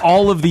thinking that's- about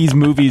all of these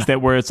movies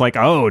where it's like,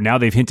 oh, now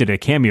they've hinted a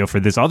cameo for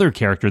this other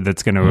character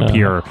that's going to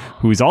appear,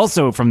 who's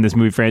also from this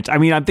movie franchise. I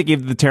mean, I'm thinking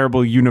of the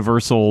terrible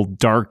Universal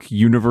Dark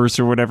Universe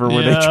or whatever,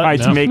 where they tried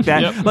to make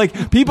that.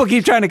 Like, people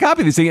keep trying to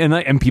copy this thing,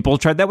 and people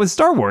tried that with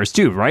Star Wars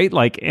too, right?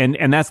 Like,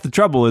 and that's the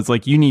trouble. Is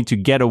like you need to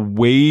get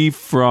away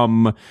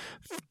from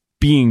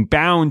being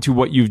bound to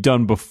what you've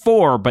done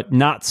before, but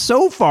not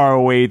so far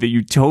away that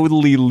you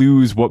totally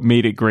lose what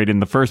made it great in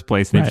the first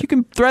place. And if you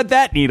can thread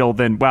that needle,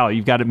 then wow,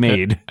 you've got it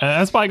made.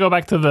 That's why I go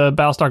back to the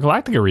Battlestar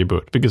Galactica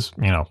reboot, because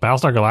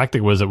Battlestar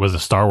Galactica was a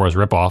Star Wars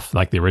ripoff,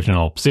 like the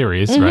original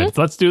series, right?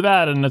 So let's do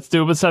that, and let's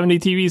do it with 70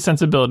 TV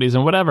sensibilities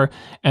and whatever.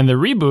 And the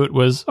reboot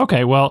was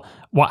okay. Well,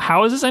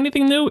 how is this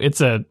anything new?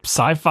 It's a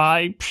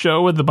sci-fi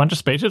show with a bunch of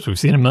spaceships. We've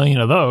seen a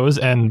million of those,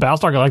 and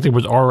Battlestar Galactica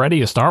was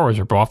already a Star Wars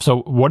ripoff.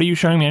 So what are you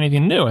showing me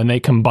anything new? And they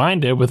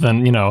combined it with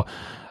an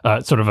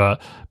sort of a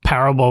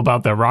parable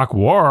about the Iraq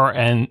War,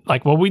 and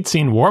like, well, we'd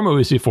seen war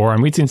movies before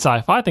and we'd seen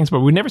sci-fi things, but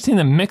we'd never seen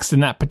them mixed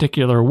in that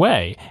particular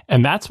way.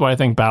 And that's why I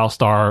think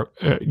Battlestar,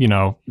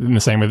 in the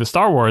same way that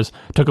Star Wars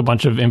took a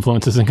bunch of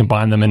influences and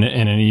combined them in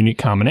a unique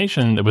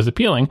combination that was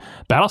appealing.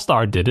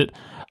 Battlestar did it.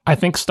 I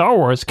think Star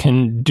Wars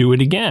can do it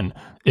again.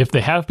 If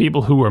they have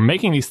people who are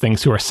making these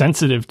things who are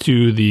sensitive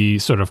to the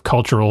sort of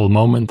cultural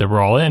moment that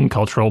we're all in,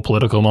 cultural,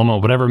 political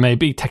moment, whatever it may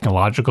be,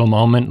 technological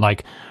moment,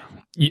 like,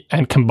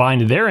 and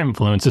combine their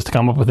influences to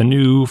come up with a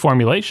new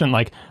formulation,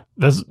 like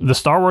the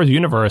Star Wars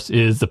universe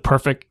is the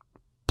perfect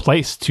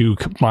place to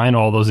combine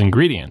all those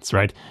ingredients,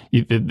 right?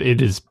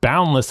 It is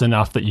boundless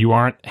enough that you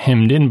aren't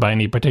hemmed in by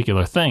any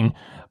particular thing.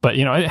 But,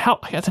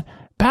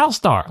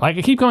 Battlestar, like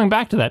I keep going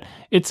back to that.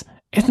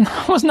 It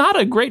was not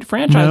a great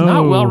franchise,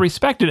 not well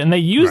respected, and they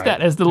used that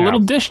as the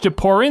little dish to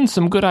pour in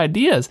some good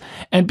ideas.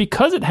 And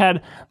because it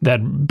had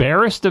that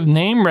barest of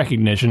name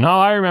recognition,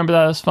 I remember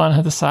that was fun,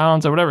 had the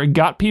silence or whatever, it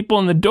got people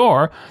in the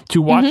door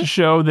to watch a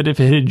show that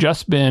if it had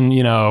just been,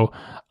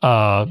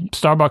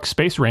 Starbucks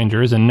Space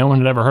Rangers and no one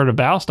had ever heard of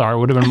Battlestar, it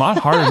would have been a lot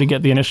harder to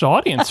get the initial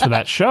audience for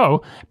that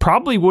show.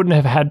 Probably wouldn't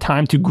have had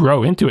time to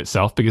grow into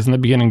itself, because in the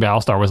beginning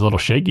Battlestar was a little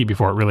shaky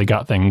before it really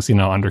got things,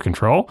 under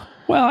control.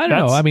 Well, I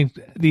don't know. I mean,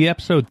 the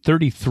episode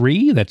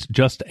 33, that's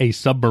just a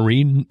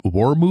submarine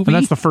war movie. And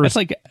that's the first.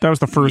 That was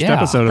the first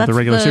episode of the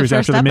regular series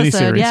after the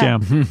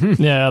miniseries.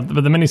 Yeah,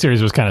 but the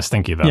miniseries was kind of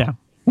stinky, though. Yeah.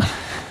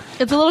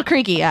 It's a little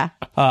creaky, yeah.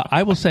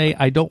 I will say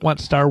I don't want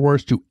Star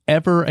Wars to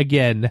ever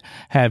again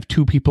have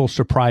two people's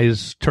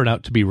surprise turn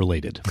out to be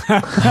related.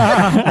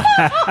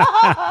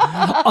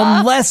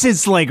 Unless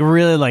it's like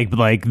really like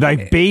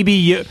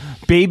baby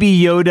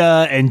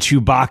Yoda and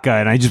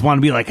Chewbacca, and I just want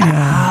to be like,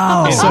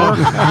 ow. It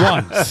worked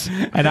once.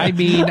 And I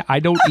mean, I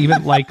don't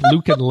even like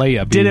Luke and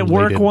Leia being Did it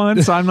work related.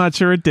 once? I'm not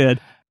sure it did.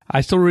 I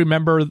still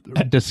remember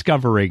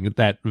discovering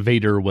that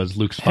Vader was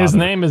Luke's father. His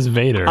name is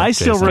Vader. I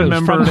still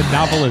remember from the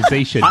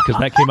novelization, because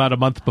that came out a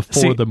month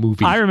before the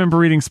movie. I remember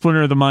reading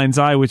Splinter of the Mind's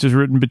Eye, which is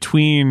written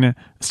between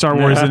Star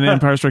Wars and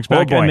Empire Strikes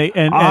Back, and Luke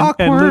and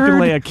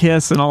Leia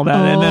kiss and all that,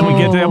 and then we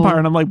get to Empire,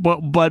 and I'm like,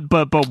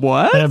 but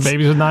what? Yeah,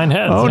 babies with 9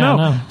 heads. Oh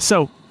no!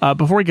 So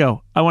before we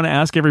go, I want to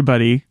ask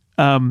everybody.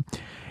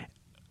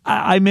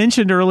 I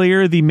mentioned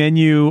earlier the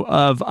menu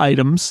of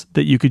items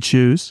that you could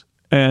choose.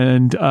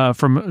 And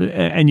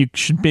you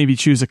should maybe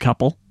choose a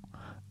couple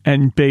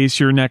and base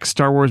your next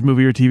Star Wars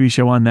movie or TV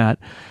show on that.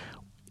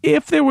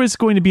 If there was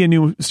going to be a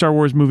new Star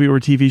Wars movie or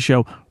TV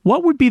show,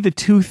 what would be the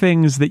two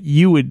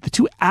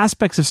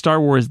aspects of Star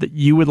Wars that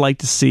you would like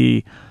to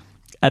see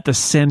at the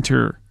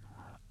center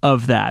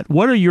of that?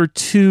 What are your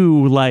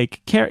two,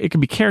 it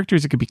could be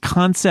characters, it could be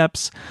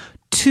concepts.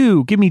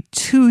 Give me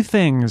two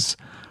things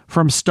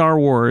from Star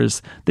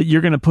Wars that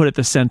you're going to put at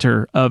the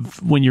center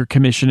of when you're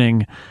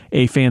commissioning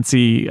a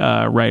fancy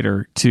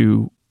writer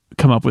to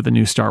come up with a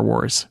new Star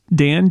Wars.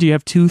 Dan, do you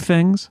have two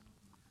things?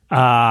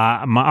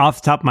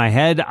 Off the top of my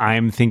head,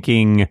 I'm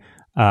thinking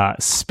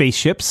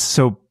spaceships,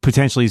 so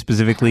potentially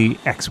specifically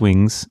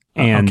X-Wings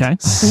and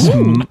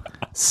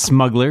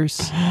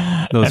smugglers.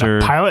 Those are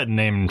a pilot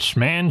named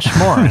Schman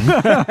Schmorin.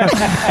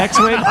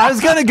 X-Wing. I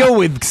was going to go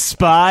with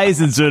spies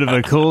and sort of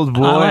a Cold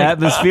War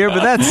atmosphere,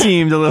 but that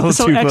seemed a little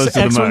too close to the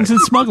mark. X-Wings and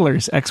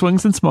smugglers.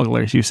 X-Wings and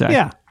smugglers, you say?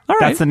 Yeah. All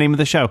right. That's the name of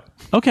the show.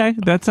 Okay,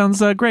 that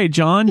sounds great.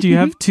 John, do you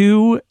have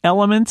two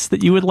elements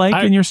that you would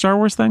like in your Star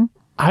Wars thing?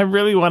 I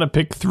really want to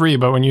pick 3,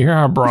 but when you hear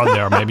how broad they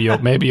are, maybe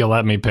you'll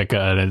let me pick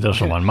an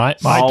additional one. My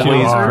Always two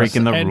are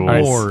breaking the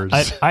rules.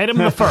 Item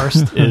the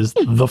first is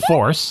the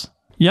Force.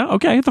 Yeah,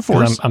 okay, the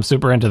Force. I'm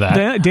super into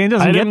that. Dan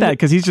doesn't get that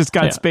because he's just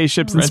got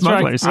spaceships and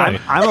smugglers.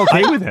 Right. I'm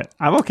okay with it.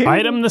 I'm okay with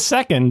Item the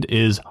second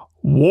is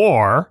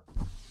war.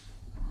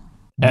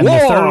 And war!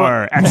 The third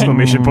one,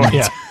 exclamation point.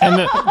 Yeah.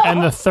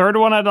 And the third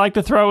one I'd like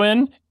to throw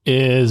in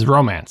is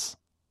romance.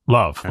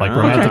 Love. Like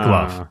romantic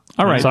love.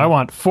 All right. So I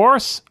want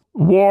Force,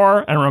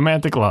 war, and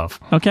romantic love.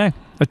 Okay.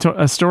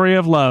 A story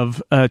of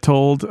love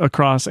told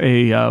across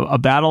a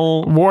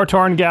battle,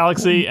 war-torn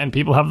galaxy, and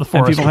people have the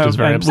Force, which is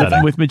very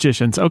upsetting. With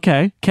magicians.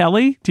 Okay.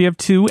 Kelly, do you have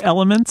two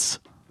elements?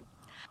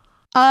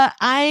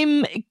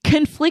 I'm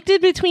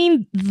conflicted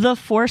between the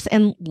Force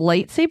and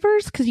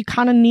lightsabers, because you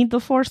kind of need the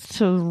Force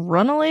to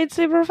run a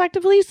lightsaber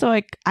effectively. So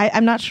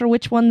I'm not sure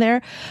which one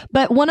there.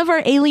 But one of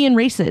our alien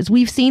races,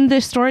 we've seen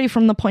this story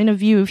from the point of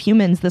view of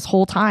humans this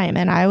whole time,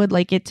 and I would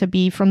like it to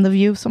be from the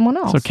view of someone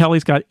else. So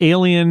Kelly's got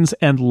aliens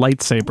and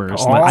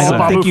lightsabers.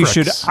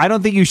 I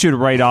don't think you should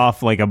write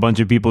off like a bunch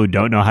of people who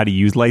don't know how to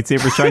use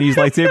lightsabers trying to use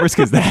lightsabers,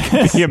 because that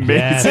could be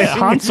amazing. Yeah,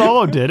 Han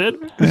Solo did it.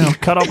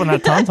 Cut open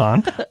that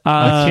tauntaun.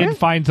 A kid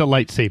finds a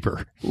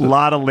lightsaber. A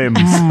lot of limbs.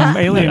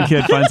 Alien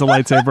kid finds a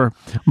lightsaber.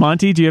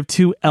 Monty, do you have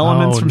two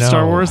elements from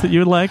Star Wars that you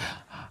would like?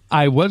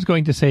 I was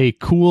going to say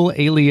cool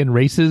alien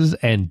races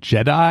and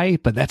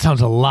Jedi, but that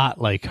sounds a lot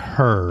like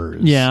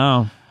hers.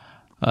 Yeah.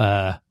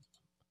 But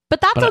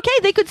that's okay.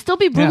 They could still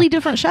be really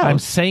different shows. I'm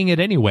saying it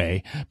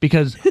anyway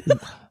because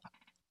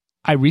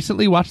I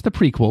recently watched the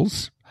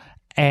prequels,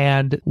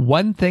 and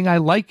one thing I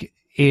like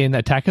in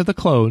Attack of the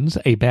Clones,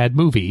 a bad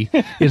movie,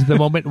 is the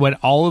moment when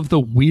all of the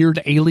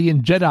weird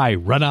alien Jedi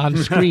run on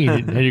screen,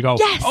 and you go,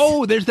 yes!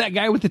 Oh, there's that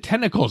guy with the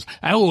tentacles.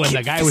 Oh, and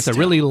the guy with the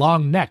really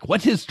long neck.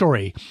 What's his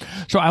story?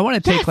 So I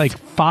want to take like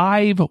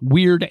 5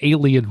 weird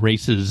alien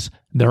races.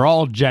 They're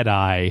all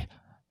Jedi.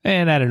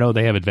 And I don't know,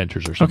 they have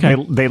adventures or something.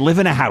 Okay, they live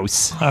in a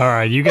house. All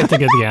right, you get to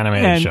get the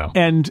animated show.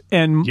 And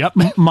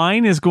Yep.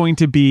 Mine is going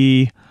to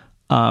be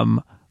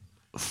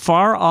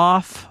far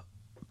off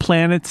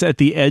planets at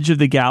the edge of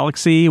the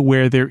galaxy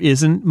where there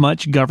isn't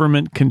much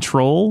government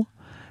control,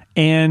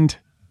 and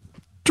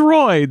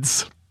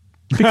droids.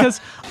 Because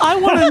I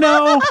want to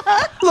know...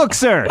 Look,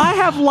 sir. I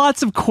have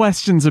lots of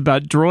questions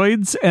about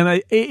droids,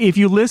 and if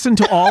you listen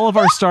to all of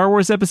our Star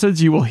Wars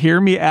episodes, you will hear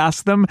me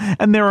ask them,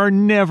 and there are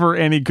never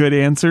any good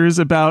answers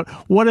about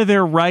what are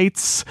their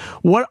rights,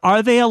 what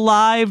are they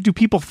alive, do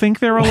people think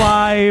they're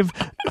alive,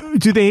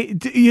 do they,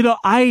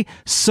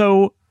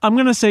 so I'm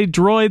going to say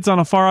droids on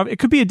a far off. It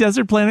could be a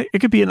desert planet. It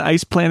could be an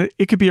ice planet.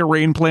 It could be a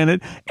rain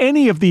planet.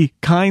 Any of the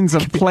kinds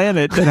of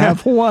planet that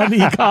have one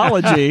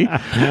ecology.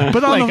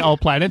 But like all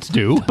planets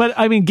do. But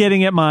I mean,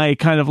 getting at my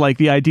kind of like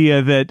the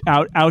idea that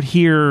out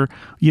here,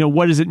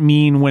 what does it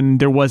mean when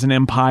there was an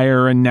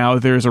empire and now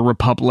there's a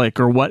republic,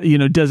 or what,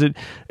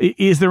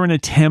 is there an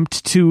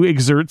attempt to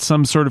exert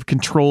some sort of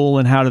control,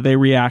 and how do they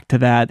react to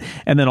that?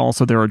 And then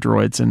also there are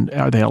droids, and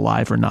are they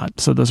alive or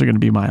not? So those are going to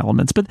be my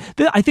elements. But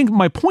I think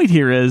my point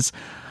here is,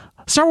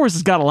 Star Wars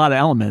has got a lot of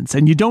elements,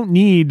 and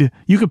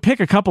you could pick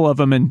a couple of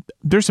them, and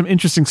there's some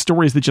interesting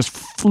stories that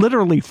just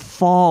literally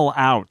fall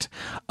out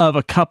of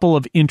a couple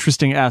of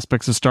interesting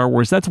aspects of Star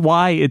Wars. That's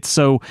why it's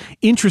so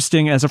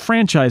interesting as a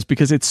franchise,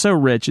 because it's so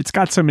rich. It's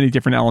got so many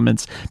different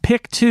elements.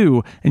 Pick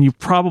 2, and you've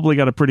probably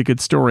got a pretty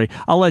good story.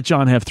 I'll let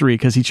John have 3,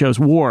 because he chose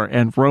war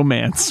and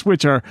romance,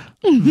 which are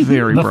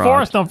very broad. The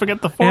Force, don't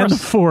forget the Force. And the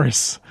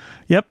Force.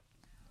 Yep.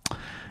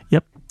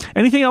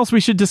 Anything else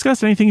we should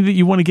discuss? Anything that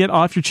you want to get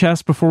off your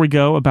chest before we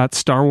go about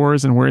Star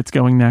Wars and where it's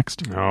going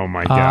next? Oh,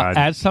 my God.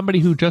 As somebody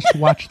who just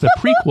watched the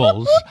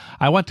prequels,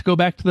 I want to go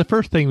back to the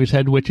first thing we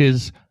said, which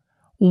is,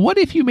 what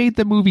if you made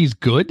the movies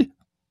good?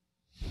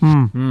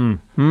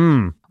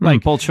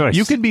 Like, bold choice.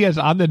 You can be as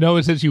on the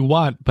nose as you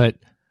want, but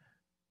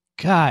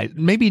God,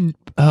 maybe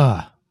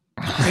not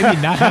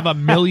have a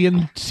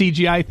million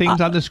CGI things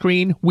on the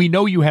screen. We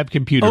know you have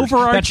computers.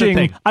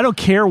 Overarching, I don't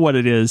care what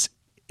it is.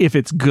 If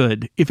it's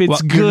good. If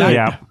it's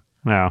good.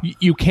 No.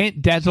 You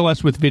can't dazzle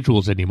us with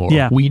visuals anymore.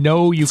 Yeah. We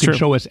know you can true.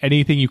 show us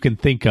anything you can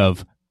think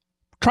of.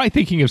 Try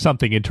thinking of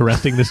something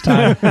interesting this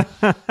time.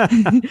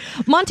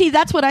 Monty,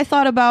 that's what I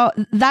thought about.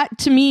 That,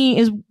 to me,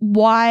 is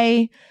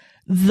why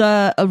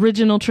the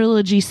original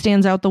trilogy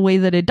stands out the way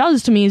that it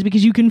does to me, is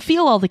because you can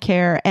feel all the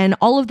care, and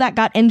all of that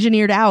got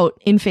engineered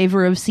out in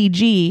favor of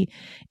CG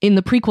in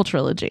the prequel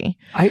trilogy.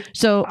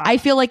 So I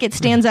feel like it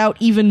stands out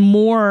even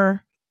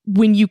more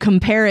when you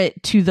compare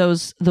it to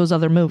those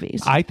other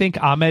movies. I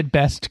think Ahmed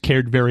Best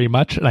cared very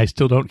much, and I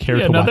still don't care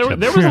to watch it.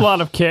 There was a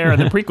lot of care in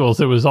the prequels.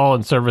 It was all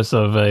in service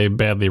of a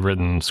badly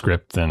written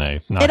script and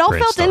a not It all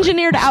great felt story.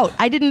 engineed out.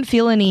 I didn't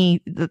feel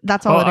any...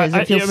 That's all it is.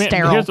 It feels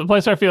sterile. Here's the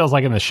place where I feel is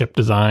like in the ship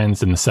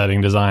designs and the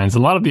setting designs. A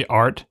lot of the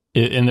art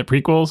in the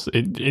prequels,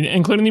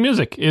 including the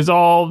music, is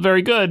all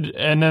very good,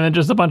 and then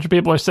just a bunch of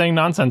people are saying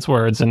nonsense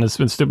words and it's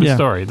a stupid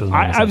story. It doesn't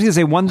make sense. I was going to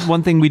say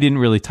one thing we didn't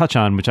really touch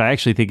on, which I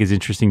actually think is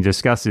interesting to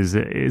discuss,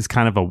 is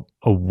kind of a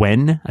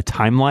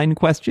timeline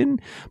question,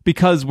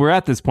 because we're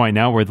at this point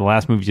now where the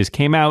last movie just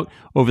came out.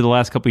 Over the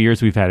last couple of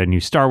years, we've had a new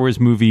Star Wars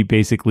movie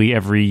basically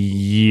every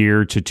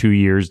year to 2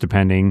 years,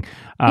 depending,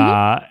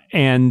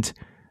 and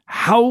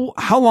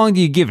how long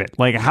do you give it?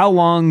 Like, how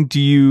long do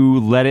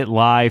you let it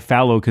lie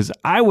fallow? Because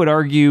I would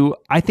argue,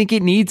 I think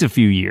it needs a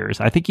few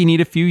years. I think you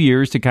need a few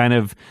years to kind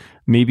of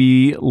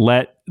maybe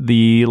let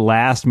the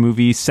last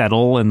movie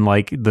settle, and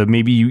like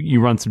maybe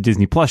you run some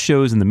Disney Plus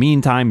shows in the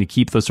meantime to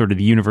keep the sort of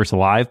the universe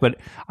alive. But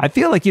I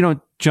feel like you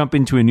don't jump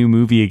into a new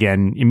movie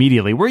again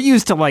immediately. We're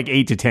used to like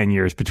 8 to 10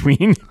 years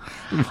between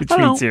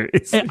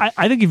series.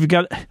 I think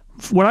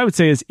what I would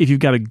say is, if you've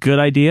got a good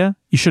idea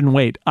you shouldn't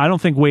wait. I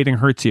don't think waiting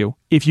hurts you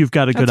if you've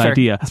got a good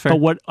idea. But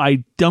what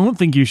I don't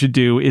think you should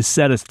do is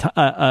set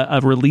a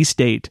release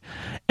date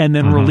and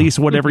then release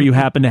whatever you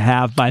happen to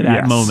have by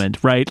that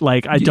moment, right?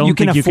 Like, I don't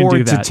think you can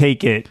do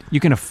that. You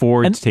can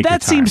afford to take your time.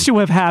 That seems to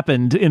have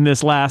happened in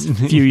this last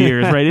few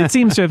years, right? It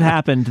seems to have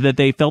happened that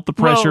they felt the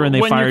pressure and they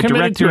fired directors.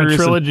 When you're committed to a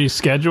trilogy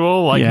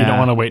schedule, like, you don't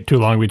want to wait too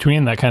long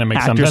between. That kind of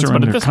makes some sense.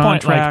 But at this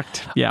point, like,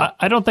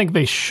 I don't think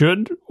they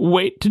should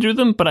wait to do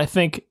them, but I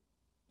think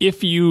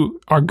if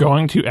you are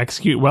going to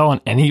execute well on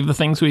any of the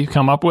things we've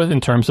come up with in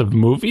terms of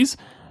movies,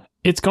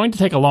 it's going to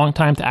take a long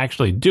time to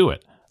actually do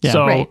it. Yeah.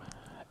 So,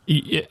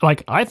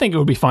 like, I think it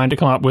would be fine to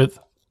come up with,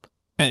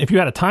 if you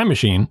had a time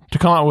machine, to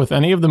come out with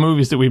any of the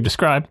movies that we've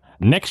described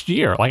next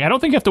year. Like, I don't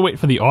think you have to wait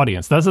for the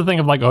audience. That's the thing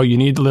of, like, oh, you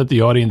need to let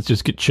the audience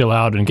just chill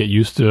out and get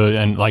used to it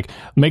and, like,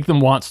 make them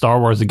want Star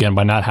Wars again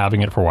by not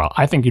having it for a while.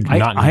 I think you do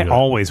not need I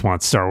always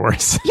want Star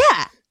Wars.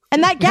 Yeah.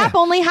 And that gap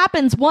only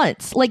happens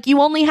once. Like, you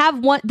only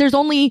have one, there's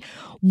only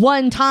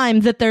one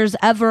time that there's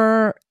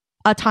ever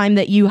a time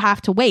that you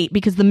have to wait,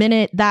 because the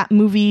minute that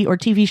movie or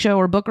TV show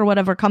or book or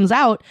whatever comes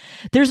out,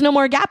 there's no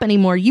more gap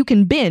anymore. You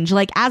can binge.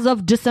 Like, as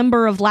of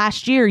December of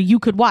last year, you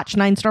could watch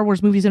 9 Star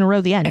Wars movies in a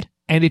row, the end.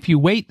 And if you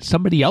wait,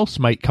 somebody else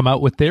might come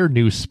out with their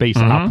new space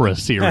opera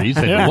series.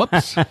 And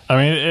whoops. I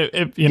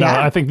mean,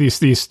 I think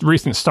these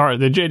recent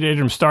the J.J.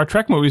 Abrams Star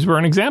Trek movies were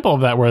an example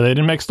of that, where they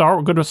didn't make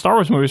good Star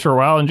Wars movies for a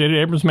while, and J.J.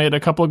 Abrams made a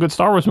couple of good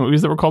Star Wars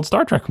movies that were called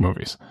Star Trek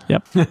movies.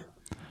 Yep.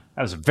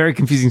 That was a very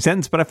confusing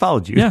sentence, but I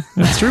followed you. Yeah,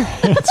 that's true.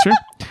 That's true.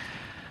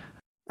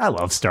 I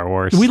love Star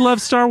Wars. We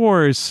love Star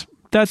Wars.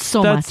 That's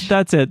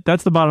it.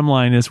 That's the bottom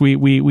line. Is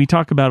we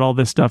talk about all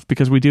this stuff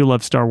because we do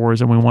love Star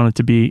Wars and we want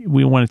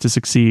it to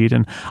succeed.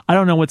 And I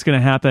don't know what's going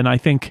to happen. I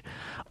think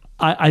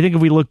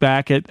if we look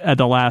back at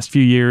the last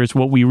few years,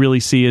 what we really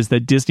see is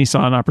that Disney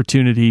saw an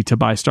opportunity to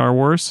buy Star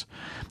Wars,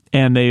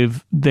 and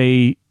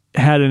they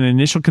had an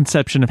initial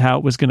conception of how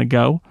it was going to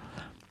go,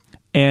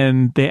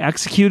 and they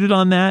executed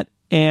on that.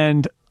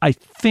 And I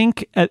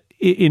think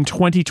in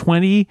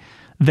 2020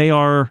 they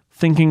are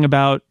thinking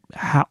about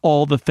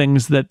all the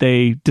things that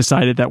they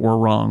decided that were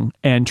wrong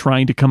and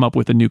trying to come up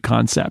with a new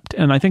concept.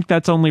 And I think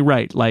that's only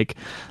right. Like,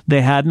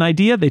 they had an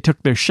idea, they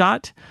took their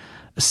shot,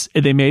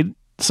 they made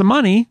some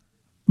money,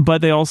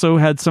 but they also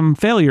had some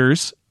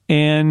failures,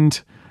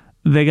 and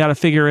they got to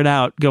figure it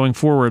out going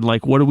forward.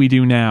 Like, what do we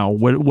do now?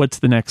 What's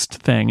the next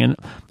thing? And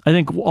I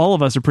think all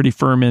of us are pretty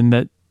firm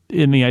in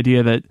the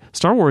idea that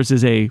Star Wars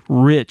is a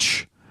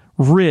rich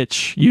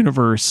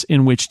universe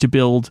in which to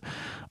build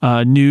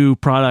new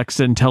products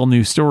and tell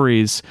new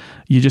stories.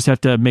 You just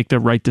have to make the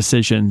right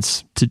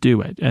decisions to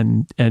do it.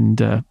 And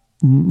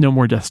no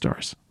more Death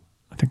Stars.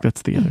 I think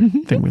that's the other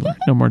thing we learned.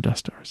 No more Death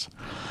Stars.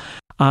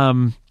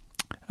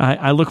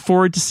 I look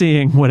forward to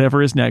seeing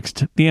whatever is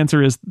next. The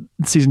answer is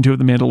season 2 of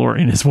The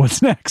Mandalorian is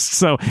what's next.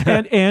 So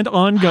and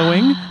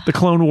ongoing, the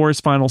Clone Wars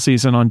final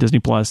season on Disney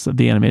Plus,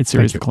 the animated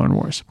series, The Clone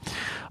Wars.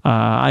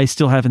 I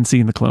still haven't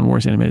seen the Clone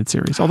Wars animated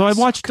series, although I've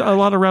watched a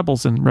lot of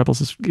Rebels, and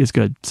Rebels is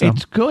good. So.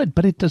 It's good,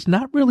 but it does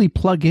not really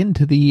plug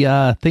into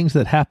the things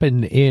that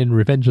happen in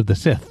Revenge of the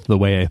Sith the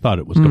way I thought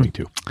it was going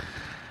to.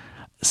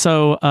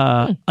 So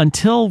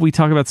until we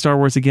talk about Star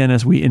Wars again,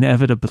 as we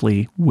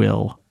inevitably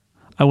will,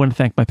 I want to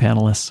thank my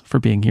panelists for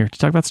being here to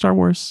talk about Star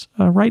Wars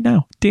right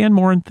now. Dan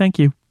Morin, thank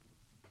you.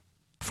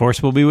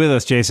 Force will be with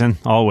us, Jason,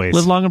 always.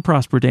 Live long and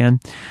prosper, Dan.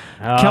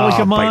 Kelly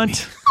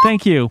Gamont,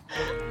 thank you.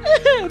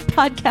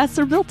 Podcasts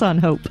are built on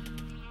hope.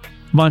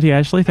 Monty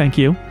Ashley, thank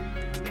you.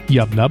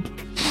 Yub nub.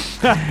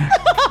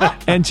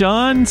 And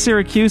John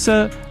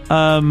Siracusa,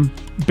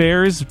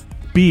 Bears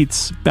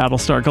beats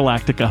Battlestar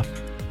Galactica.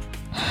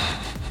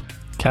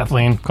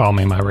 Kathleen, call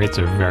me. My rates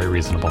are very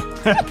reasonable.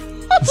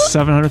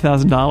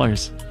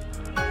 $700,000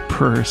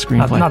 per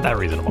screenplay. Not that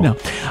reasonable. No.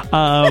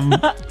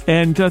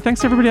 And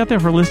thanks to everybody out there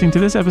for listening to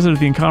this episode of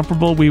The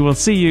Incomparable. We will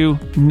see you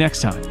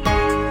next time.